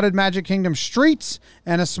in flooded Magic Kingdom streets,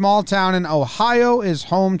 and a small town in Ohio is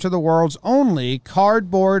home to the world's only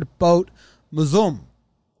cardboard boat museum.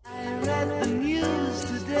 I read the news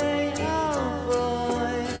today, oh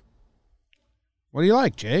boy. What do you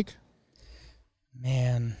like, Jake?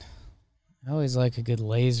 Man, I always like a good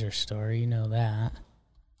laser story. You know that.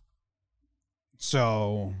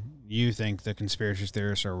 So, you think the conspiracy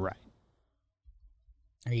theorists are right?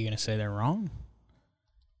 Are you going to say they're wrong?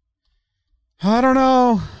 I don't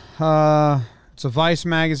know. It's a Vice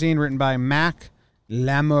magazine written by Mac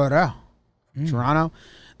Lamoureux, Toronto.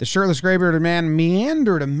 The shirtless gray-bearded man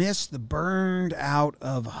meandered amidst the burned out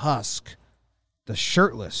of husk. The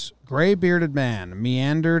shirtless gray-bearded man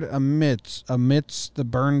meandered amidst the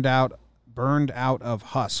burned out of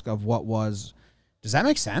husk of what was. Does that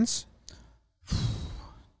make sense?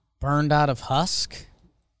 Burned out of husk?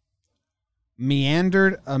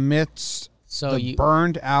 Meandered amidst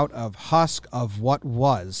burned out of husk of what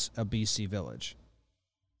was a BC village.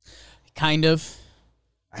 Kind of.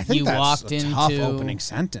 I think that's a tough opening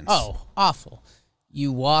sentence. Oh, awful.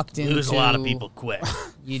 You walked into... Lose a lot of people quick.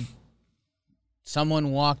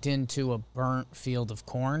 Someone walked into a burnt field of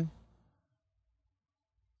corn.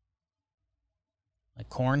 Like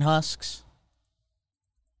corn husks.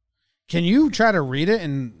 Can you try to read it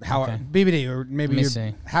and how BBD or maybe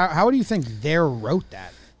how do you think they wrote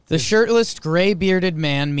that? The shirtless, gray-bearded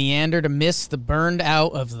man meandered amidst the burned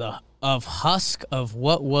out of husk of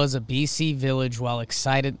what was a BC village while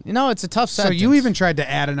excited. You know, it's a tough sentence. So you even tried to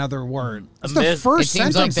add another word. It's the first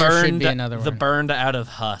sentence. Like there should be another word. The burned out of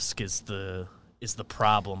husk is the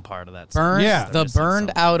problem part of that sentence. Yeah. The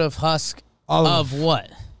burned out of husk of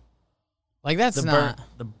what? Like that's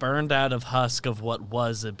the burned out of husk of what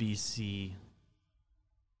was a BC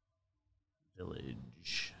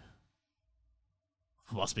village.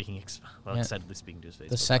 While excitedly speaking to his face.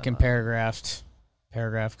 The second paragraph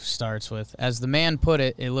starts with, as the man put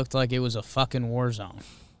it, it looked like it was a fucking war zone.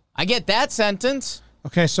 I get that sentence.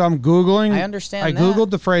 Okay, so I'm Googling. I understand I Googled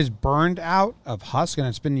the phrase burned out of husk, and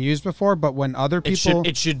it's been used before, but when other people...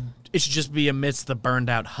 It should just be amidst the burned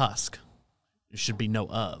out husk. There should be no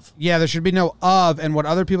of. Yeah, there should be no of, and what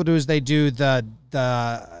other people do is they do the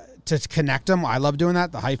to connect them. I love doing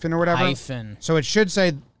that, the hyphen or whatever. Hyphen. So it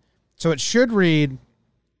should read...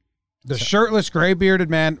 The shirtless, gray-bearded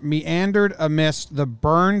man meandered amidst the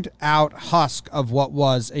burned-out husk of what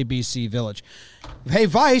was a BC village. Hey,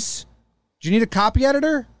 Vice, do you need a copy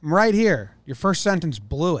editor? I'm right here. Your first sentence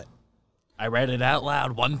blew it. I read it out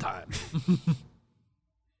loud one time.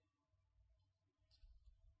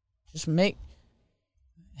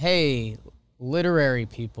 Hey, literary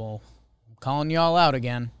people, I'm calling y'all out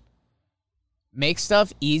again. Make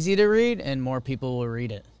stuff easy to read, and more people will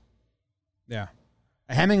read it. Yeah.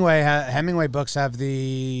 Hemingway books have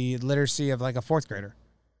the literacy of like a 4th grader.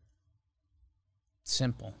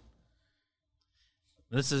 Simple.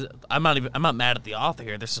 I'm not mad at the author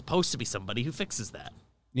here. There's supposed to be somebody who fixes that.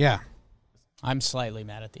 Yeah. I'm slightly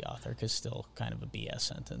mad at the author because still kind of a BS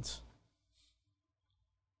sentence.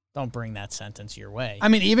 Don't bring that sentence your way. I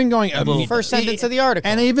mean, even going first sentence of the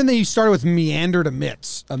article, and even that you started with meandered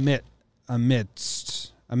amidst. How do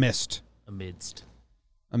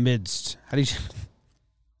you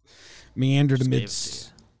meandered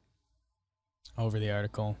amidst? Over the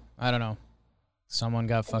article. I don't know. Someone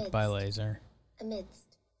got fucked by a laser.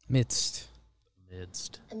 Amidst. The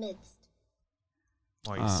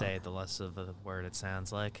more you say, the less of a word it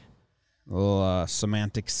sounds like. A little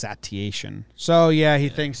semantic satiation. So, yeah, he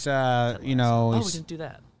thinks, we didn't do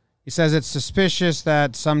that. He says it's suspicious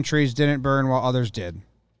that some trees didn't burn while others did.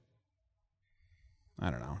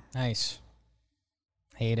 I don't know. Nice.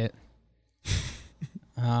 Hate it.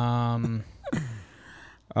 I mean,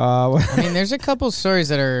 there's a couple stories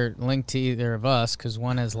that are linked to either of us because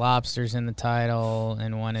one has lobsters in the title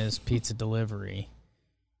and one is pizza delivery.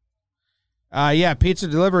 Yeah, pizza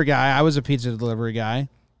delivery guy. I was a pizza delivery guy.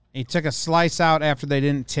 He took a slice out after they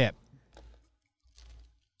didn't tip.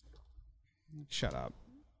 Shut up.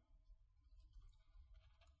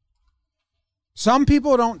 Some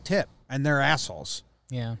people don't tip, and they're assholes.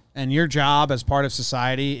 Yeah. And your job as part of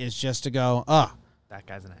society is just to go, that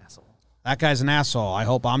guy's an asshole. That guy's an asshole. I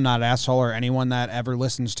hope I'm not an asshole or anyone that ever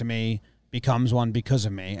listens to me becomes one because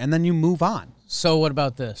of me. And then you move on. So what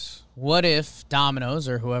about this? What if Domino's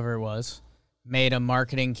or whoever it was made a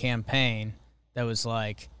marketing campaign that was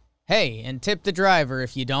like, hey, and tip the driver.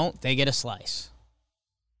 If you don't, they get a slice.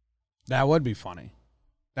 That would be funny.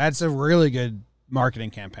 That's a really good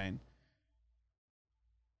marketing campaign.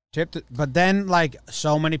 But then, like,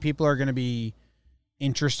 so many people are going to be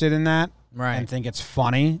interested in that and think it's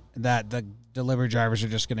funny that the delivery drivers are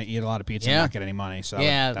just going to eat a lot of pizza and not get any money. So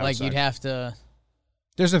yeah, that you'd have to.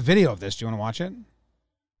 There's a video of this. Do you want to watch it?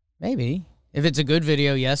 Maybe. If it's a good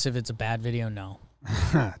video, yes. If it's a bad video, no.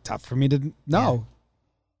 Tough for me to know.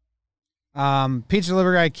 Yeah. Pizza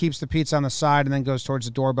delivery guy keeps the pizza on the side and then goes towards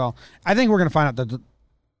the doorbell. I think we're going to find out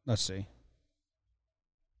let's see.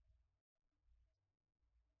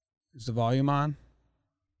 Is the volume on?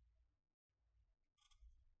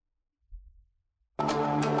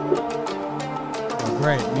 Oh,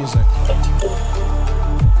 great music.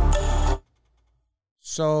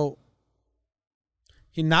 So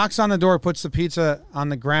he knocks on the door, puts the pizza on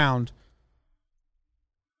the ground.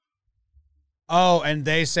 Oh, and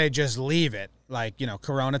they say just leave it. Like,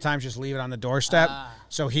 Corona times, just leave it on the doorstep.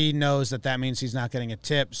 So he knows that means he's not getting a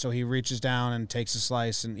tip. So he reaches down and takes a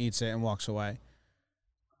slice and eats it and walks away.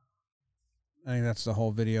 I think that's the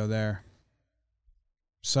whole video there.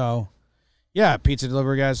 So, yeah, pizza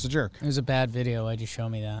delivery guy's the jerk. It was a bad video. Why'd you show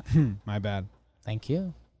me that? My bad. Thank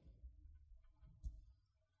you.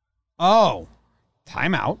 Oh,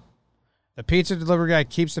 timeout. The pizza delivery guy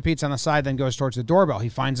keeps the pizza on the side, then goes towards the doorbell. He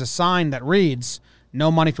finds a sign that reads,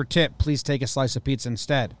 "No money for tip. Please take a slice of pizza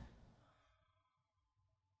instead."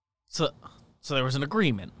 So there was an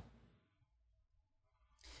agreement.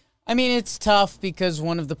 I mean, it's tough because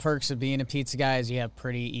one of the perks of being a pizza guy is you have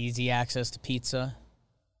pretty easy access to pizza.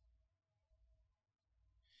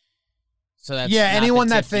 So that's anyone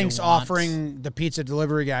that thinks offering the pizza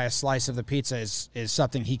delivery guy a slice of the pizza is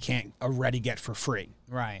something he can't already get for free.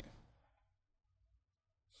 Right.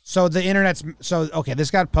 So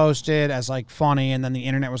this got posted as like funny, and then the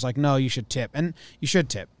internet was like, no, you should tip. And you should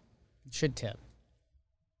tip. Should tip.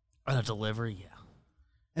 On a delivery, yeah.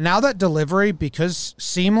 And now that delivery, because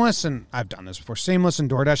Seamless, and I've done this before, Seamless and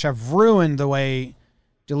DoorDash have ruined the way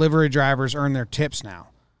delivery drivers earn their tips now.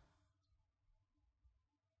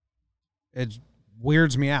 It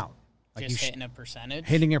weirds me out. Like just hitting a percentage?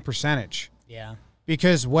 Hitting a percentage. Yeah.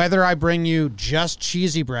 Because whether I bring you just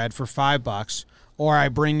cheesy bread for $5 or I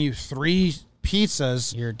bring you 3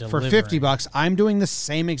 pizzas for $50, I'm doing the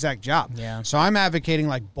same exact job. Yeah. So I'm advocating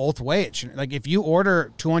like both ways. Like if you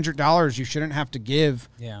order $200, you shouldn't have to give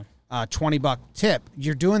a $20 tip.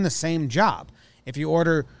 You're doing the same job. If you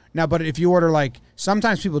order like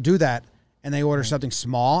sometimes people do that and they order something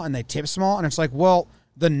small and they tip small and it's like, well,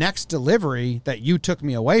 the next delivery that you took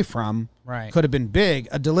me away from could have been big.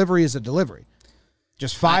 A delivery is a delivery.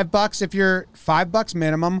 Just $5 if you're $5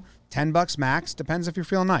 minimum. $10 max, depends if you're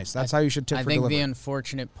feeling nice. That's how you should tip for delivery. I think the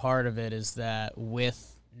unfortunate part of it is that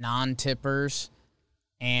with non-tippers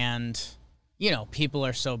and, people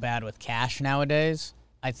are so bad with cash nowadays,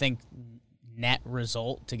 I think net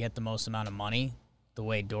result to get the most amount of money, the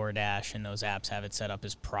way DoorDash and those apps have it set up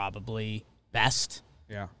is probably best.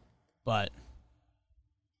 Yeah. But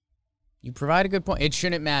You provide a good point. It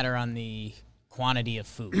shouldn't matter on the quantity of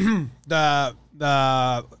food. The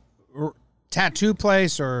tattoo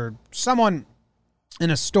place or someone in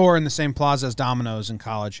a store in the same plaza as Domino's in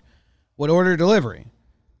college would order delivery.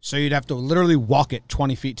 So you'd have to literally walk it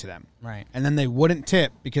 20 feet to them. Right. And then they wouldn't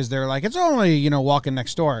tip because they're like, it's only, walking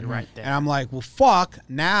next door. Right there. And I'm like, well, fuck.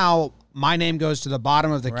 Now my name goes to the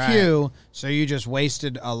bottom of the queue. So you just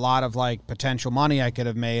wasted a lot of potential money I could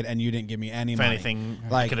have made and you didn't give me any If money. anything,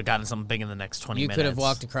 you could have gotten something big in the next 20 minutes. You could have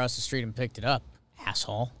walked across the street and picked it up,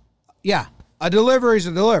 asshole. Yeah. A delivery is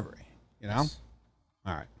a delivery, All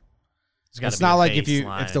right. It's not like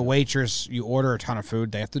if the waitress, you order a ton of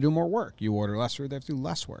food, they have to do more work. You order less food, they have to do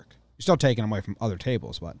less work. You're still taking them away from other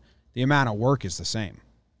tables, but the amount of work is the same.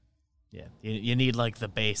 Yeah, you need the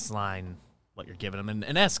baseline, what you're giving them,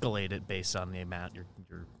 and escalate it based on the amount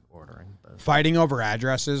you're ordering. But. Fighting over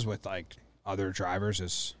addresses with other drivers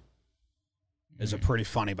is a pretty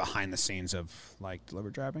funny behind the scenes of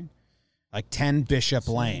delivery driving. 10 Bishop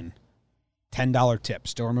Lane, $10 tip.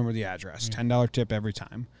 Still remember the address. $10 tip every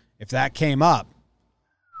time. If that came up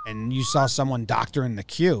and you saw someone doctoring the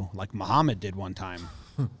queue, like Muhammad did one time,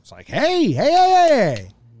 it's like,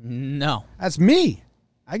 hey. No. That's me.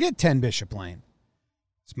 I get 10 Bishop Lane.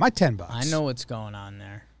 It's my $10. I know what's going on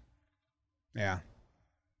there. Yeah.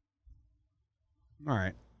 All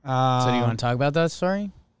right. So do you want to talk about that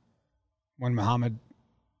story? When Muhammad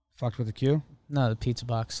fucked with the queue? No, the pizza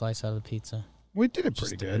box slice out of the pizza. We did it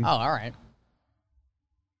pretty good. Oh, all right.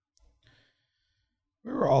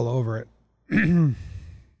 We were all over it.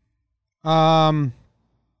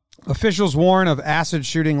 Officials warn of acid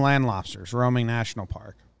shooting land lobsters roaming National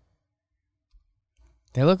Park.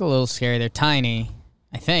 They look a little scary. They're tiny,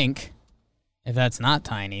 I think. If that's not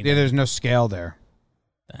tiny, Yeah, there's no scale there.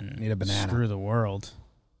 then Need a banana. screw the world.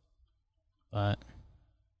 But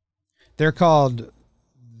They're called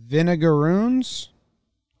vinegaroons.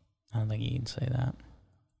 I don't think you can say that.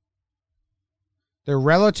 They're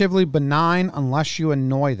relatively benign unless you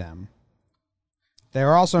annoy them. They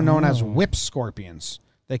are also known as whip scorpions.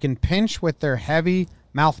 They can pinch with their heavy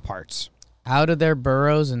mouth parts. Out of their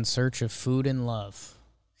burrows in search of food and love.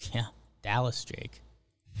 Yeah, Dallas Jake.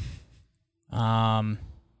 They're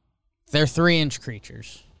 3-inch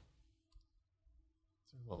creatures.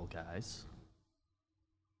 Little guys.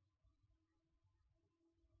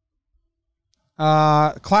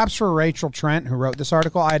 Claps for Rachel Trent, who wrote this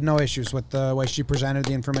article. I had no issues with the way she presented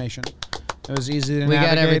the information. It was easy to navigate,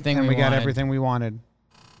 got everything and we got wanted. everything we wanted.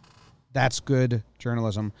 That's good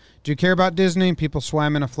journalism. Do you care about Disney? People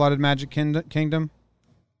swam in a flooded Magic Kingdom?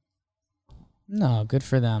 No, good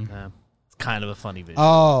for them. Yeah, it's kind of a funny video.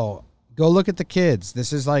 Oh, go look at the kids.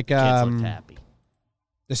 This is Kids looked happy.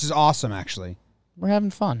 This is awesome, actually. We're having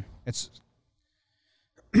fun. It's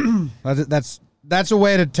that's a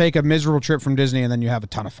way to take a miserable trip from Disney and then you have a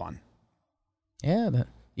ton of fun.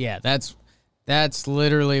 Yeah, that's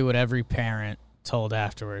literally what every parent told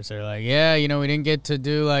afterwards. They're like, yeah, we didn't get to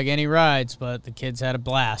do any rides, but the kids had a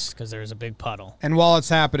blast because there was a big puddle. And while it's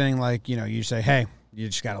happening, you say, hey, you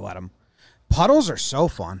just got to let them. Puddles are so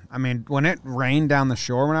fun. I mean, when it rained down the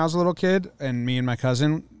shore when I was a little kid and me and my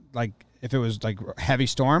cousin, if it was heavy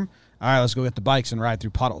storm, all right, let's go get the bikes and ride through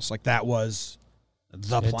puddles. That was the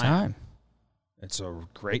Good plan. time. It's a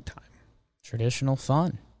great time. Traditional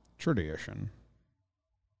fun. Tradition.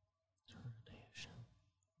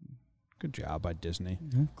 Good job by Disney.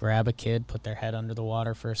 Grab a kid, put their head under the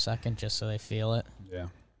water for a second just so they feel it. Yeah.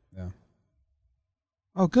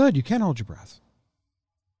 Oh, good. You can hold your breath.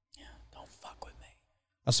 Yeah, don't fuck with me.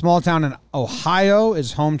 A small town in Ohio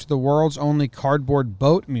is home to the world's only cardboard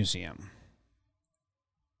boat museum.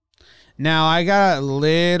 Now, I got a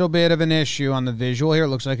little bit of an issue on the visual here. It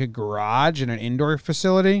looks like a garage and an indoor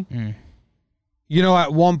facility.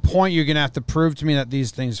 At one point, you're going to have to prove to me that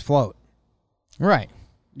these things float. Right.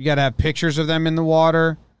 You got to have pictures of them in the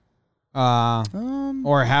water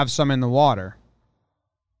or have some in the water.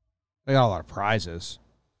 They got a lot of prizes.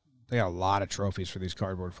 They got a lot of trophies for these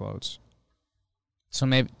cardboard floats. So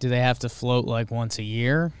maybe do they have to float once a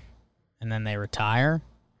year and then they retire?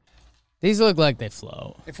 These look like they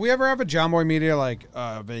float. If we ever have a John Boy Media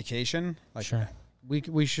vacation, Sure.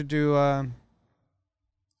 we should do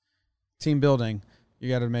team building. You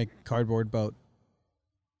got to make cardboard boat.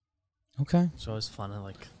 Okay. So it's fun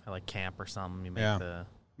at camp or something. You make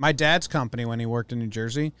My dad's company, when he worked in New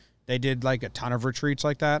Jersey, they did a ton of retreats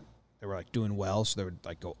like that. They were doing well, so they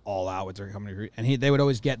would go all out with their company. And they would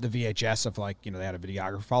always get the VHS of they had a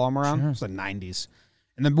videographer follow them around. Sure. It was the 90s.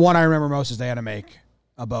 And the one I remember most is they had to make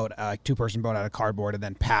a boat, a 2-person boat out of cardboard and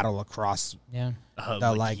then paddle across. Yeah.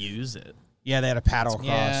 use it. Yeah, they had to paddle across.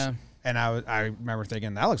 Yeah. And I remember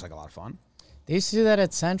thinking, that looks like a lot of fun. They used to do that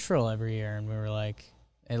at Central every year, and we were like,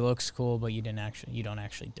 it looks cool, but you don't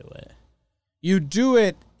actually do it. You do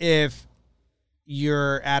it if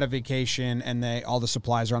you're at a vacation and all the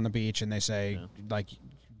supplies are on the beach and they say, like,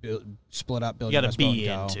 split up, build you your best boat, and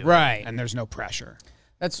go. into it. Right. And there's no pressure.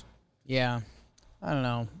 Yeah. I don't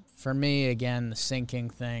know. For me, again, the sinking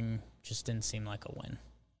thing just didn't seem like a win.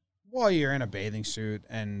 Well, you're in a bathing suit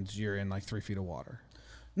and you're in like 3 feet of water.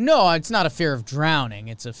 No, it's not a fear of drowning.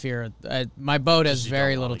 It's a fear of, my boat has you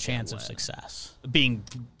very don't little wanna get chance of wet. success. Being,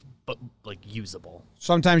 like, usable.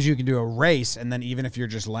 Sometimes you can do a race, and then even if you're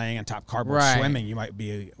just laying on top cardboard Right. swimming, you might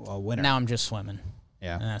be a winner. Now I'm just swimming,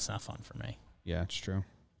 Yeah. and that's not fun for me. Yeah, it's true.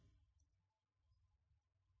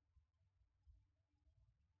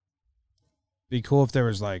 Be cool if there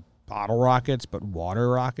was like bottle rockets, but water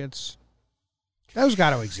rockets. Those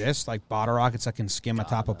got to exist, like bottle rockets that can skim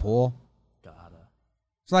atop a pool.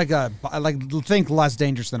 It's like think less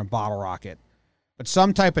dangerous than a bottle rocket, but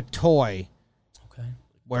some type of toy. Okay.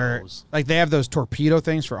 Where like they have those torpedo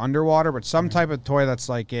things for underwater, but some type of toy that's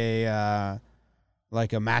like a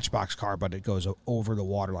Matchbox car, but it goes over the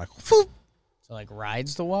water like. Whoop. So like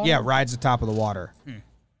rides the water? Yeah, rides the top of the water.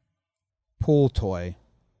 Pool toy.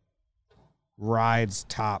 Rides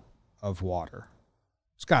top of water.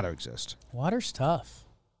 It's got to exist. Water's tough.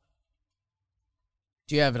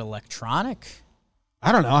 Do you have it electronic?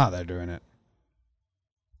 I don't know how they're doing it.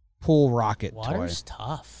 Pool rocket Water's toy.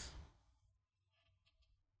 tough.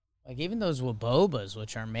 Like even those Wabobas,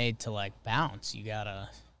 which are made to like bounce, you gotta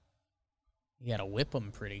whip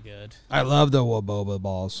them pretty good. I love the Woboba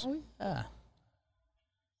balls. Oh yeah.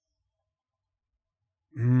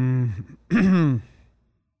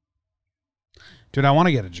 Dude, I want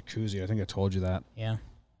to get a jacuzzi. I think I told you that. Yeah.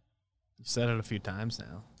 You've said it a few times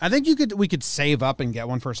now. I think we could save up and get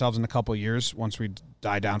one for ourselves in a couple of years once we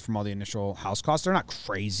die down from all the initial house costs. They're not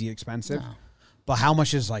crazy expensive. No. But how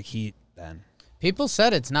much is like heat then? People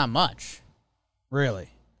said it's not much. Really?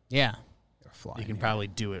 Yeah. You can probably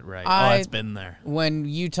do it right. It's been there. When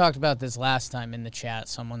you talked about this last time in the chat,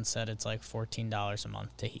 someone said it's like $14 a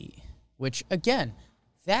month to heat. Which, again,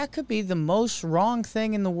 that could be the most wrong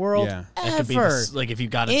thing in the world ever. It could be like if you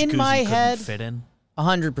got a in jacuzzi my you couldn't head, fit in.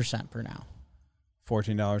 100% per now.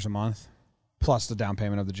 $14 a month plus the down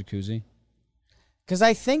payment of the jacuzzi. Because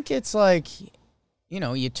I think it's like,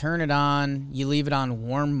 you turn it on, you leave it on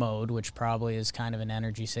warm mode, which probably is kind of an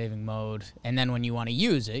energy-saving mode. And then when you want to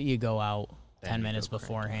use it, you go out 10 minutes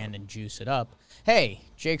beforehand and juice it up. Hey,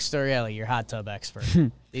 Jake Storielli, your hot tub expert.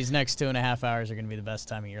 These next 2.5 hours are going to be the best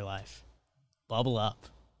time of your life. Bubble up.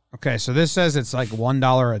 Okay, so this says it's like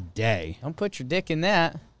 $1 a day. Don't put your dick in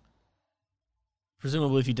that.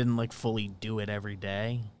 Presumably if you didn't like fully do it every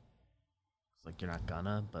day. It's like you're not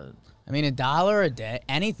gonna, but I mean, $1 a day,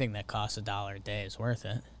 anything that costs $1 a day is worth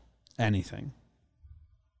it. Anything.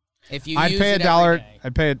 If you I'd use pay it $1. every day.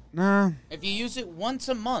 I'd pay it. Nah. If you use it once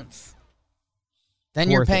a month,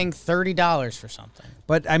 then you're Worth it. paying $30 for something.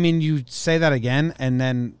 But I mean, you say that again, and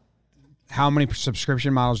then how many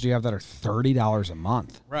subscription models do you have that are $30 a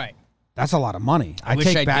month? Right. That's a lot of money. I wish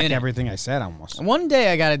take I back didn't. everything I said almost. And one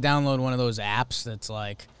day I got to download one of those apps that's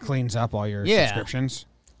like, Cleans up all your Yeah. subscriptions.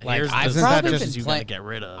 like here's I've the Isn't that probably just- been you gotta get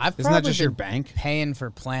rid of. I've Isn't that probably just your been bank? paying for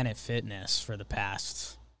Planet Fitness for the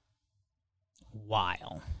past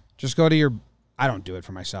while. Just go to your. I don't do it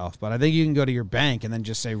for myself, but I think you can go to your bank and then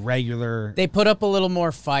just say regular. They put up a little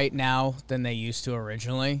more fight now than they used to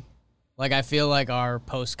originally. Like, I feel like our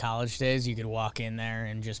post-college days, you could walk in there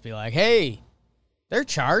and just be like, hey, they're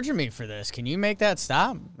charging me for this. Can you make that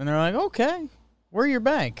stop? And they're like, okay, we're your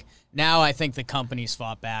bank. Now I think the companies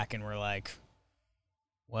fought back and were like,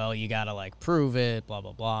 well, you got to, like, prove it, blah,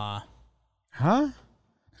 blah, blah. Huh?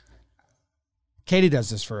 Katie does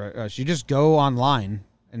this for us. You just go online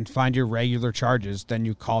and find your regular charges. Then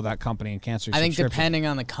you call that company and cancel your I think subscription. depending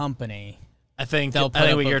on the company, I think they'll put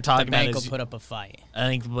up what you're talking the bank about will is put up a fight. I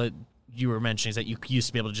think what you were mentioning is that you used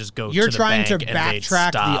to be able to just go You're to the trying bank to and they'd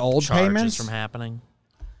backtrack the stop old charges payments? from happening.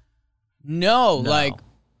 No, No. like,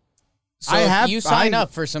 so I if have- you sign I-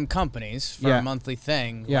 up for some companies for Yeah. a monthly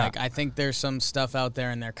thing, Yeah. like, I think there's some stuff out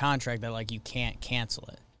there in their contract that, like, you can't cancel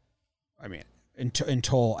it. I mean,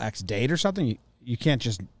 until X date or something, you can't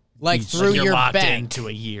just. Like, you- through You're your locked bank. into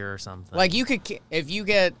a year or something. Like, you could, if you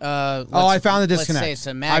get, Oh, I found the disconnect. Let's say it's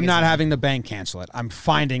a I'm magazine. not having the bank cancel it. I'm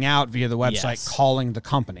finding out via the website, Yes. calling the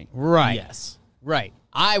company. Right. Yes. Right.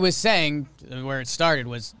 I was saying where it started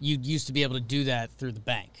was you used to be able to do that through the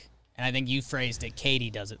bank. And I think you phrased it,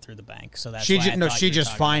 Katie does it through the bank. So that's She why just, I no, thought she you were just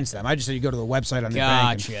talking finds about them. I just said you go to the website on that. the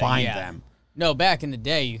bank and Gotcha, find yeah. them. No, back in the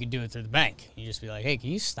day, you could do it through the bank. You just be like, hey,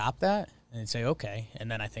 can you stop that? And they'd say, okay. And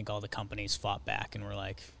then I think all the companies fought back and were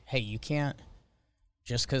like, hey, you can't,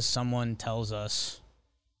 just because someone tells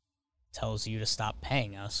you to stop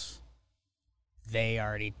paying us, they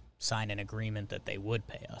already signed an agreement that they would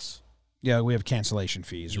pay us. Yeah, we have cancellation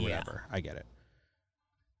fees or whatever. I get it.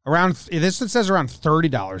 It says around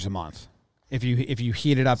 $30 a month if you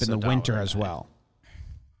heat it up in the winter as well.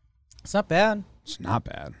 It's not bad. It's not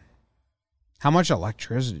bad. How much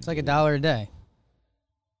electricity? It's like $1 a day.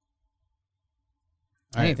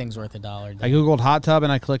 All right. Anything's worth $1 a day. I Googled hot tub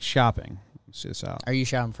and I clicked shopping. Let's see this out. Are you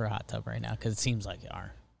shopping for a hot tub right now? Because it seems like you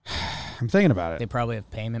are. I'm thinking about They it. probably have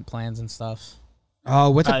payment plans and stuff.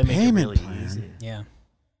 Oh, with a Probably make it payment really plan. easy. Yeah.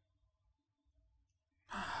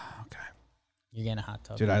 Okay. You're getting a hot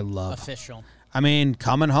tub. Dude, I love Official. I mean,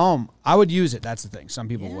 coming home, I would use it. That's the thing. Some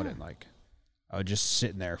people Yeah. wouldn't. Like, I would just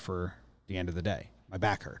sit in there for the end of the day. My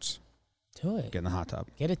back hurts. Do it. Get in the hot tub.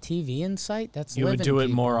 Get a TV in sight. That's You would living, do it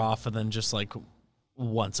people. more often than just like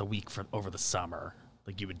once a week over the summer.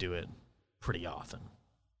 Like you would do it pretty often.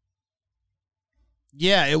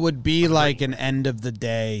 Yeah, it would be like an end of the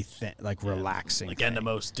day thing, like relaxing. Like thing. end of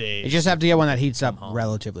most days. You just have to get one that heats up home.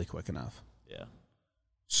 relatively quick enough. Yeah.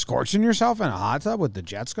 Scorching yourself in a hot tub with the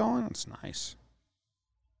jets going, that's nice.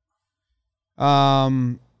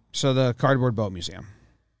 So the Cardboard Boat Museum.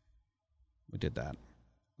 We did that.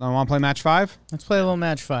 Now, want to play match 5? Let's play a little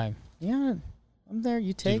match 5. Yeah, I'm there.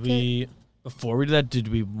 You take it. Before we do that, did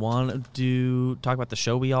we want to talk about the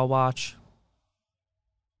show we all watch?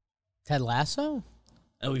 Ted Lasso?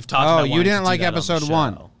 And we've talked about you wanting didn't to do like that on the episode show.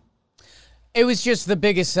 1. It was just the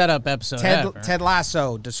biggest setup episode ever. Ted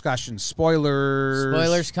Lasso discussion. Spoilers.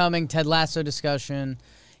 Spoilers coming. Ted Lasso discussion.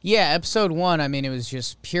 Yeah, episode 1, I mean, it was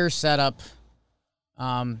just pure setup.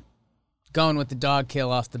 Going with the dog kill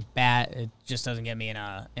off the bat, it just doesn't get me in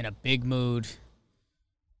a big mood.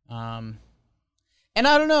 And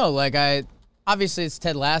I don't know, like obviously it's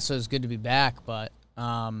Ted Lasso, it's good to be back, but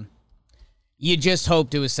you just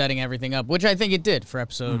hoped it was setting everything up, which I think it did for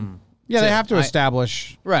episode. Yeah, 2. they have to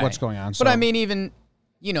establish what's going on. So. But I mean, even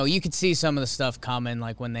you could see some of the stuff coming,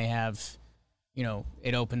 like when they have.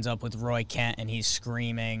 It opens up with Roy Kent and he's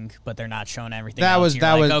screaming, but they're not showing everything. That was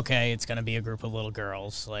okay. It's gonna be a group of little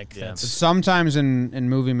girls. Like that's sometimes in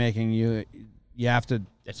movie making, you have to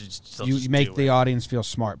you make the audience feel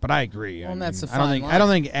smart. But I agree. Well, that's the I don't fine think I don't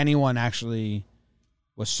think anyone actually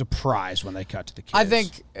was surprised when they cut to the kids. I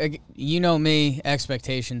think me.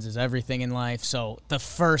 Expectations is everything in life. So the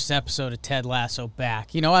first episode of Ted Lasso back,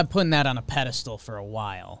 I'm putting that on a pedestal for a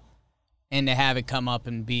while. And to have it come up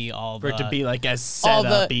and be for it to be like as set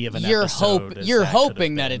up of an episode. You're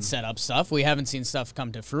hoping that it's set up stuff. We haven't seen stuff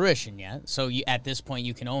come to fruition yet. So at this point,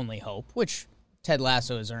 you can only hope, which Ted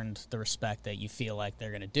Lasso has earned the respect that you feel like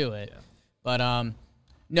they're going to do it. Yeah. But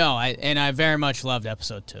no, I very much loved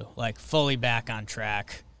episode 2, like fully back on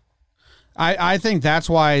track. I think that's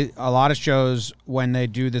why a lot of shows, when they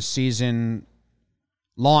do the season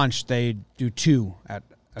launch, they do 2 at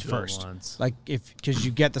first. Like because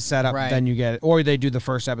you get the setup, then you get it, or they do the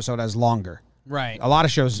first episode as longer. Right. A lot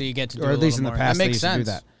of shows, so you get to do or at least in the more. past, they used sense. to do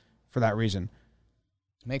that for that reason.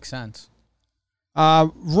 Makes sense.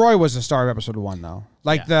 Roy was the star of episode 1, though.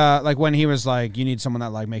 Like when he was like, "You need someone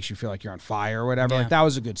that like makes you feel like you're on fire" or whatever. Yeah. Like that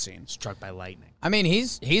was a good scene. Struck by lightning. I mean,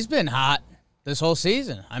 he's been hot this whole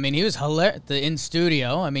season. I mean, he was hilarious in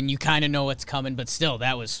studio. I mean, you kind of know what's coming, but still,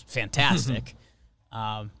 that was fantastic.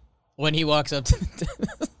 When he walks up to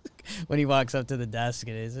the desk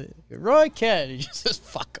and is it Roy Kent, he just says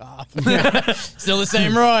 "fuck off." Still the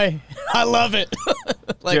same Roy. I love it.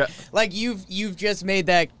 Like you've just made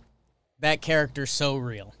that character so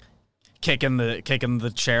real. Kicking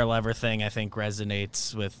the chair lever thing, I think,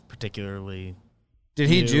 resonates with particularly. Did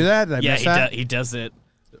he do that? Did I miss that? He does it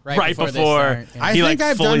right before. I think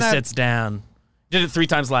I've fully done that. sits down. Did it 3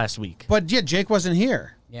 times last week. But yeah, Jake wasn't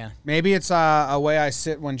here. Yeah, Maybe it's a way I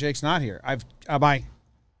sit when Jake's not here.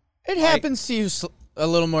 it happens to you a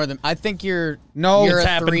little more than I think. You're It's a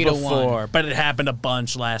happened 3 to before, 1. but it happened a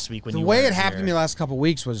bunch last week when The you way weren't it happened to me here. the last couple of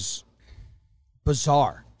weeks was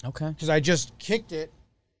bizarre. Okay. Because I just kicked it,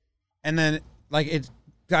 and then like it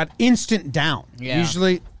got instant down. Yeah.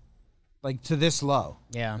 Usually, like to this low.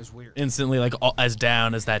 Yeah. It was weird. Instantly, like as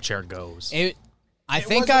down as that chair goes. I It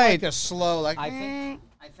think wasn't I like a slow like.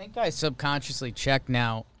 I think I subconsciously check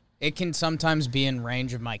now. It can sometimes be in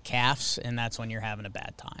range of my calves, and that's when you're having a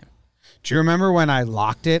bad time. Do you remember when I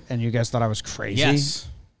locked it and you guys thought I was crazy? Yes.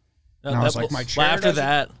 And I was like, my chair after doesn't-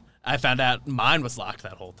 that, I found out mine was locked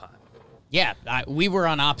that whole time. Yeah, we were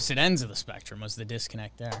on opposite ends of the spectrum. Was the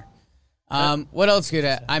disconnect there? What else could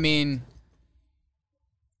I mean?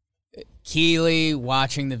 Keely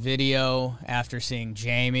watching the video after seeing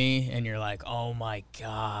Jamie, and you're like, oh my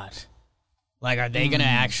God. Like, are they going to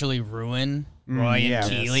actually ruin Roy and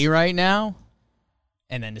Keely right now?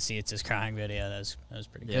 And then to see it's his crying video, that was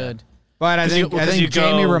pretty good. But I think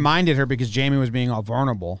Jamie reminded her because Jamie was being all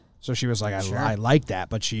vulnerable. So she was like, I like that,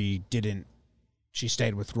 but she didn't. She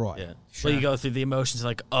stayed with Roy. Yeah. Sure. Well, you go through the emotions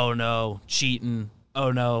like, oh no, cheating.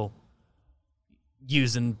 Oh no,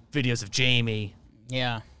 using videos of Jamie.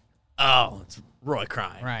 Yeah. Oh, it's Roy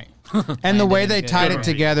crying. Right. And the way they tied it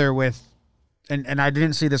together with, and I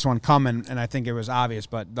didn't see this one coming, and I think it was obvious,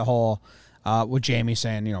 but the whole, with Jamie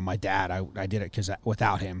saying, my dad, I did it because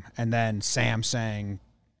without him. And then Sam saying,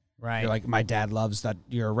 right, you're like, my dad loves that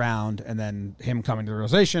you're around. And then him coming to the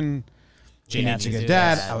realization, Jamie needs a good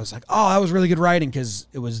dad. I was like, oh, that was really good writing because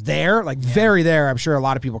it was there, like very there. I'm sure a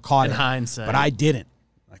lot of people caught it. In hindsight. But I didn't.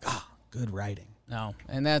 Like, good writing. No,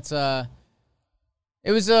 and that's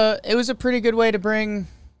it was a pretty good way to bring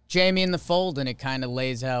Jamie in the fold, and it kind of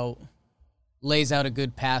lays out a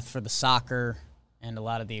good path for the soccer and a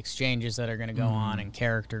lot of the exchanges that are going to go on and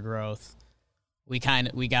character growth. We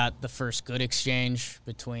got the first good exchange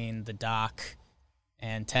between the Doc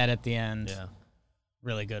and Ted at the end. Yeah,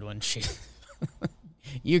 really good one.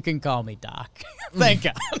 You can call me Doc. Thank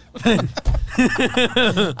God.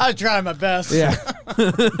 I was trying my best. Yeah.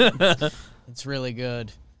 It's really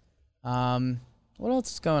good. What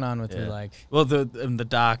else is going on with you? Like, well, the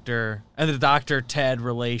doctor and the Doctor Ted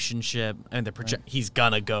relationship and he's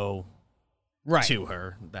gonna go to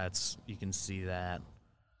her. That's, you can see that.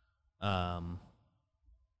 But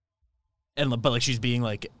like she's being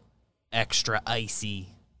like extra icy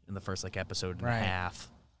in the first like episode and a half.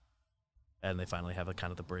 And they finally have a kind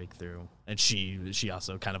of the breakthrough. And she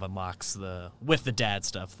also kind of unlocks with the dad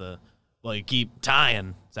stuff, you keep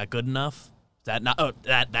tying. Is that good enough? Is that not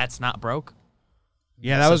that's not broke?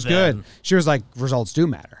 Yeah, that was good. She was like, results do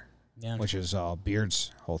matter. Yeah. Which is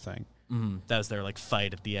Beard's whole thing. Mm-hmm. That was their like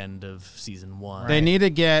fight at the end of season 1. They need to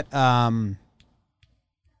get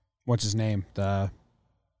what's his name?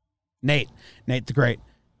 Nate the Great.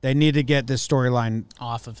 They need to get this storyline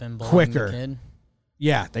off of him quicker. The kid.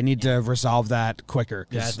 Yeah, they need to resolve that quicker.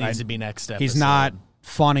 Yeah, it needs to be next episode. He's not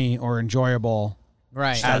funny or enjoyable.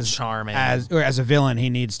 Right. As charming. As a villain, he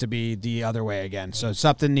needs to be the other way again. So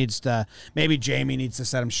something needs to, maybe Jamie needs to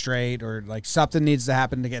set him straight, or like something needs to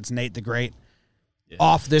happen to get Nate the Great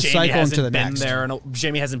off this cycle into the next.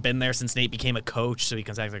 Jamie hasn't been there since Nate became a coach, so he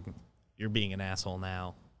comes back like, you're being an asshole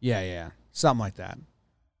now. Yeah. Something like that.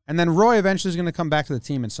 And then Roy eventually is going to come back to the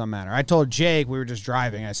team in some manner. I told Jake, we were just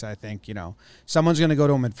driving, I said, I think, someone's going to go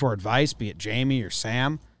to him for advice, be it Jamie or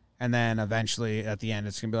Sam. And then eventually at the end,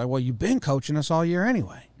 it's going to be like, well, you've been coaching us all year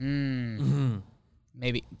anyway. Mm-hmm.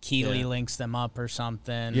 Maybe Keely links them up or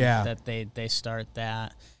something. Yeah. That they start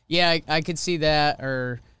that. Yeah, I could see that.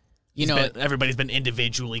 Or, everybody's been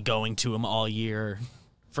individually going to him all year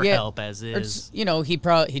for help as is. He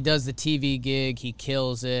does the TV gig, he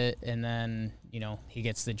kills it, and then, he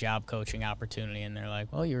gets the job coaching opportunity, and they're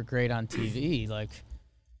like, well, you were great on TV. Like,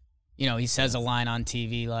 he says a line on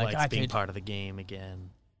TV like I being part of the game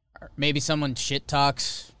again. Maybe someone shit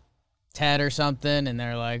talks Ted or something, and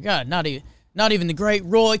they're like, God, not even the great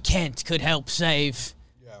Roy Kent could help save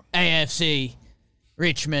AFC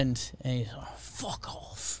Richmond. And he's like, fuck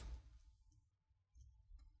off.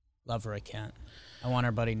 Love Roy Kent. I want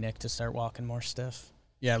our buddy Nick to start walking more stiff.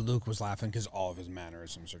 Yeah, Luke was laughing because all of his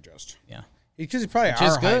mannerisms are just. Yeah. Because he's probably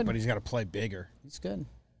our height, but he's got to play bigger. He's good.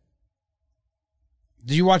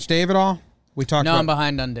 Did you watch Dave at all? We talked. No, I'm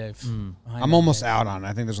behind on Dave. I'm almost out on it.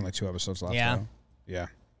 I think there's only 2 episodes left. Yeah. Though. Yeah.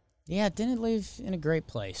 Yeah, it didn't leave in a great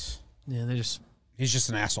place. Yeah, he's just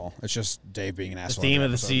an asshole. It's just Dave being an asshole. The theme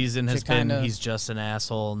of the season has been he's just an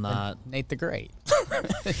asshole, not Nate the Great.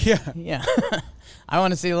 Yeah. Yeah. I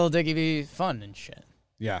want to see Lil Dicky be fun and shit.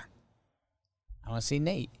 Yeah. I want to see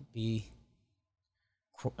Nate be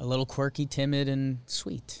a little quirky, timid, and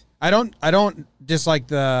sweet. I don't dislike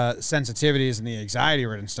the sensitivities and the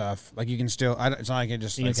anxiety-ridden stuff. Like, you can still, it's not like I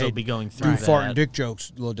just, you can still be going through that. Fart and dick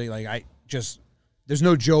jokes, Lil Dicky. Like, there's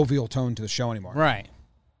no jovial tone to the show anymore. Right.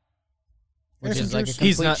 Which is like a complete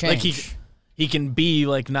he's not change. like he can be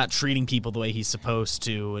like not treating people the way he's supposed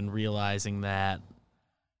to and realizing that,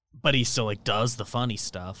 but he still like does the funny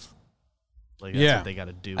stuff. Like that's what they got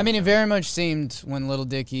to do. I mean, it very much seemed when Little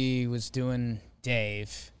Dicky was doing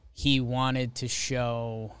Dave, he wanted to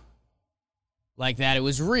show like that it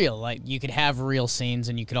was real. Like you could have real scenes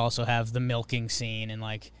and you could also have the milking scene and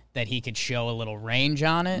like that he could show a little range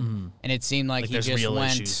on it. Mm-hmm. And it seemed like he there's just real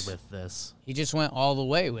went issues with this. He just went all the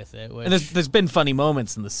way with it. Which, and there's been funny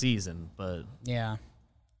moments in the season, but yeah,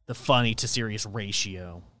 the funny to serious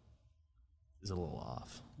ratio is a little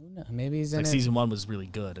off. Maybe he's It's in like season 1 was really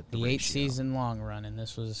good at the the ratio. 8-season long run, and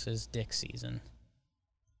this was his dick season.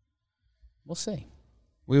 We'll see.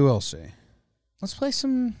 We will see. Let's play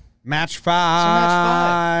some. Match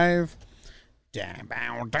 5.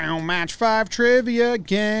 Down, match 5 trivia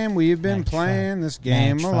game. We've been playing this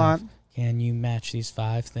game a lot. Can you match these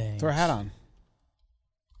 5 things? Throw a hat on.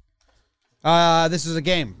 This is a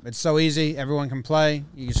game. It's so easy. Everyone can play.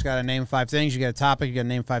 You just got to name 5 things. You got a topic. You got to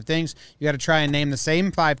name 5 things. You got to try and name the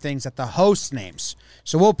same 5 things that the host names.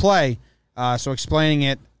 So we'll play. So explaining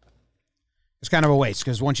it is kind of a waste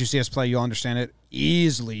because once you see us play, you'll understand it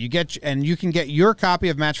easily. You can get your copy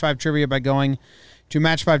of Match 5 Trivia by going to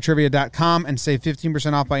match5trivia.com and save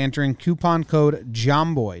 15% off by entering coupon code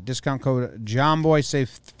JOMBOY. Discount code JOMBOY. Save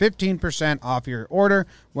 15% off your order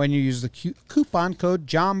when you use the coupon code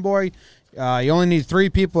JOMBOY. You only need 3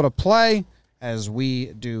 people to play, as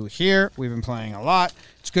we do here. We've been playing a lot.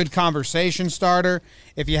 It's a good conversation starter.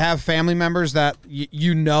 If you have family members that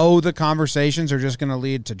you know the conversations are just going to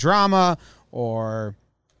lead to drama or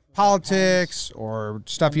politics or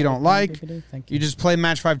stuff you don't like, you just play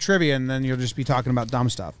Match 5 Trivia, and then you'll just be talking about dumb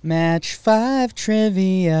stuff. Match 5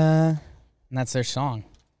 Trivia. And that's their song.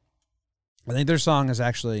 I think their song is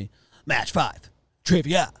actually Match 5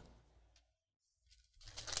 Trivia.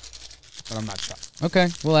 But I'm not sure. Okay,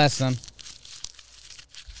 we'll ask them.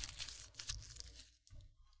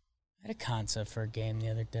 I had a concept for a game the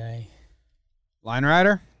other day. Line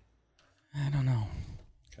Rider? I don't know.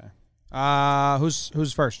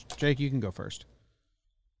 Who's first? Jake, you can go first.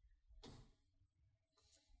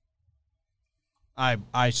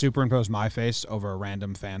 I superimposed my face over a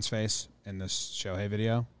random fan's face in this Shohei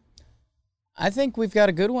video, I think we've got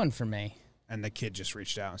a good one for me. and the kid just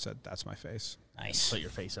reached out and said, "That's my face." Nice. Put your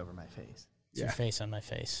face over my face. It's your face on my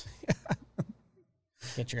face.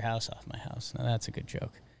 Get your house off my house. Now that's a good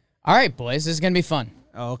joke. All right, boys, this is going to be fun.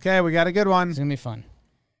 Okay, we got a good one. It's going to be fun.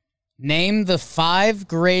 Name the 5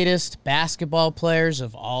 greatest basketball players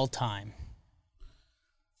of all time.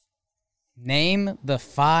 Name the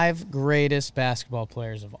 5 greatest basketball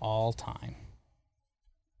players of all time.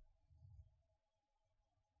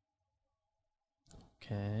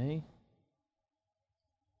 Okay.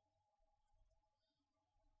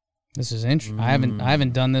 This is interesting. I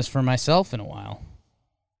haven't done this for myself in a while.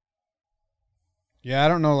 Yeah, I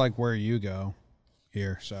don't know like where you go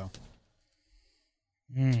here, so.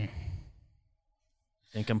 I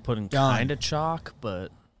think I'm putting Done. kind of chalk,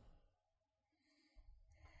 but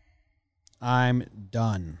I'm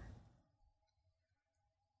done.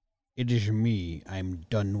 It is me. I'm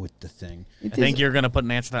done with the thing. I think you're going to put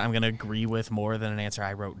an answer that I'm going to agree with more than an answer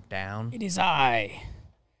I wrote down. It is I.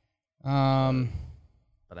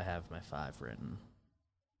 But I have my 5 written.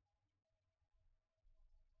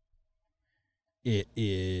 It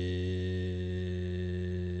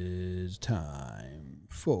is time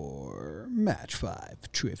for Match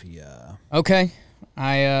 5 Trivia. Okay.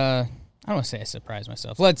 I don't want to say I surprised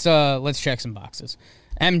myself. Let's check some boxes.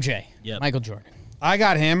 MJ. Yep. Michael Jordan. I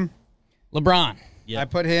got him. LeBron. Yep. I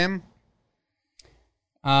put him.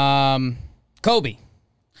 Kobe.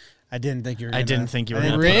 I didn't think you were I gonna, didn't think you were I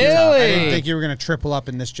going to didn't- put him top. I Really? didn't think you were going to triple up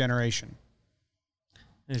in this generation.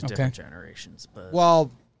 There's different generations, but Well,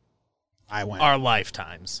 I went. our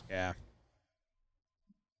lifetimes. Yeah.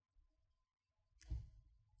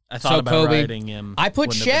 I thought So about Kobe. writing him. I put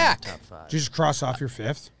Wouldn't have been in Shaq. the top 5. Did you just cross off your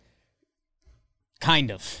 5th? Kind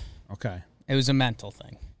of. Okay. It was a mental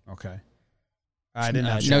thing. Okay. I didn't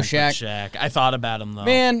have No Shaq. Shaq. I thought about him though.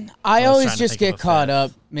 Man, I I was always trying to just think of get a caught 5th.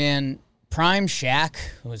 up. Man, Prime Shaq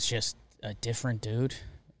was just a different dude.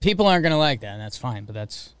 People aren't going to like that, and that's fine, but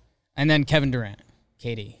that's... And then Kevin Durant.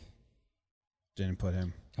 KD. Didn't put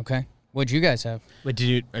him. Okay. What'd you guys have? Wait,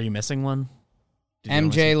 are you missing one? Did you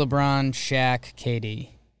MJ, LeBron, Shaq, KD.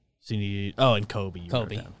 So you need, and Kobe. You wrote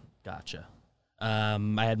Kobe. down. Gotcha. I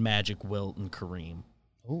had Magic, Wilt, and Kareem.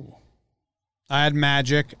 Ooh. I had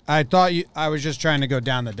Magic. I thought I was just trying to go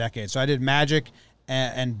down the decade. So I did Magic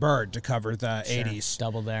and Bird to cover the 80s.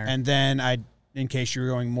 Double there. And then in case you were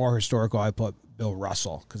going more historical, I put Bill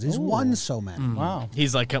Russell because he's won so many. Wow.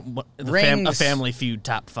 He's like a Rings. Family Feud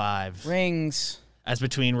top 5. Rings. As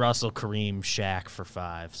between Russell, Kareem, Shaq for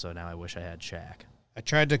 5. So now I wish I had Shaq. I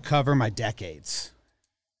tried to cover my decades.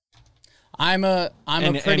 I'm a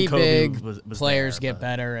And pretty Kobe big was players there, get but-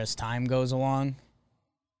 better as time goes along.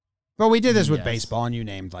 But we did this with Yes. baseball, and you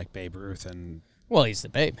named like Babe Ruth, and Well, he's the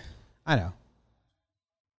babe. I know.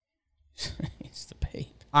 He's the babe.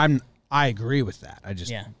 I agree with that. I just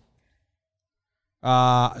Yeah.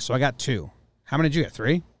 So I got 2. How many did you get?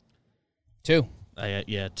 3? 2.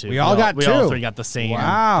 Yeah, 2. We all got We 2. all 3 got the same.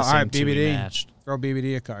 Wow. The same All right, 2 we BBD. matched. Throw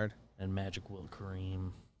BBD a card. And Magic Will Kareem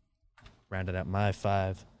rounded out my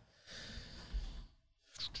 5.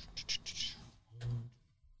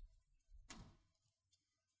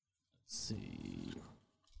 Let's see.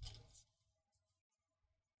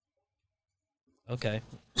 Okay.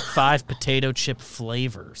 5 potato chip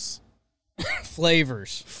flavors.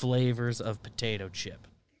 Flavors. Flavors of potato chip.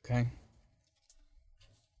 Okay.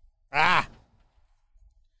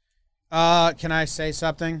 Can I say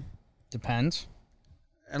something? Depends.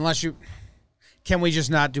 Unless you... Can we just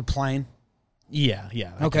not do plain? Yeah,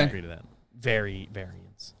 I Okay. can agree to that.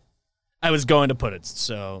 Variants. I was going to put it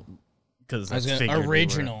so because I was that's gonna,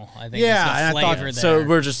 original, I think. Yeah, is the and I thought- flavor there. So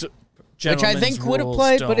we're just Which I gentlemen's think would have rules,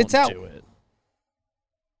 played, but it's don't out. do it.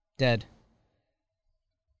 Dead.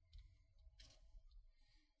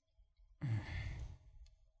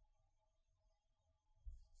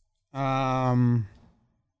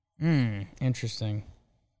 Interesting.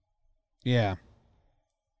 Yeah.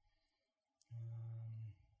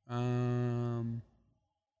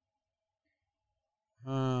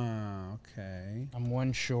 Okay. I'm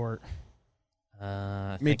one short.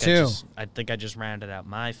 Me too. I think I just rounded out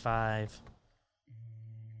my 5.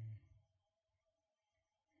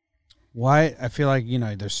 Why? I feel like,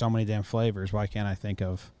 there's so many damn flavors. Why can't I think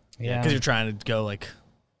of... Yeah, because you're trying to go like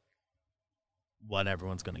what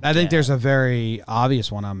everyone's going to get. I think there's a very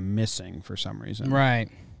obvious one I'm missing for some reason. Right.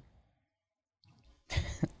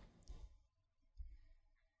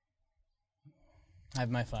 I have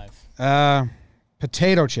my 5.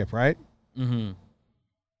 Potato chip, right? Mm-hmm.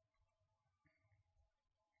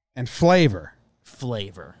 And flavor.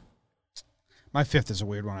 Flavor. My 5th is a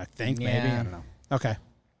weird one, I think, maybe. Yeah. I don't know. Okay.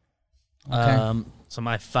 Okay. So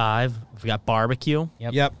my 5, we got barbecue.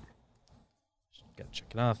 Yep. Yep. Got to check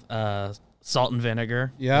it off. Salt and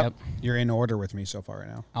vinegar. Yep. You're in order with me so far right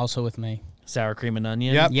now. Also with me. Sour cream and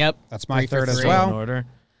onion. Yep. Yep. That's my 3 for 3rd as 3. In well. order.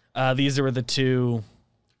 These were the 2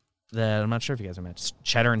 that I'm not sure if you guys are matched.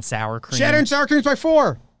 Cheddar and sour cream. Cheddar and sour cream's by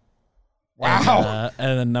 4. Wow.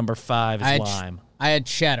 And then number 5 is I had lime. I had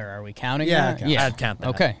cheddar. Are we counting Yeah, that? I count. I'd count that.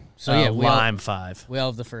 Okay. So yeah, lime 5. we all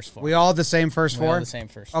have the first 4. We all have the same first We all 4? have the same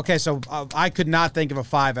first 4. Okay, so I could not think of a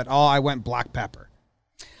 5 at all. I went black pepper.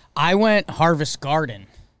 I went Harvest Garden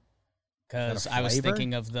because a I was flavor?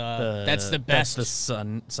 thinking of that's the best. That's the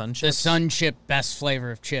sun chip. The sun chip best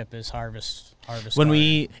flavor of chip is Harvest When Garden.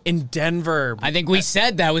 we in Denver, I think we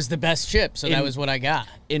said that was the best chip, so that was what I got.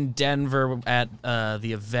 in Denver at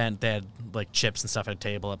the event, they had like chips and stuff at a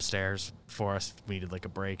table upstairs for us. We did like a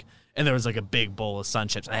break, and there was like a big bowl of sun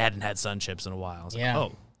chips. I hadn't had sun chips in a while. I was Yeah.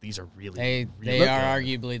 like, oh, these are really They really are good.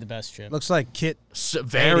 arguably the best chip. Looks like Kit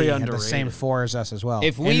Very had underrated. the same 4 as us as well.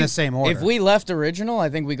 If we in the same order. if we left original, I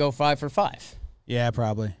think we go 5 for 5. Yeah,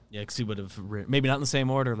 probably. Yeah, because he would have maybe not in the same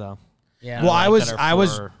order though. Yeah. Well, like that I are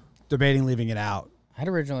was for- debating leaving it out. I had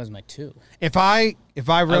original as my 2. If I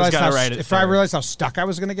realized gonna how write it if I third. realized how stuck I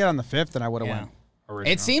was going to get on the 5th, then I would have Yeah. went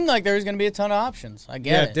original. It seemed like there was going to be a ton of options. I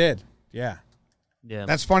get Yeah, it. it did. Yeah. Yeah,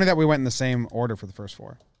 That's funny that we went in the same order for the first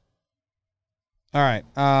 4. All right.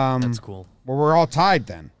 that's cool. Well, we're all tied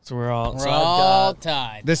then. So we're all We're all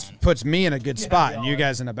tied. This puts me in a good spot and you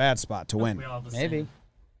guys in a bad spot to win. Maybe.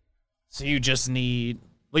 So you just need.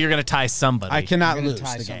 Well, you're gonna tie somebody. I cannot You're gonna lose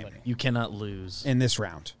tie the somebody. game You cannot lose. in this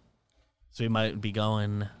round. So we might be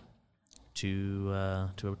going to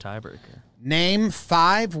a tiebreaker. Name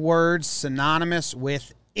 5 words synonymous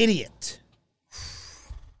with idiot.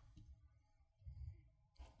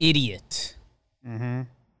 Idiot. Mm-hmm.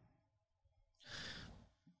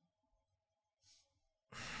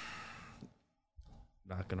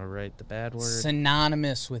 Not gonna write the bad word.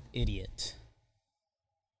 Synonymous with idiot.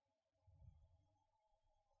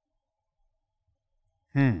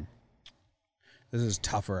 This is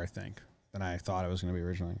tougher, I think, than I thought it was going to be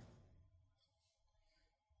originally.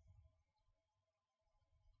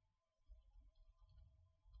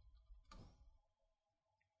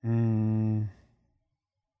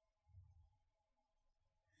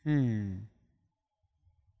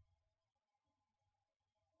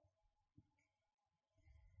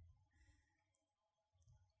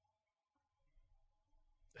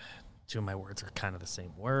 Two of my words are kind of the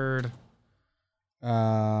same word.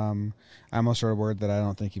 I almost wrote a word that I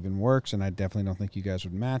don't think even works, and I definitely don't think you guys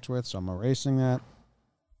would match with, so I'm erasing that.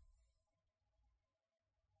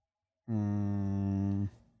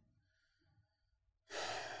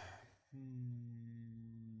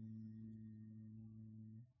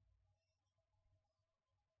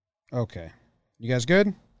 Okay. You guys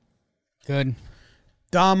good? Good.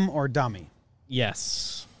 Dumb or dummy?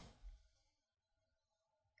 Yes.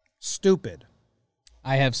 Stupid.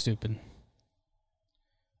 I have stupid.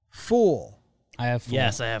 Fool. I have fool.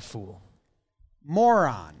 Yes, I have fool.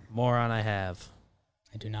 Moron. Moron I have.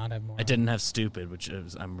 I do not have more. I didn't have stupid, which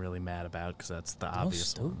I'm really mad about because that's the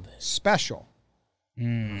obvious one. Special.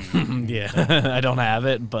 Yeah, I don't have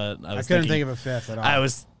it, but I couldn't think of a fifth at all. I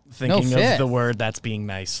was thinking fifth. of the word that's being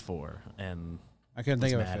nice for, and I couldn't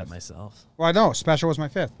think of a mad fifth. at myself. Well, I know special was my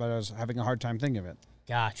fifth, but I was having a hard time thinking of it.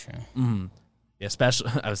 Gotcha. Yeah, special.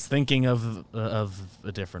 I was thinking of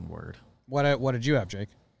a different word. What did you have, Jake?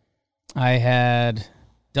 I had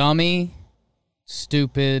dummy,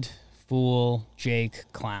 stupid, fool,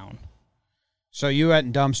 Jake, clown. So you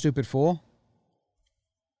had dumb, stupid, fool?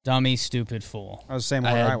 Dummy, stupid, fool. That was the same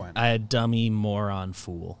order I went. I had dummy, moron,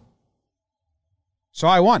 fool. So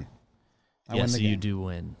I won. I win Yes, the you game. do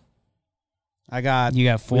win. I got. You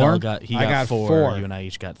got We all 4? got. He I got got 4. four. You and I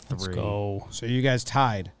each got 3. Let's go. So you guys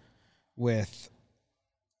tied with.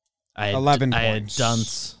 I had, 11 I had points.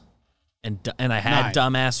 dunce, and I had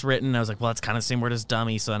 9. dumbass written. I was like, well, that's kind of the same word as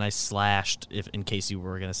dummy. So then I slashed in case you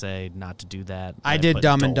were gonna say not to do that. I did put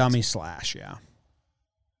dumb and dolt. dummy / yeah.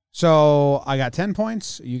 So I got 10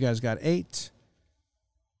 points. You guys got 8.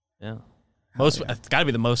 Yeah, most. It's got to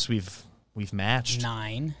be the most we've matched.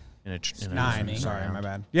 9. In a 9. me. Sorry, my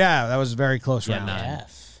bad. Yeah, that was a very close Yeah, round. 9.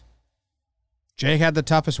 F. Jake had the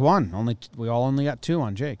toughest one. We all only got 2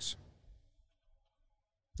 on Jake's.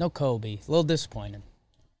 No Kobe. A little disappointed.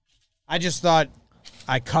 I just thought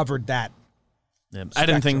I covered that. Yeah, I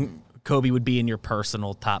didn't think Kobe would be in your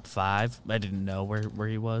personal top 5. I didn't know where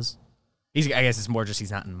he was. I guess it's more just he's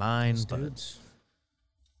not in mine. Those But dudes.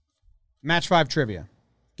 Match 5 trivia.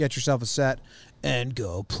 Get yourself a set and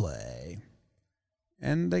go play.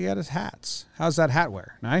 And they got his hats. How's that hat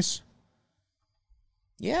wear? Nice?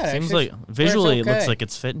 Yeah. it seems actually- like visually it looks okay. like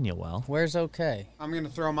it's fitting you well. Where's okay? I'm going to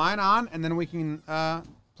throw mine on, and then we can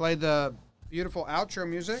play the beautiful outro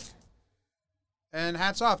music. And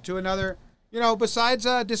hats off to another, besides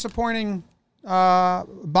a disappointing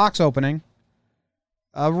box opening,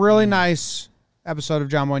 a really nice episode of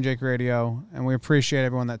John Boy and Jake Radio, and we appreciate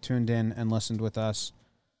everyone that tuned in and listened with us.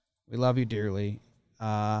 We love you dearly.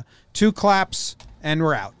 2 claps, and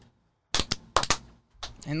we're out.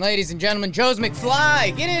 And ladies and gentlemen, Joe's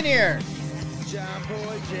McFly, get in here. John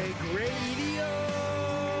Boy Jake Radio.